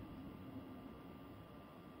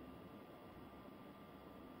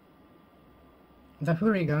 The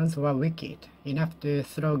hooligans were wicked enough to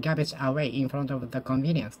throw garbage away in front of the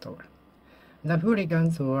convenience store. The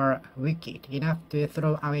hooligans were wicked enough to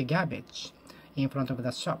throw away garbage in front of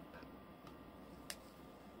the shop.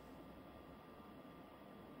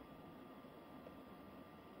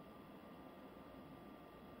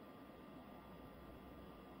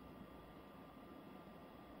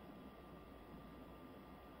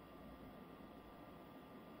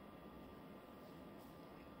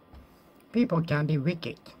 People can be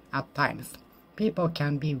wicked at times. People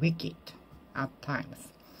can be wicked at times.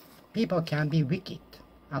 People can be wicked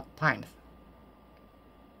at times.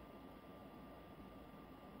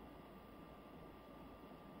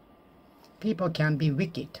 People can be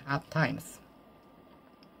wicked at times.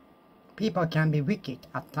 People can be wicked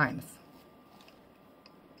at times.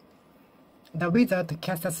 The wizard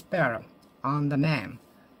cast a spell on the man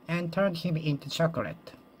and turned him into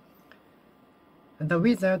chocolate. The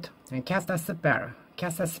wizard cast a spell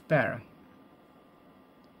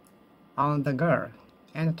on the girl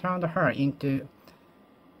and turned her into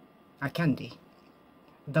a candy.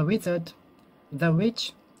 The witch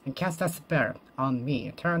cast a spell on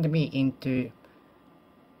me, turned me into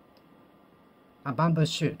a bamboo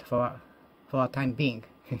shoot for a time being.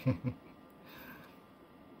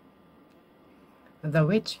 The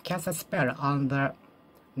witch cast a spell on the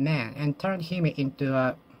man and turned him into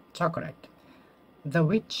a chocolate. The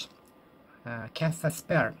witch cast a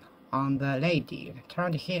spell on the lady,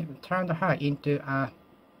 turned her into a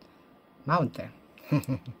mountain.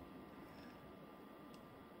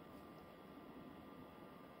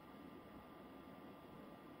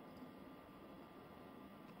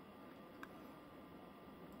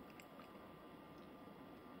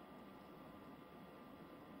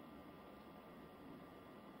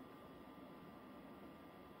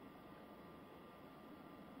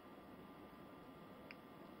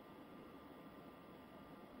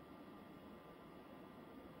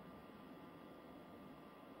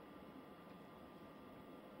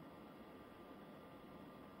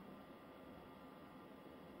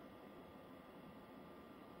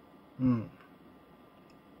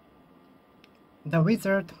 The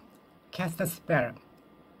wizard cast a spell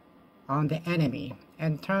on the enemy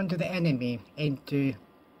and turned the enemy into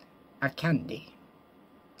a candy.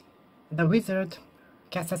 The wizard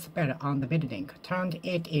cast a spell on the building, transformed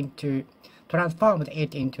it into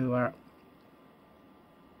a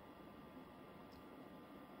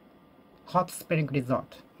hot spring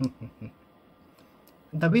resort.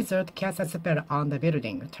 The wizard cast a spell on the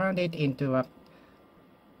building, turned it into a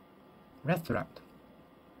restaurant.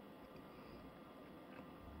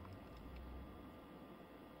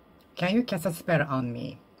 Can you cast a spell on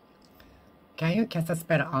me? Can you cast a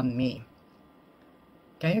spell on me?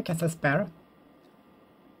 Can you cast a spell?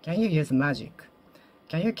 Can you use magic?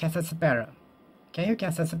 Can you cast a spell? Can you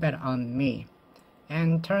cast a spell on me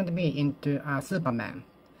and turn me into a Superman?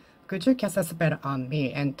 Could you cast a spell on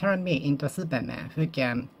me and turn me into a Superman who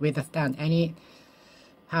can withstand any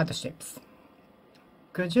hardships?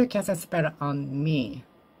 Could you cast a spell on me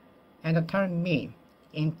and turn me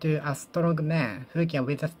into a strong man who can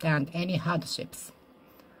withstand any hardships?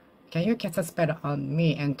 Can you cast a spell on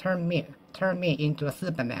me and turn me into a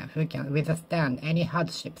Superman who can withstand any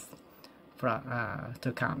hardships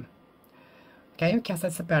to come? Can you cast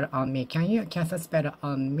a spell on me? Can you cast a spell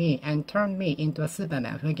on me and turn me into a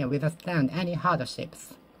Superman who can withstand any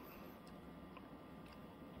hardships?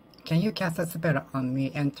 Can you cast a spell on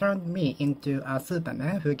me and turn me into a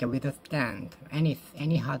Superman who can withstand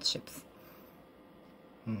any hardships?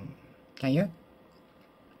 Can you?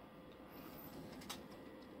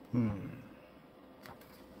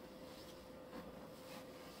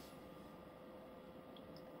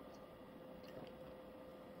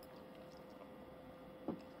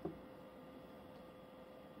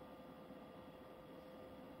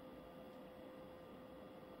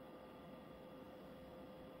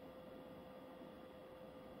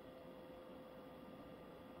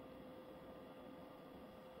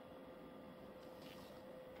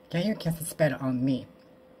 Can you cast a spell on me?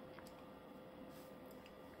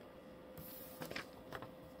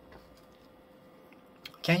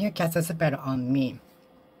 Can you cast a spell on me?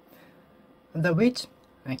 The witch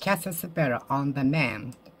cast a spell on the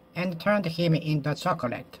man and turned him into a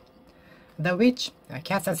chocolate. The witch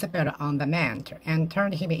cast a spell on the man and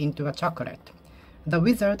turned him into a chocolate. The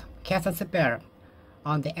wizard cast a spell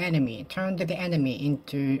on the enemy, turned the enemy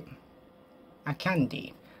into a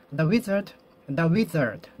candy. The wizard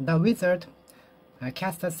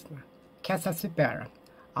cast a spell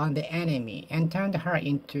on the enemy and turned her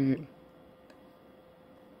into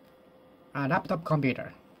a laptop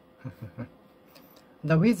computer.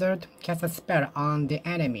 The wizard cast a spell on the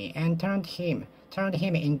enemy and turned him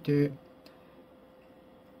into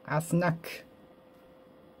a snack.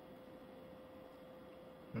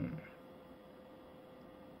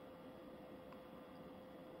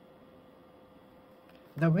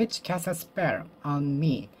 The witch cast a spell on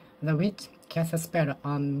me. The witch cast a spell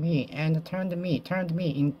on me and turned me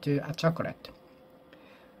into a chocolate.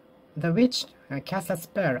 The witch cast a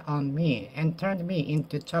spell on me and turned me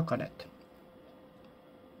into chocolate.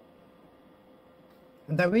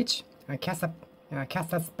 The witch cast a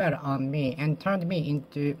spell on me and turned me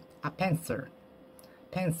into a pencil.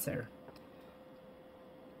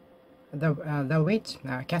 The witch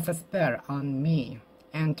cast a spell on me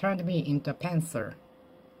and turned me into a pencil.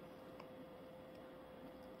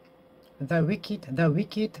 The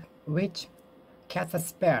wicked witch cast a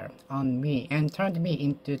spell on me and turned me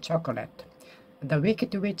into chocolate. The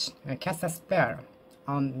wicked witch cast a spell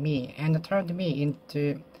on me and turned me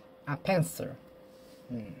into a pencil.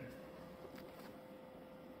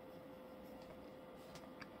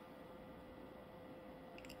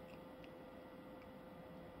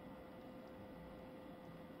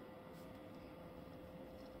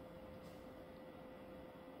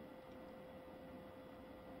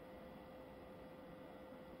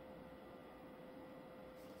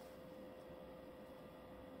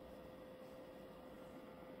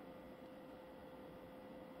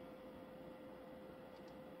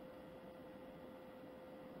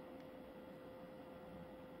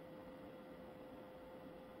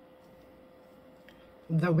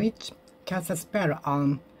 The witch cast a spell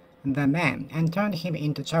on the man and turned him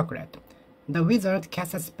into chocolate. The wizard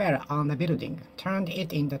cast a spell on the building, turned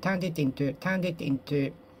it into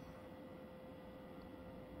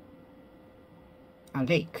a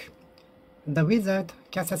lake. The wizard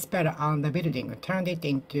cast a spell on the building, turned it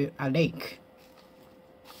into a lake.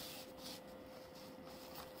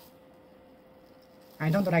 I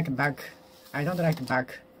don't like bug.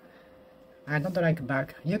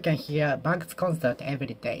 You can hear Bugs concert every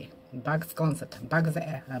day. Bugs concert every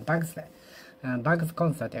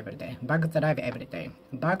day. Bugs live every day.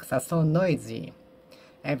 Bugs are so noisy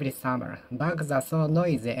every summer. Bugs are so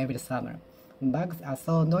noisy every summer. Bugs are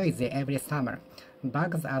so noisy every summer.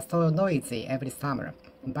 Bugs are so noisy every summer.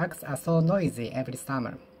 Bugs are so noisy every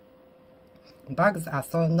summer. Bugs are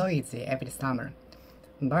so noisy every summer.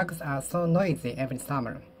 Bugs are so noisy every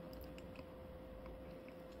summer.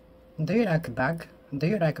 Do you like bug? Do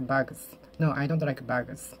you like bugs? No, I don't like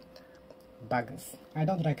bugs. Bugs. I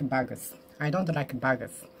don't like bugs. I don't like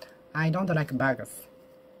bugs. I don't like bugs.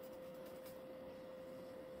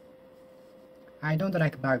 I don't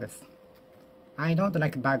like bugs. I don't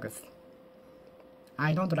like bugs.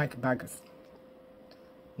 I don't like bugs.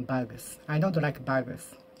 Bugs. I don't like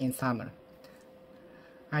bugs in summer.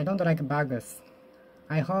 I don't like bugs.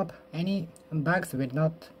 I hope any bugs will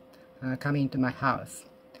not come into my house.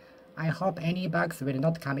 I hope any bugs will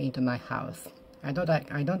not come into my house. I don't like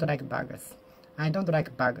bugs. I don't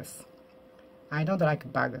like bugs. I don't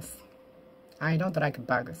like bugs. I don't like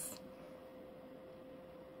bugs.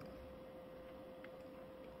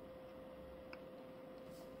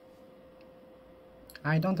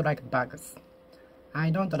 I don't like bugs. I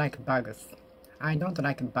don't like bugs. I don't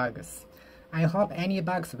like bugs. I hope any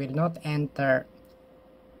bugs will not enter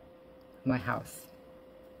my house.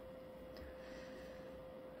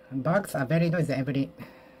 Bugs are very noisy every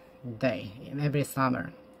day, every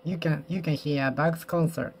summer. You can hear bugs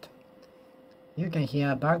concert. You can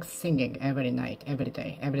hear bugs singing every night, every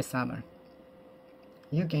day, every summer.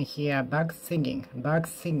 You can hear bugs singing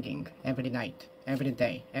every night, every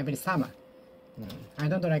day, every summer. I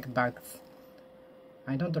don't like bugs.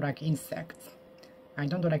 I don't like insects. I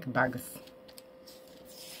don't like bugs.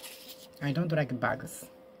 I don't like bugs.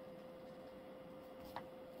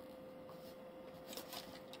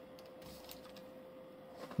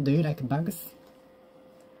 Do you like bugs?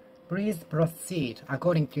 Please proceed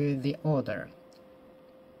according to the order.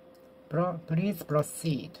 Please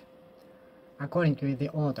proceed according to the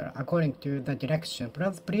order, according to the direction.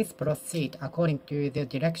 Please proceed according to the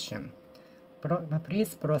direction.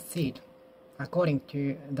 Please proceed according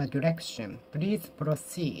to the direction. Please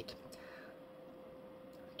proceed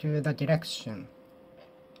to the direction.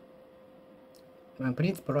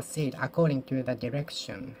 Please proceed according to the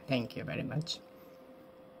direction. Thank you very much.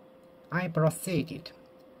 I proceeded.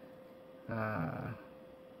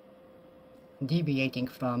 Deviating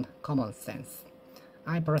from common sense.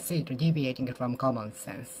 I proceed deviating from common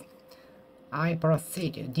sense. I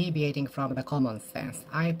proceeded deviating from the common sense.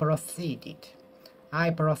 I proceeded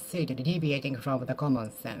deviating from the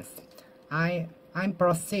common sense. I'm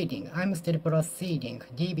proceeding. I'm still proceeding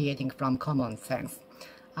deviating from common sense.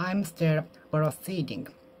 I'm still proceeding.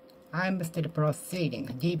 I'm still proceeding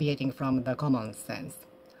deviating from the common sense.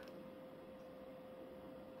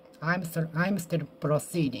 I'm still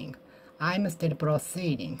proceeding. I'm still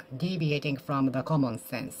proceeding, deviating from the common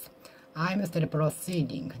sense. I'm still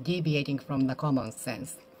proceeding, deviating from the common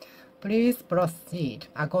sense. Please proceed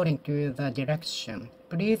according to the direction.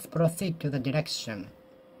 Please proceed to the direction.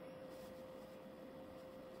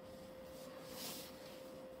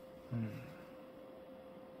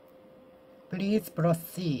 Please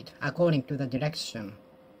proceed according to the direction.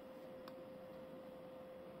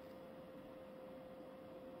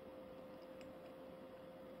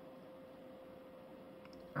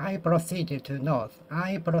 I proceeded to north.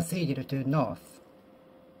 I proceeded to north.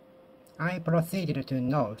 I proceeded to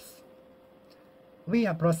north. We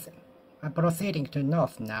are proceeding to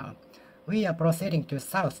north now. We are proceeding to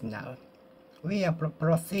south now. We are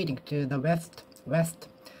proceeding to the west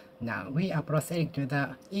now. We are proceeding to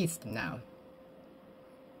the east now.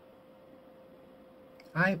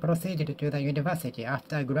 I proceeded to the university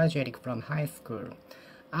after graduating from high school.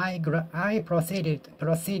 I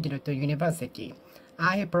proceeded to university.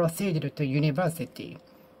 I proceeded to university.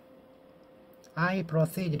 I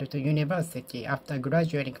proceeded to university after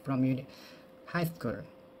graduating from high school.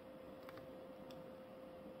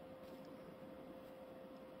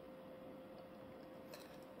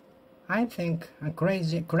 I think a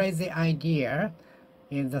crazy idea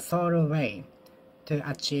is the sole way to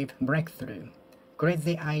achieve breakthrough.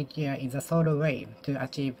 Crazy idea is the sole way to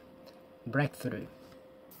achieve breakthrough.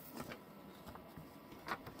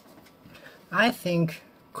 I think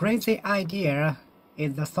crazy idea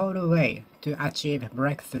is the sole way to achieve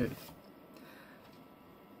breakthrough.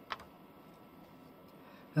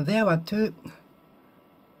 There were two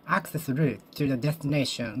access routes to the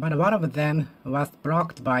destination, but one of them was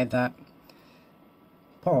blocked by the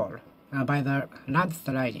pole, by the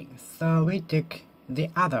landsliding, so we took the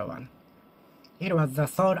other one. It was the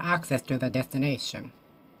sole access to the destination.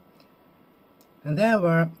 There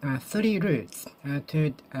were 3 routes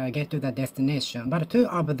to get to the destination, but 2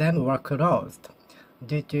 of them were closed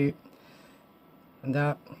due to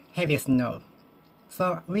the heavy snow.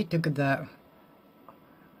 So we took the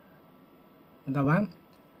one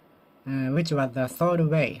which was the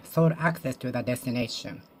sole access to the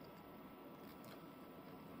destination.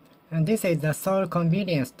 And this is the sole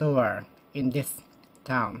convenience store in this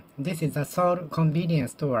town. This is the sole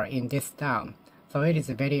convenience store in this town. So it is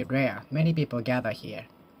very rare. Many people gather here.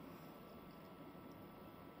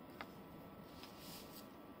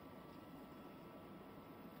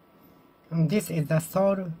 And this is the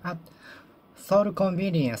sole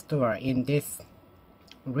convenience store in this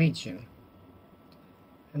region.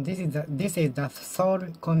 And this is the sole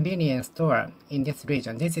convenience store in this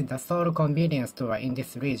region. This is the sole convenience store in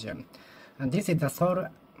this region. And this is the sole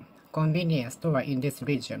convenience store in this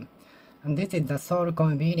region. And this is the sole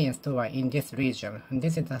convenience store in this region. And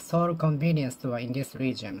this is the sole convenience store in this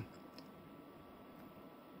region.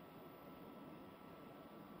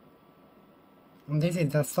 And this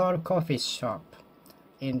is the sole coffee shop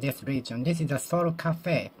in this region. This is the sole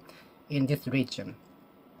cafe in this region.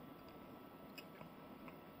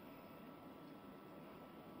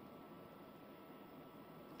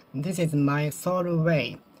 This is my sole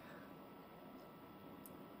way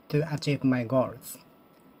to achieve my goals.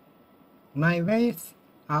 My ways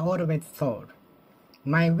are always sole.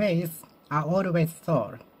 My ways are always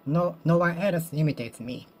sole. No one else imitates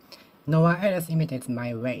me. No one else imitates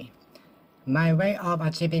my way. My way of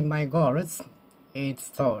achieving my goals is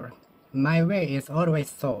sole. My way is always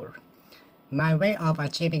sole. My way of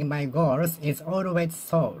achieving my goals is always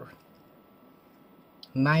sole.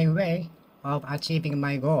 My way of achieving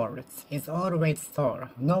my goals is always sole.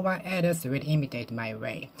 No one else will imitate my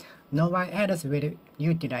way. No one else will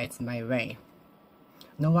utilize my way.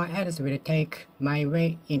 No one else will take my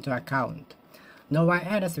way into account. No one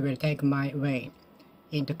else will take my way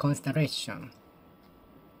into consideration.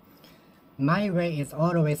 My way is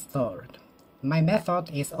always sold. My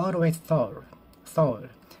method is always soul. Soul.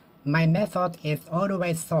 My method is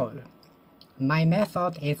always soul. My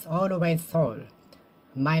method is always soul.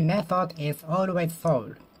 My method is always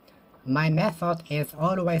soul. My method is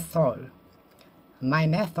always soul. My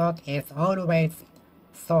method is always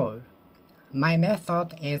soul. My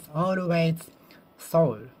method is always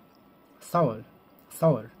soul. Soul.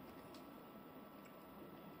 Soul.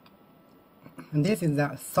 This is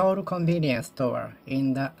the Seoul convenience store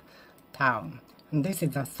in the town. This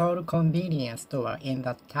is the Seoul convenience store in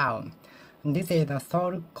the town. This is the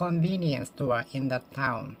Seoul convenience store in the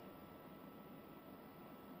town.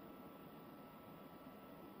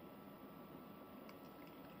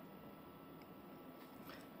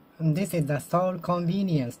 This is the Seoul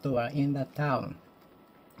convenience store in the town.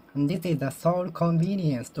 This is the Seoul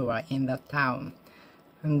convenience store in the town.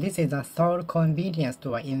 This is the Seoul convenience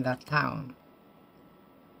store in the town.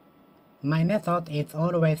 My method is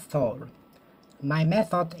always soul. My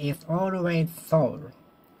method is always soul.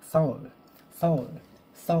 Soul. Soul.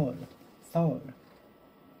 Soul. Soul.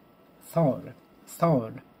 Soul.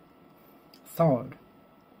 Soul. Soul.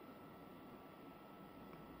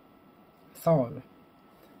 Soul.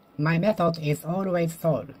 My method is always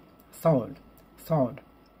soul. Soul. Soul.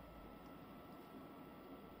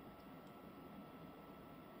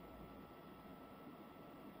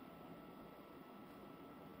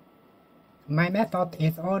 My method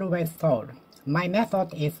is always soul. My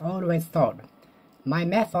method is always soul. My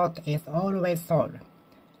method is always soul.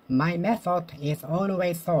 My method is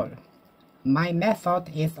always soul. My method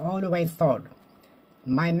is always soul.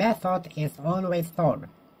 My method is always soul.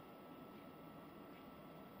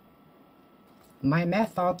 My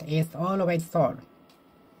method is always soul.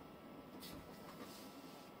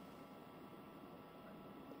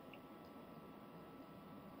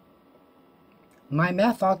 My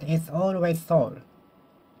method is always soul.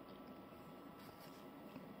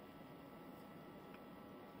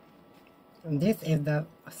 This is the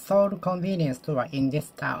Seoul convenience store in this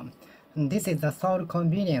town. This is the Seoul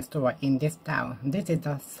convenience store in this town. This is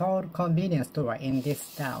the Seoul convenience store in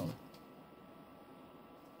this town.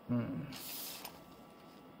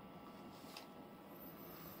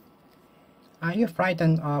 Are you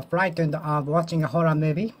frightened of watching a horror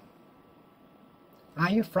movie? Are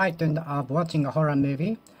you frightened of watching a horror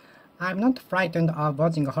movie? I'm not frightened of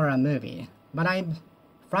watching a horror movie, but I'm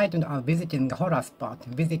frightened of visiting a horror spot,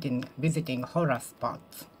 visiting horror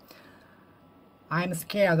spots. I'm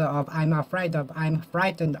frightened of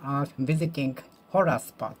visiting horror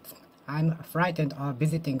spots. I'm frightened of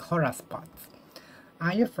visiting horror spots.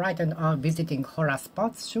 Are you frightened of visiting horror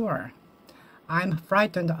spots? Sure. I'm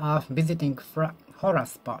frightened of visiting horror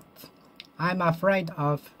spots. I'm afraid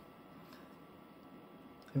of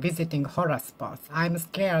visiting horror spots. I'm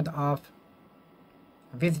scared of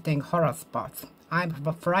visiting horror spots. I'm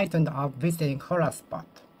frightened of visiting horror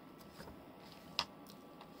spots.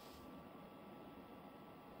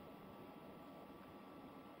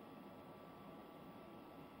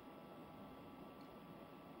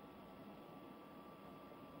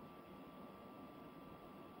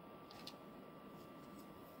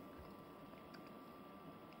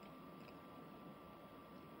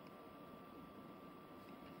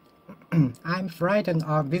 I'm frightened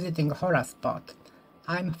of visiting horror spot.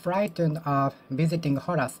 I'm frightened of visiting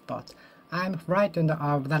horror spot. I'm frightened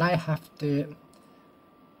of that I have to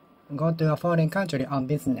go to a foreign country on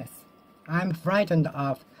business. I'm frightened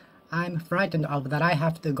of that I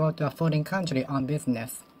have to go to a foreign country on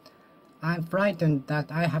business. I'm frightened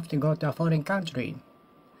that I have to go to a foreign country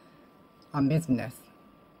on business.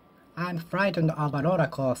 I'm frightened of a roller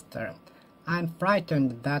coaster. I'm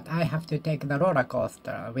frightened that I have to take the roller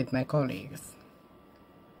coaster with my colleagues.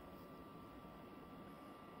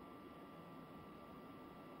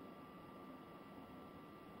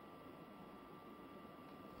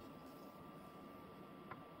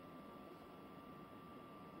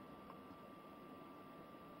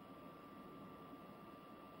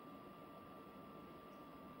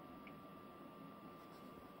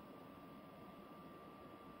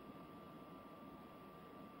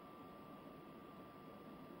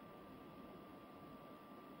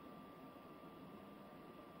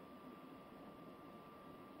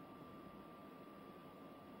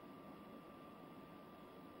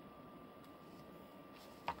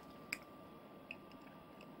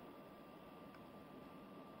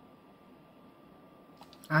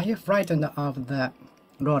 Are you frightened of the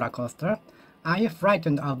roller coaster? Are you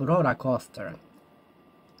frightened of roller coaster?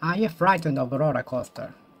 Are you frightened of roller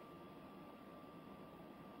coaster?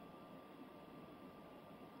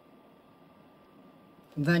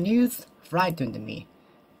 The news frightened me.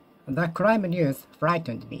 The crime news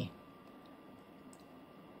frightened me.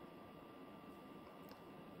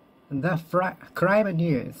 The crime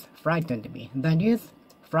news frightened me. The news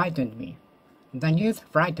frightened me. The news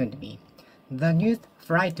frightened me. The news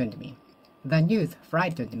frightened me. The news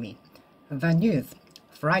frightened me. The news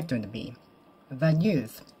frightened me. The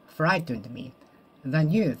news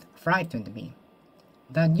frightened me.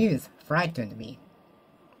 The news frightened me.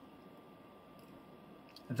 The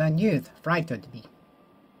news frightened me.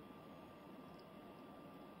 The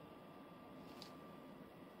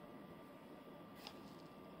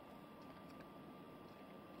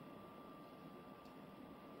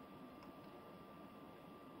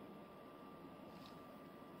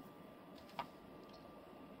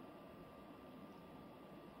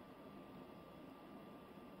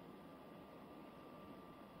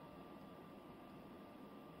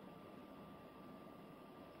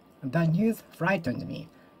news frightened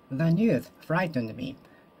me. The news frightened me.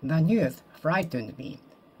 The news frightened me. The news frightened me.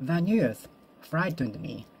 The news frightened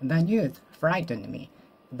me. The news frightened me.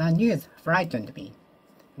 The news frightened me.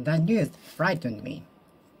 The news frightened me.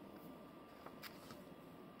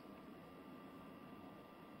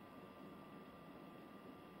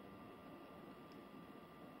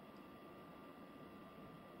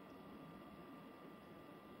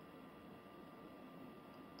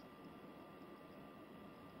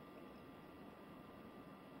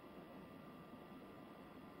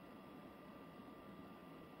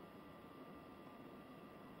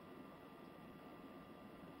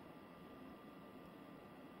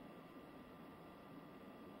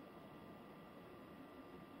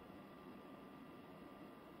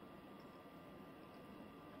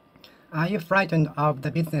 Are you frightened of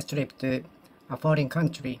the business trip to a foreign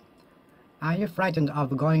country? Are you frightened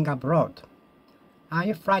of going abroad? Are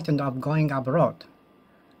you frightened of going abroad?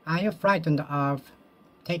 Are you frightened of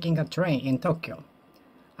taking a train in Tokyo?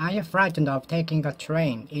 Are you frightened of taking a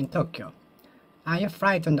train in Tokyo? Are you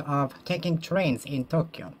frightened of taking trains in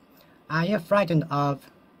Tokyo? Are you frightened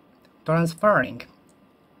of transferring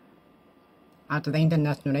at the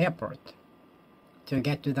international airport to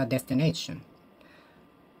get to the destination?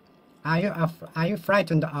 Are you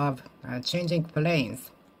frightened of changing planes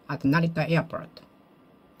at Narita Airport?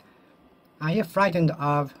 Are you frightened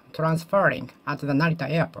of transferring at the Narita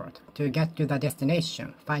Airport to get to the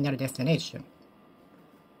destination, final destination?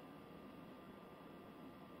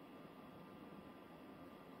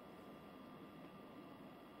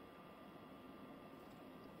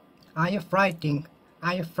 Are you frightened?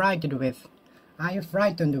 Are you frightened with? Are you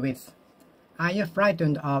frightened with? Are you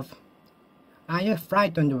frightened of? Are you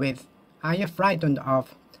frightened with? Are you frightened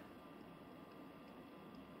of?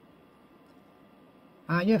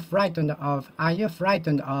 Are you frightened of? Are you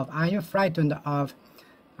frightened of? Are you frightened of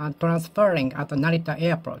transferring at the Narita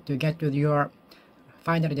Airport to get to your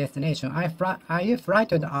final destination? Are you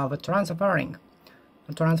frightened of transferring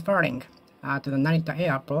at the Narita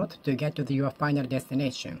Airport to get to your final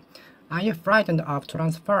destination? Are you frightened of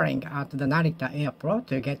transferring at the Narita Airport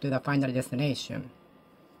to get to the final destination?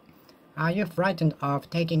 Are you frightened of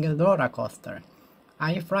taking a roller coaster?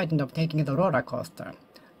 Are you frightened of taking the roller coaster?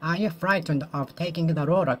 Are you frightened of taking the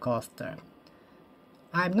roller coaster?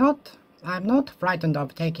 I'm not frightened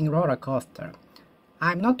of taking roller coaster.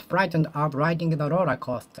 I'm not frightened of riding the roller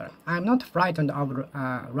coaster. I'm not frightened of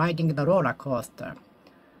riding the roller coaster.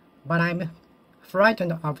 But I'm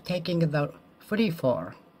frightened of taking the free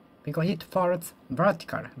fall because it falls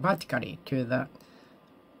vertically to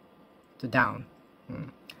down.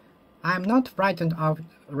 I'm not frightened of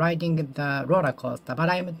riding the roller coaster, but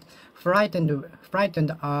I'm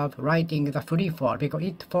frightened of riding the free fall because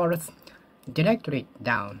it falls directly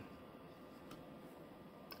down.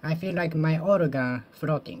 I feel like my organ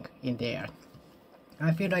floating in the air.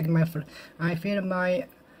 I feel my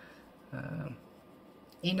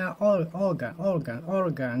inner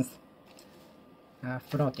organs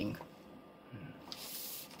floating.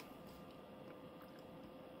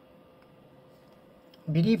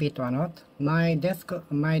 Believe it or not, my desk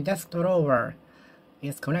drawer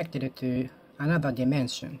is connected to another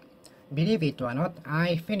dimension. Believe it or not,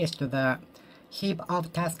 I finished the heap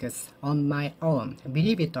of tasks on my own.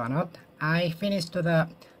 Believe it or not, I finished the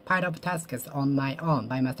pile of tasks on my own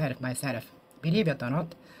by myself. Believe it or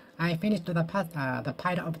not, I finished the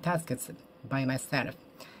pile of tasks by myself.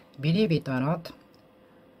 Believe it or not,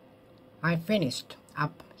 I finished a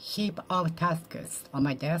heap of tasks on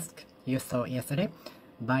my desk you saw yesterday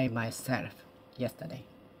by myself yesterday.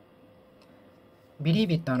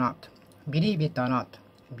 Believe it or not, believe it or not,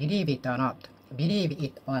 believe it or not, believe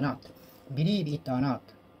it or not, believe it or not,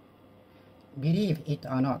 believe it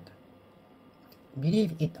or not,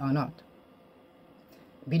 believe it or not,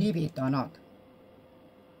 believe it or not,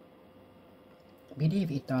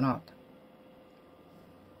 believe it or not.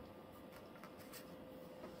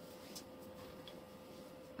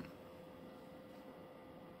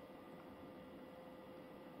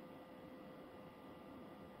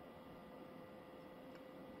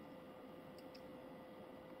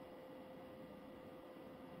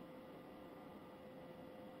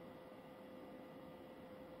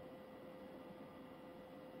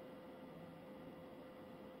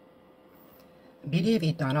 Believe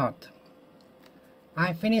it or not,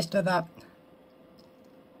 I finished the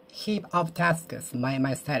heap of tasks by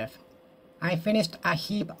myself. I finished a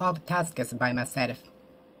heap of tasks by myself.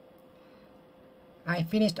 I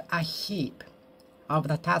finished a heap of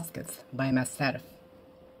the tasks by myself.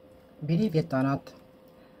 Believe it or not,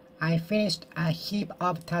 I finished a heap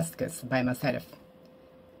of tasks by myself.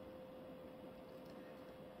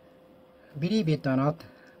 Believe it or not,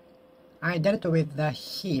 I dealt with the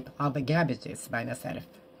heap of garbages by myself.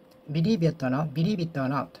 Believe it or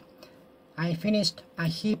not, I finished a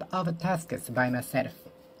heap of tasks by myself.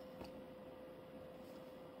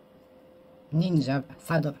 Ninja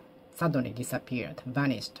suddenly disappeared,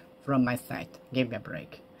 vanished from my sight. Give me a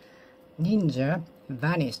break. Ninja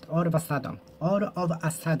vanished all of a sudden. All of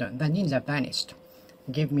a sudden, the ninja vanished.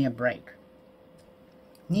 Give me a break.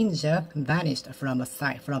 Ninja vanished from my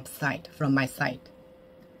sight.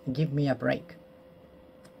 Give me a break.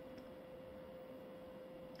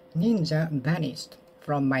 Ninja vanished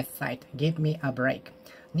from my sight. Give me a break.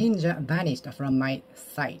 Ninja vanished from my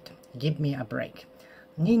sight. Give me a break.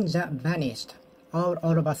 Ninja vanished all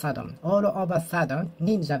of a sudden. All of a sudden,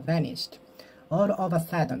 ninja vanished. All of a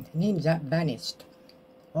sudden, ninja vanished.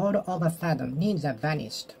 All of a sudden, ninja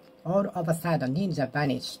vanished. All of a sudden, ninja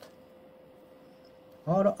vanished.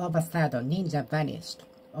 All of a sudden, ninja vanished.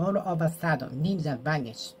 All of a sudden, ninja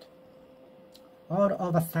vanished. All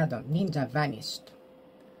of a sudden, ninja vanished.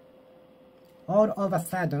 All of a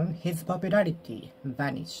sudden, his popularity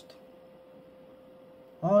vanished.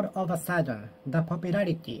 All of a sudden, the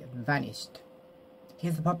popularity vanished.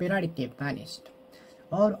 His popularity vanished.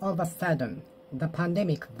 All of a sudden, the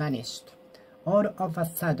pandemic vanished. All of a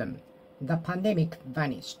sudden, the pandemic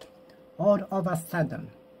vanished. All of a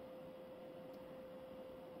sudden,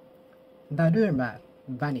 the rumor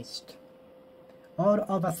vanished. All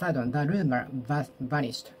of a sudden, the rumor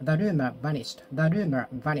vanished. The rumor vanished. The rumor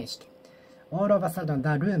vanished. All of a sudden,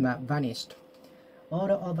 the rumor vanished.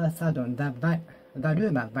 All of a sudden, the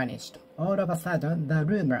rumor vanished. All of a sudden, the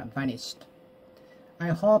rumor vanished. I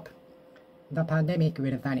hope the pandemic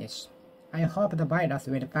will vanish. I hope the virus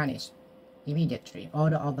will vanish immediately,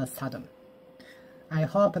 all of a sudden. I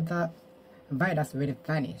hope the virus will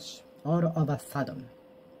vanish all of a sudden.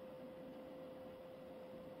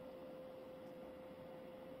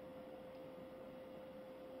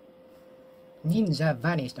 Ninja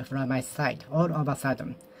vanished from my sight all of a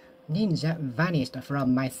sudden. Ninja vanished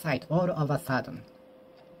from my sight all of a sudden.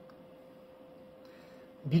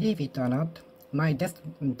 Believe it or not, my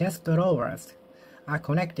desk drawers are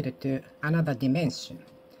connected to another dimension.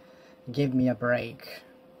 Give me a break.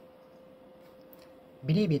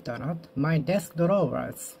 Believe it or not, my desk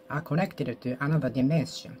drawers are connected to another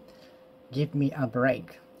dimension. Give me a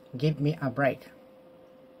break. Give me a break.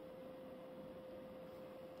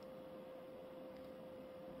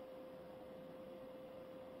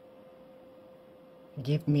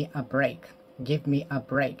 Give me a break. Give me a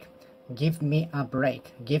break. Give me a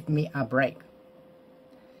break. Give me a break.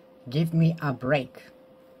 Give me a break.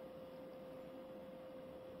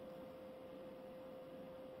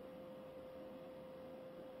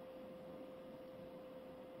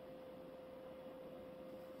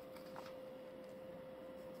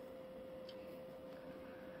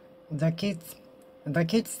 The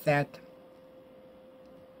kid said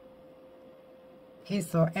he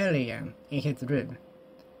saw alien in his room,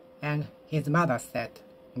 and his mother said,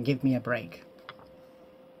 "Give me a break.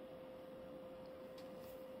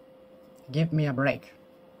 Give me a break."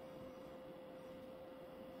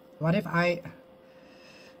 What if I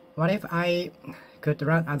could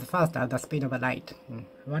run as fast as the speed of light?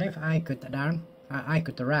 What if I could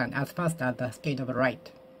run as fast as the speed of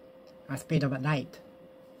light? Speed of light,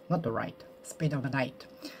 not the right. Speed of light.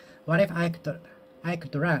 What if I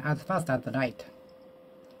could run as fast as the light?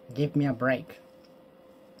 Give me a break.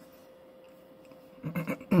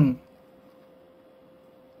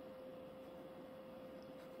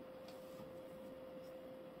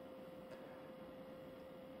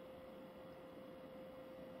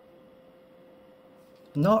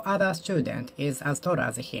 No other student is as tall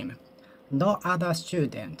as him. No other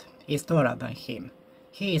student is taller than him.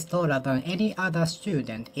 He is taller than any other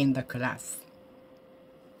student in the class.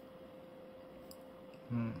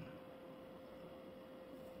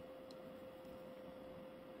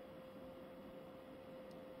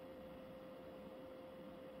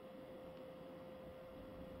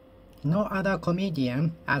 No other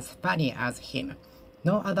comedian as funny as him.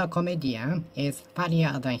 No other comedian is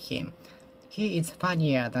funnier than him. He is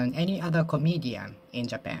funnier than any other comedian in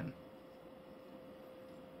Japan.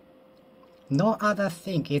 No other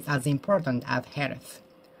thing is as important as health.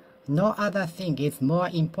 No other thing is more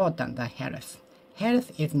important than health.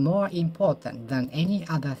 Health is more important than any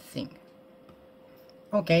other thing.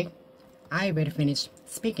 Okay, I will finish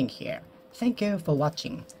speaking here. Thank you for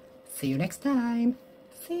watching. See you next time.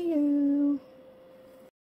 See you.